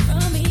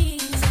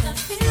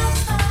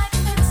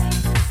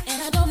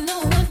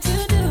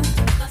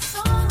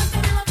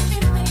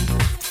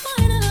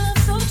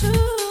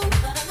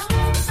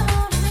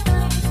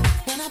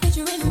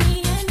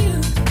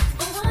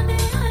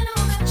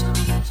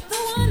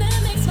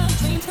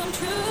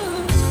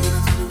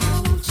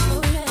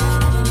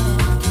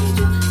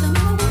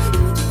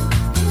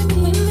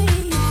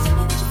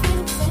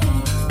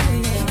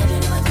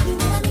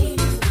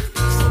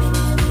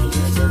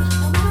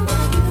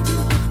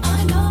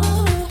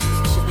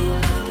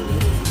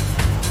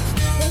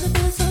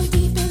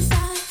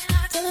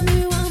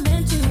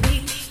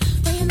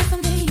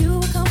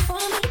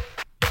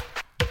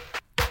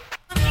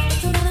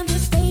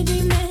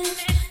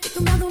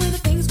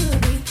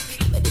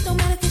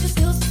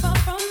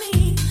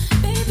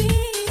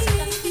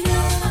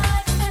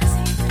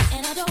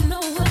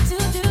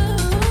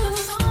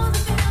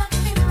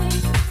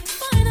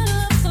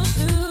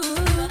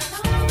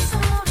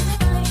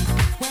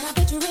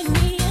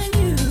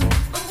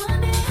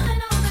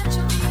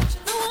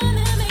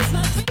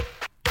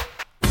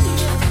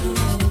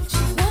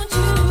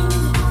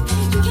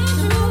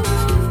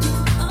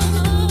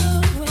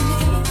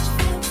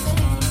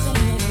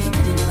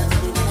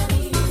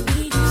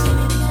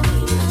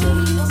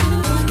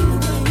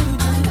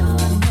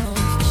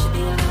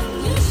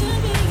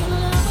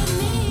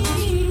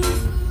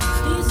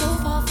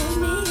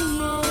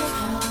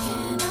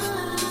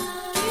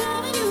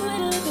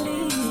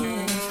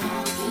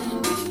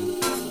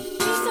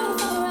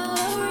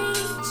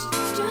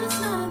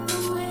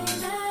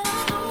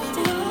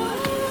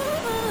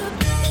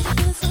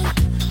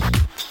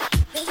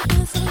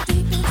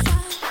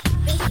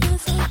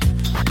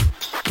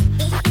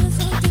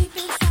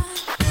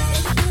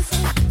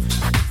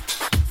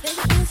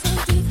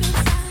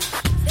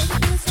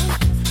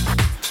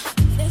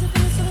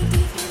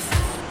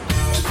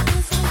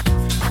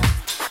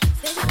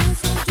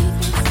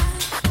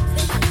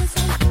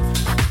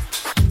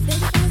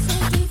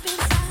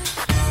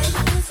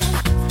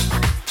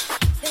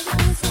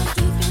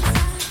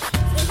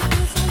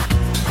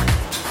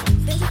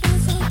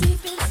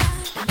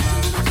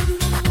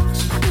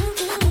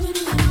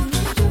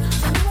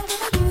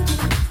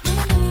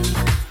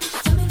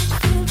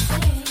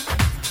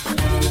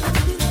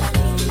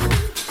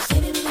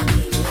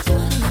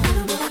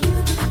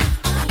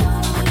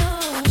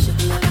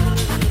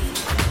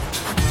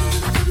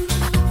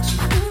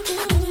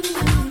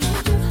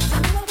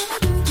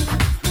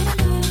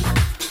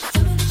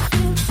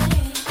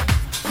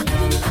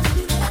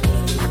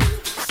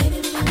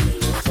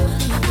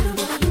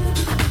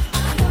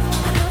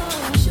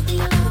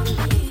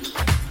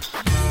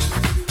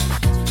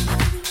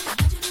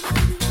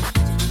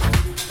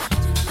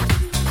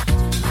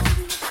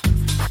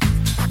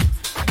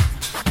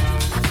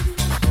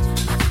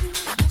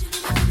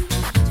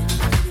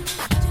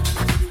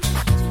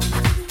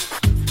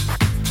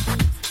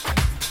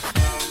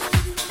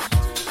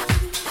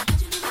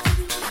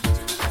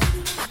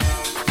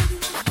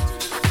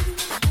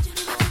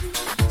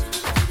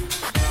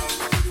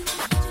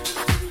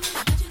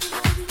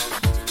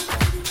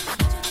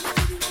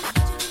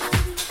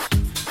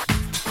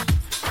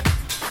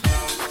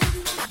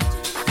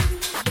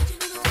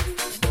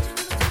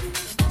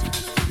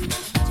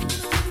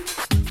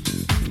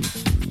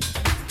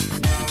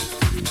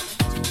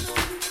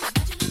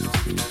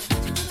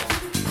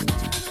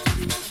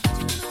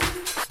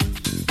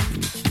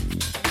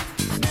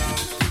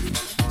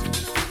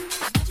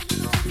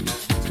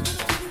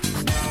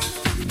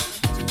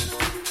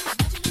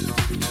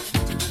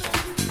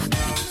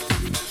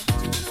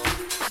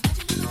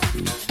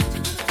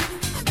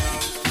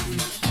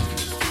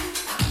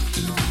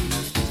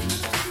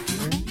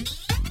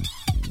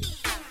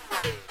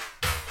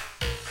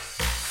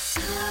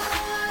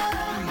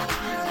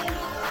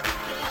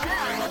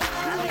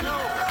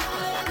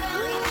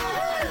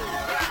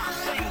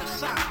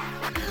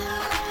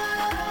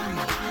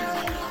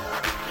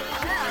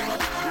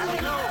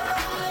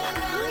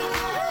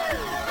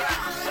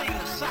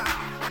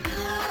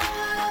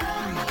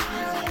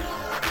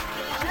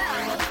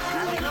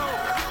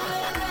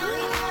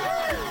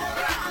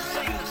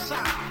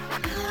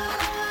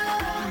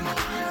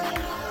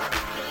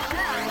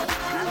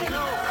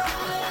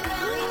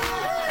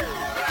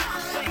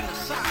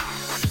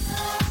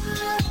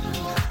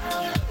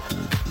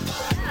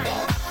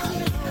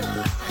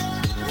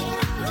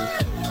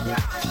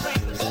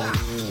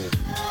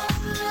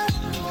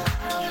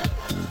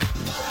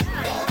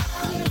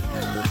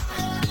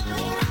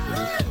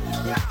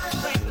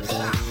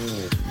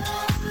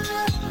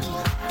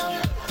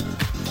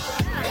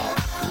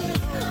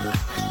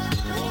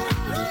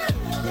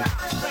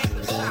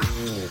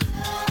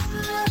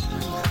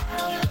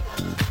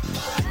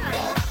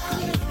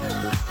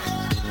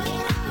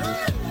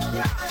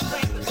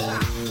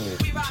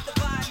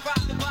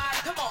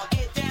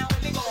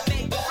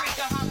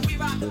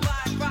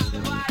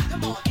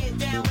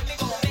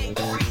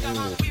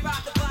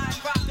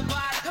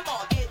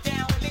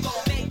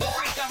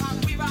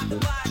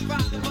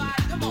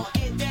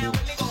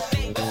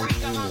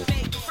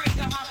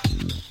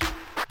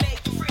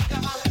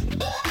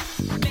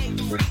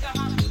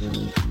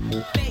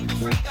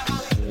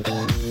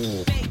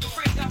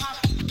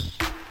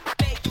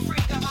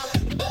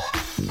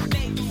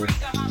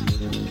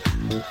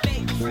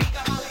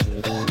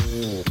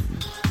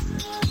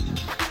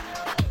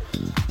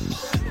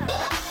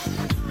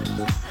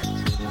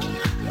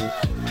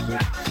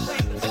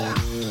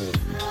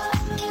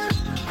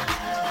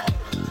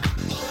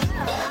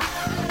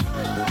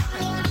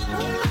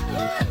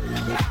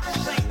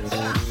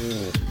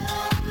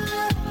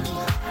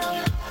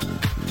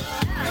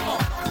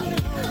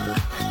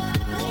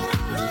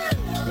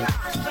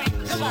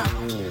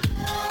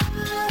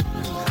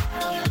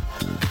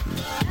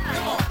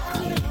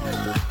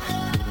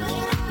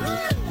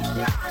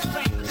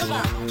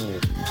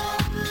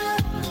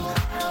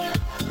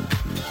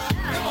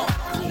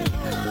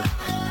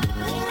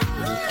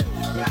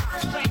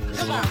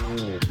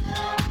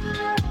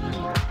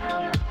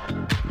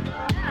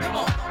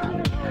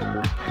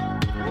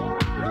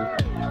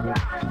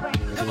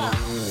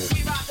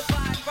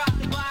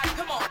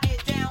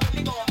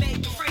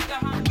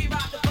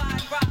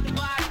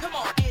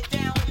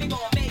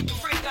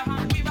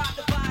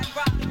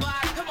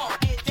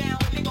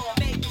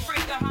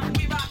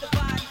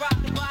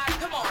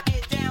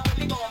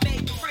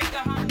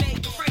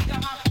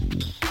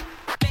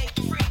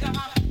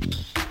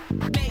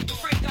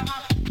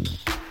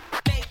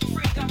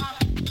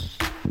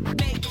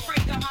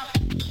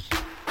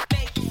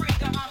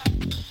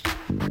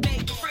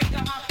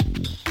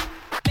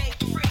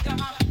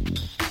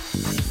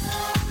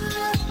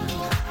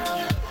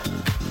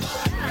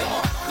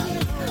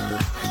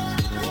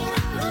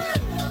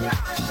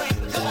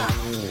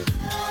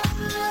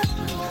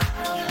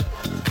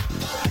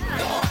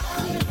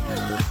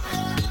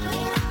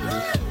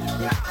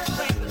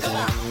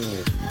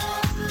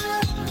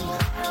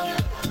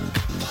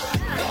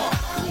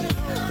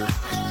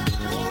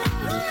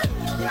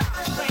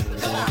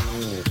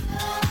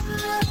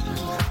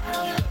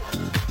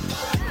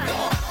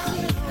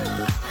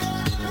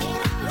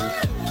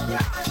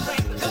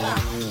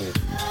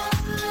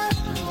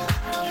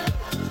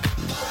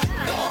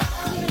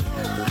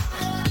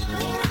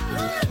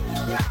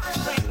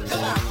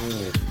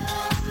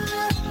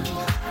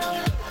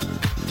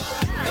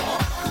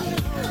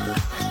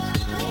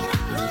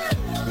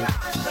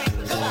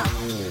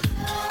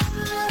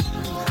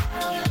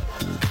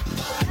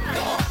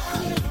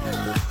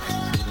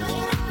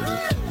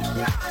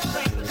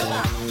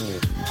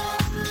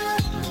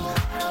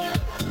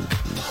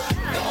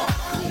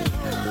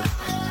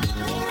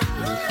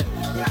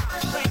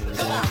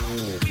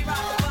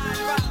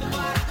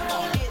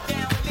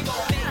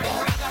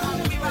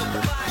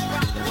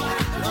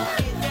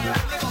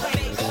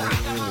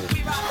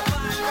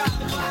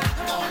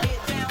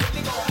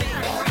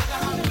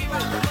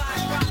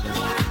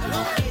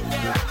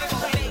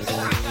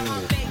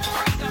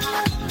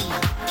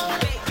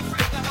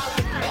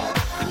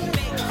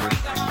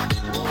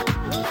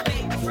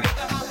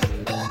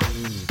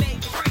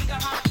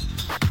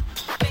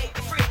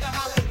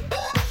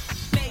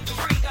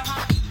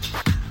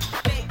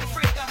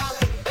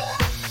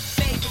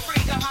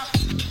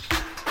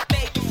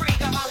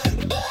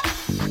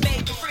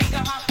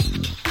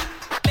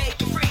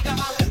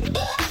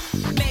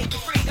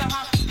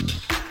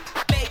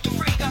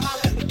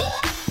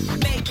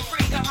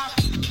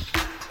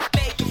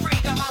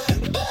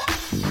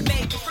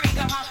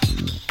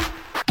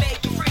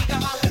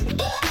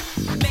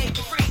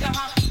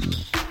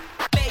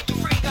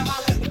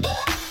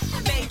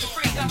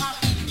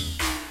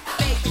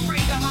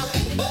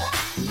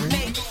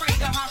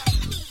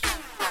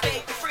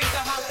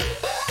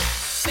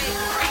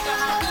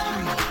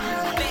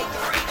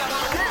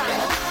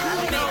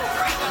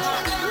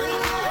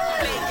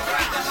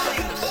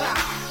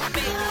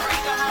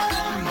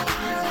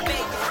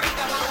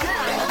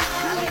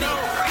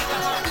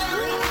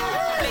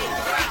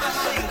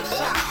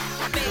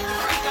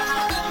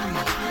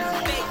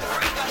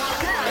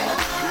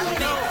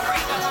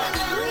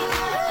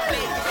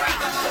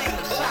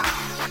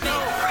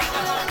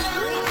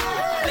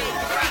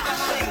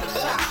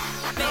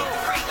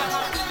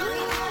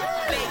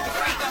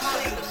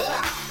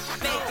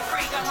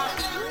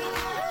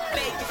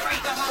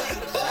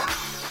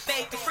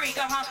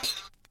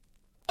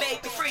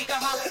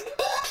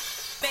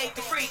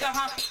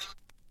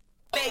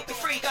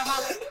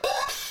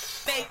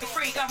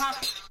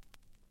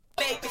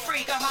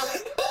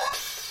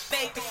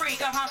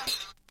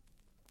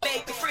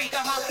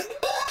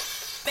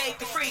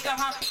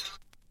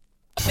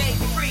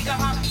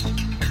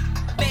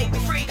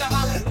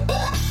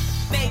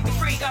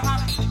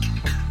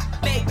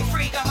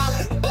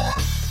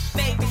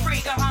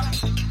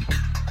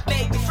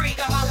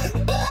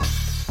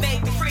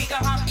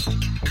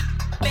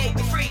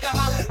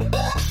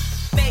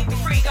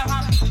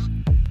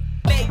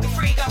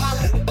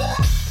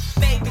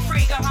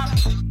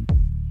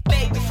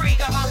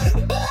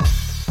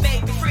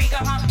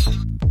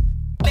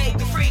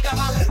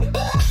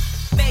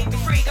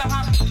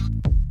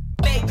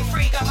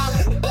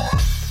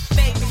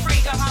 Make the freak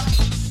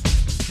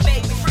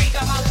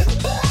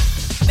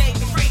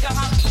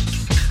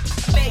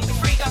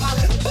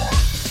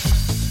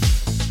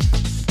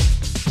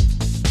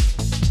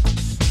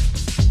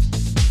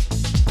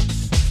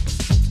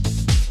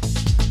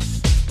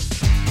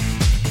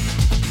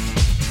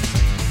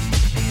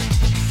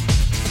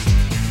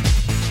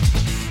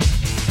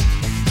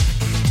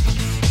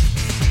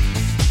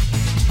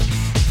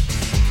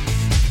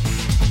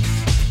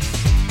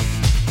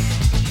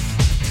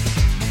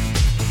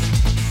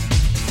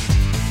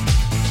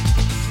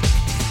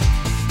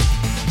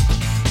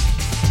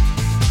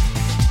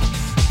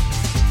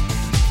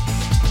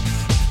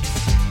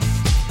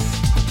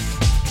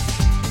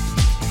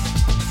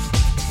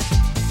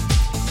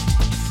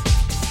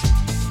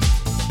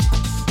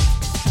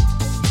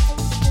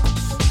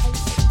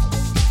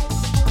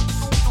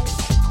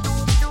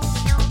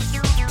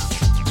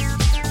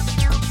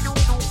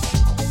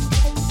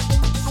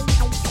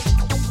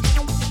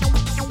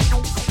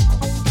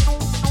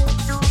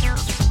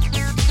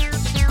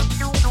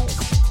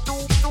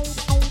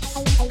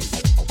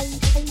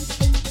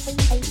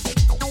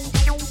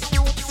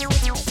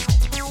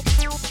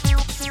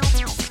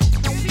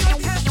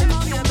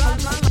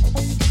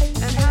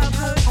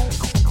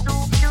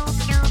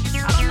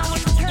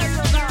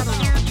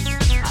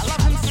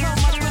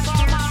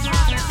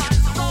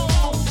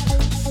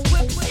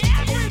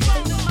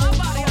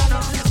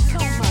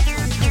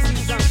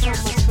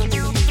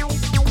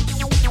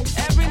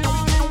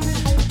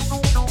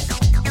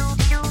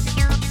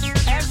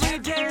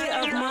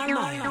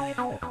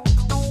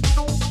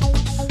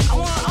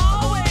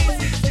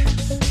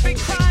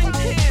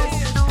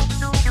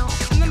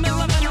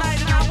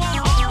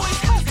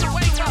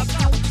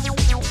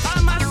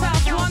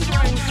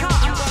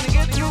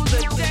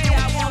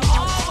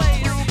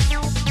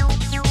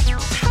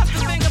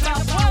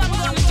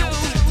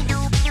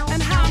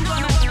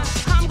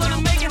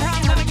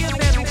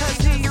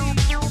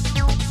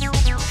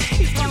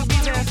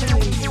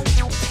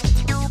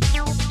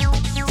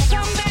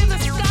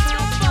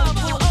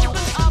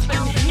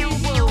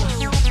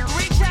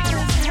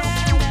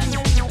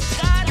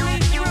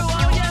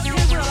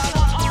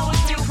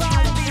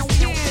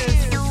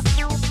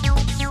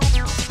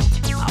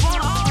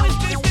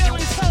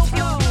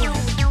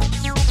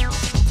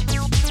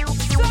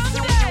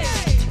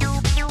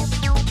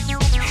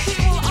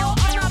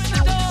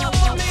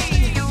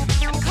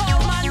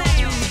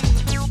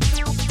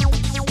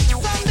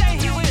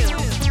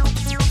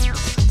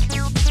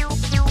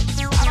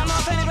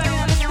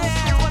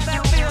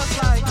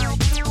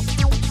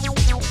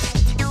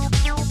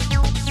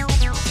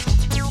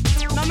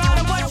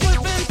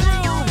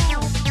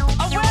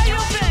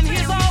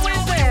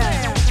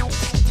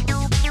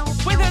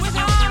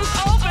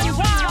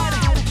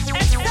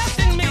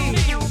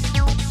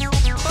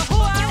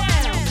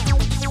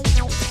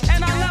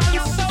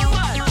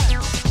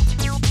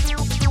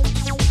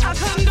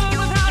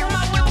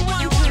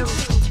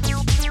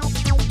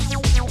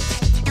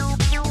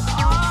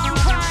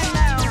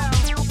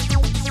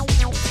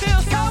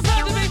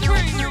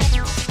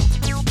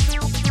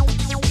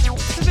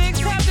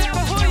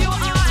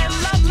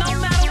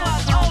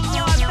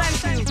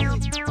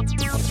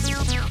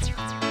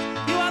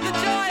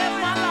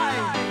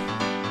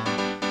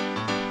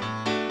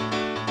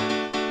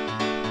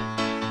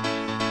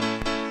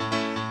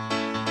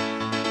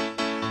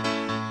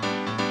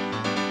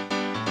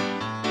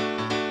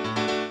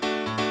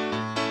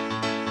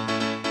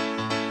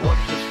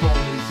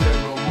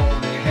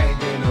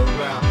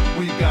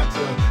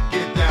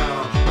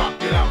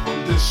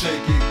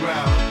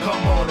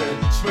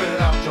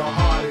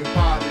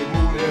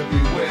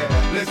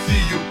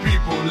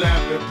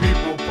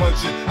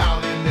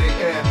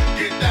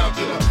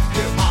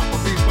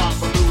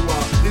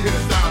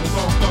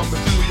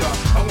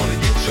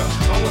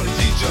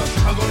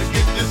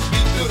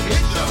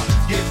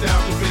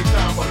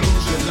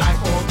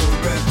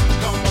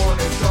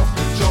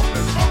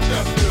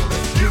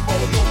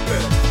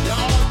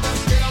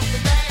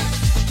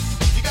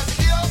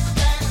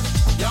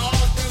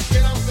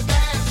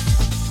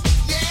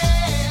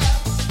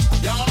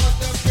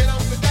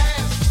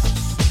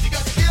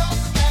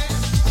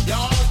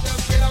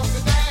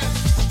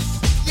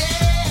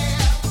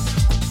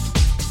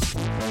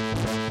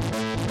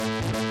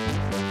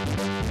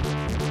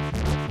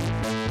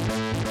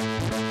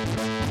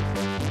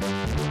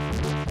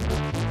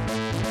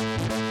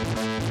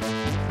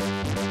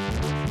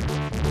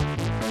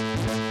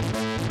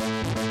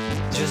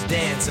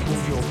dance and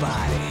move your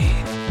body.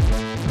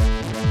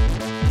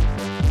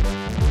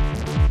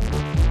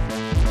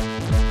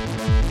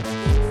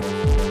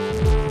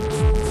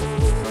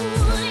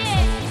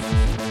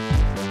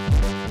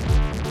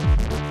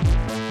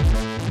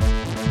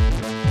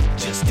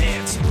 Just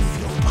dance and move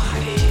your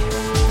body.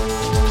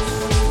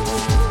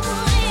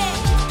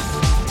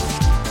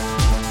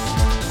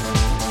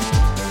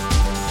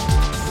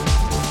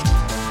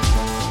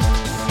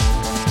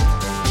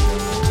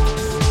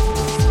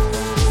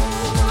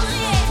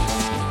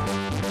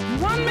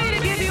 Want me to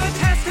give you a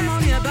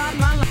testimony about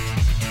my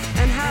life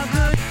and how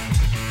good?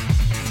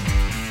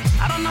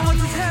 I don't know what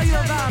to tell you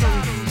about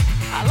him.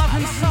 I love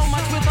him so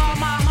much with all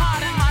my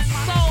heart and my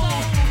soul.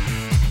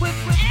 With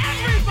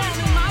every bone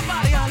in my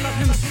body, I love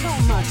him so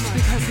much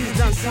because he's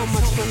done so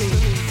much for me.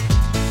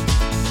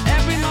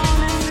 Every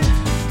morning,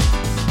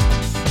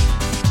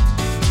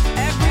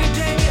 every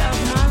day of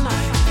my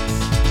life,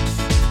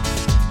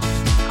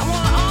 I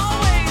want to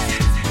always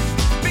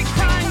be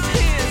crying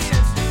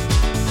tears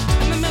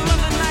in the middle of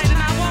the night,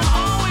 and I won't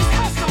always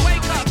have to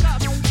wake up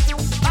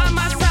by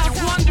myself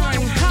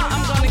wondering how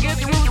I'm going to get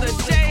through the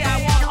day. I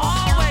won't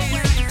always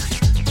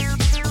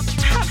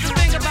have to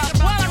think about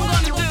what I'm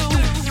going to do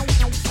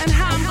and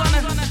how I'm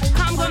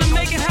going to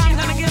make it, how I'm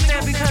going to get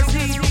there, because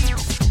he's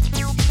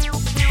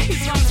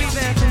going to be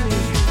there for me.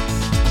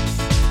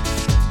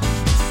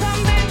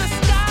 Someday the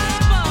sky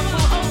above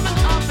will open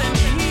up and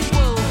he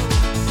will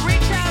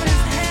reach out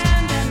his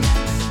hand and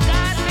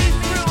guide me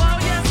through. Oh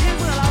yes, he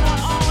will. I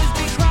won't always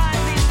be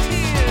crying these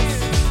tears.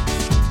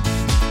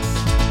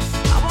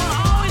 I won't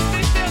always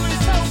be feeling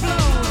so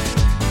blue.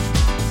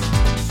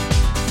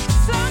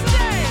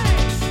 Someday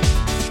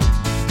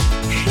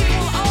he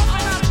will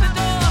open up the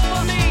door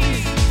for me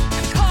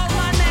and call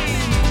my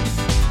name.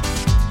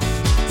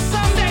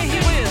 Someday he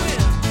will.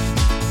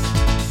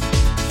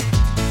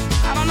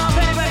 I don't know if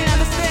anybody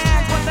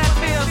understands what that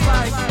feels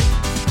like.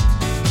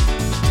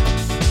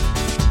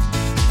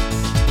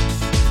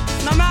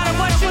 No matter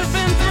what you've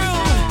been through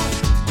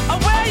or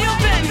where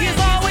you've been, he's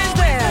always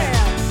there.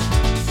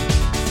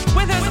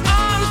 With his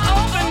arms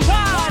open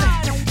wide,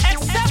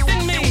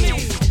 accepting me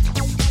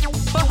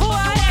for who I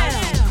am.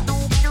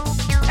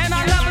 And I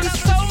love him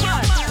so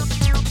much.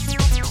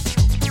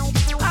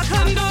 I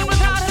couldn't do it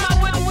without him, I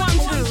wouldn't want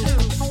to.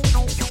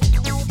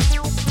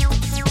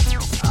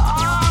 Oh,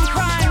 I'm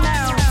crying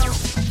now.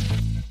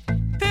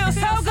 Feels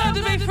so good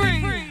to be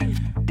free.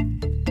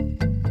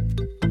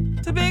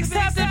 To be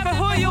accepted for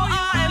who you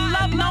are and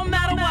loved no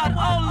matter what.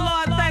 Oh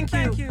Lord, thank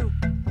you.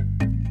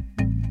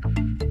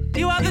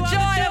 You are the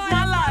joy of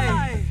my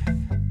life.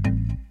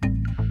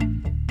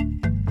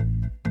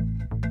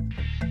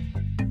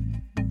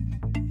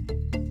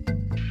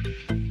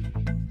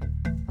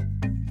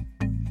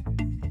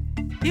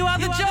 You are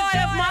the joy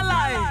of my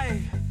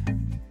life.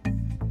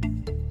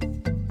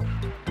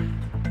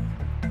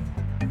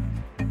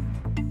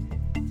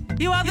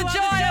 You are the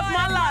joy of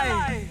my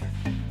life.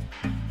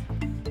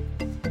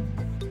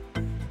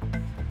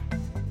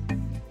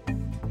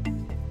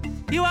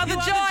 You are the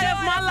joy of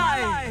my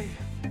life.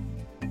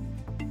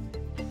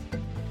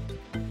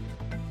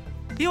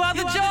 You are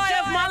the joy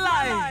of my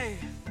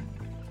life.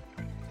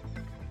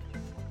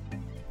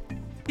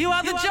 You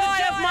are the joy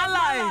of my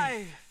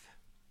life.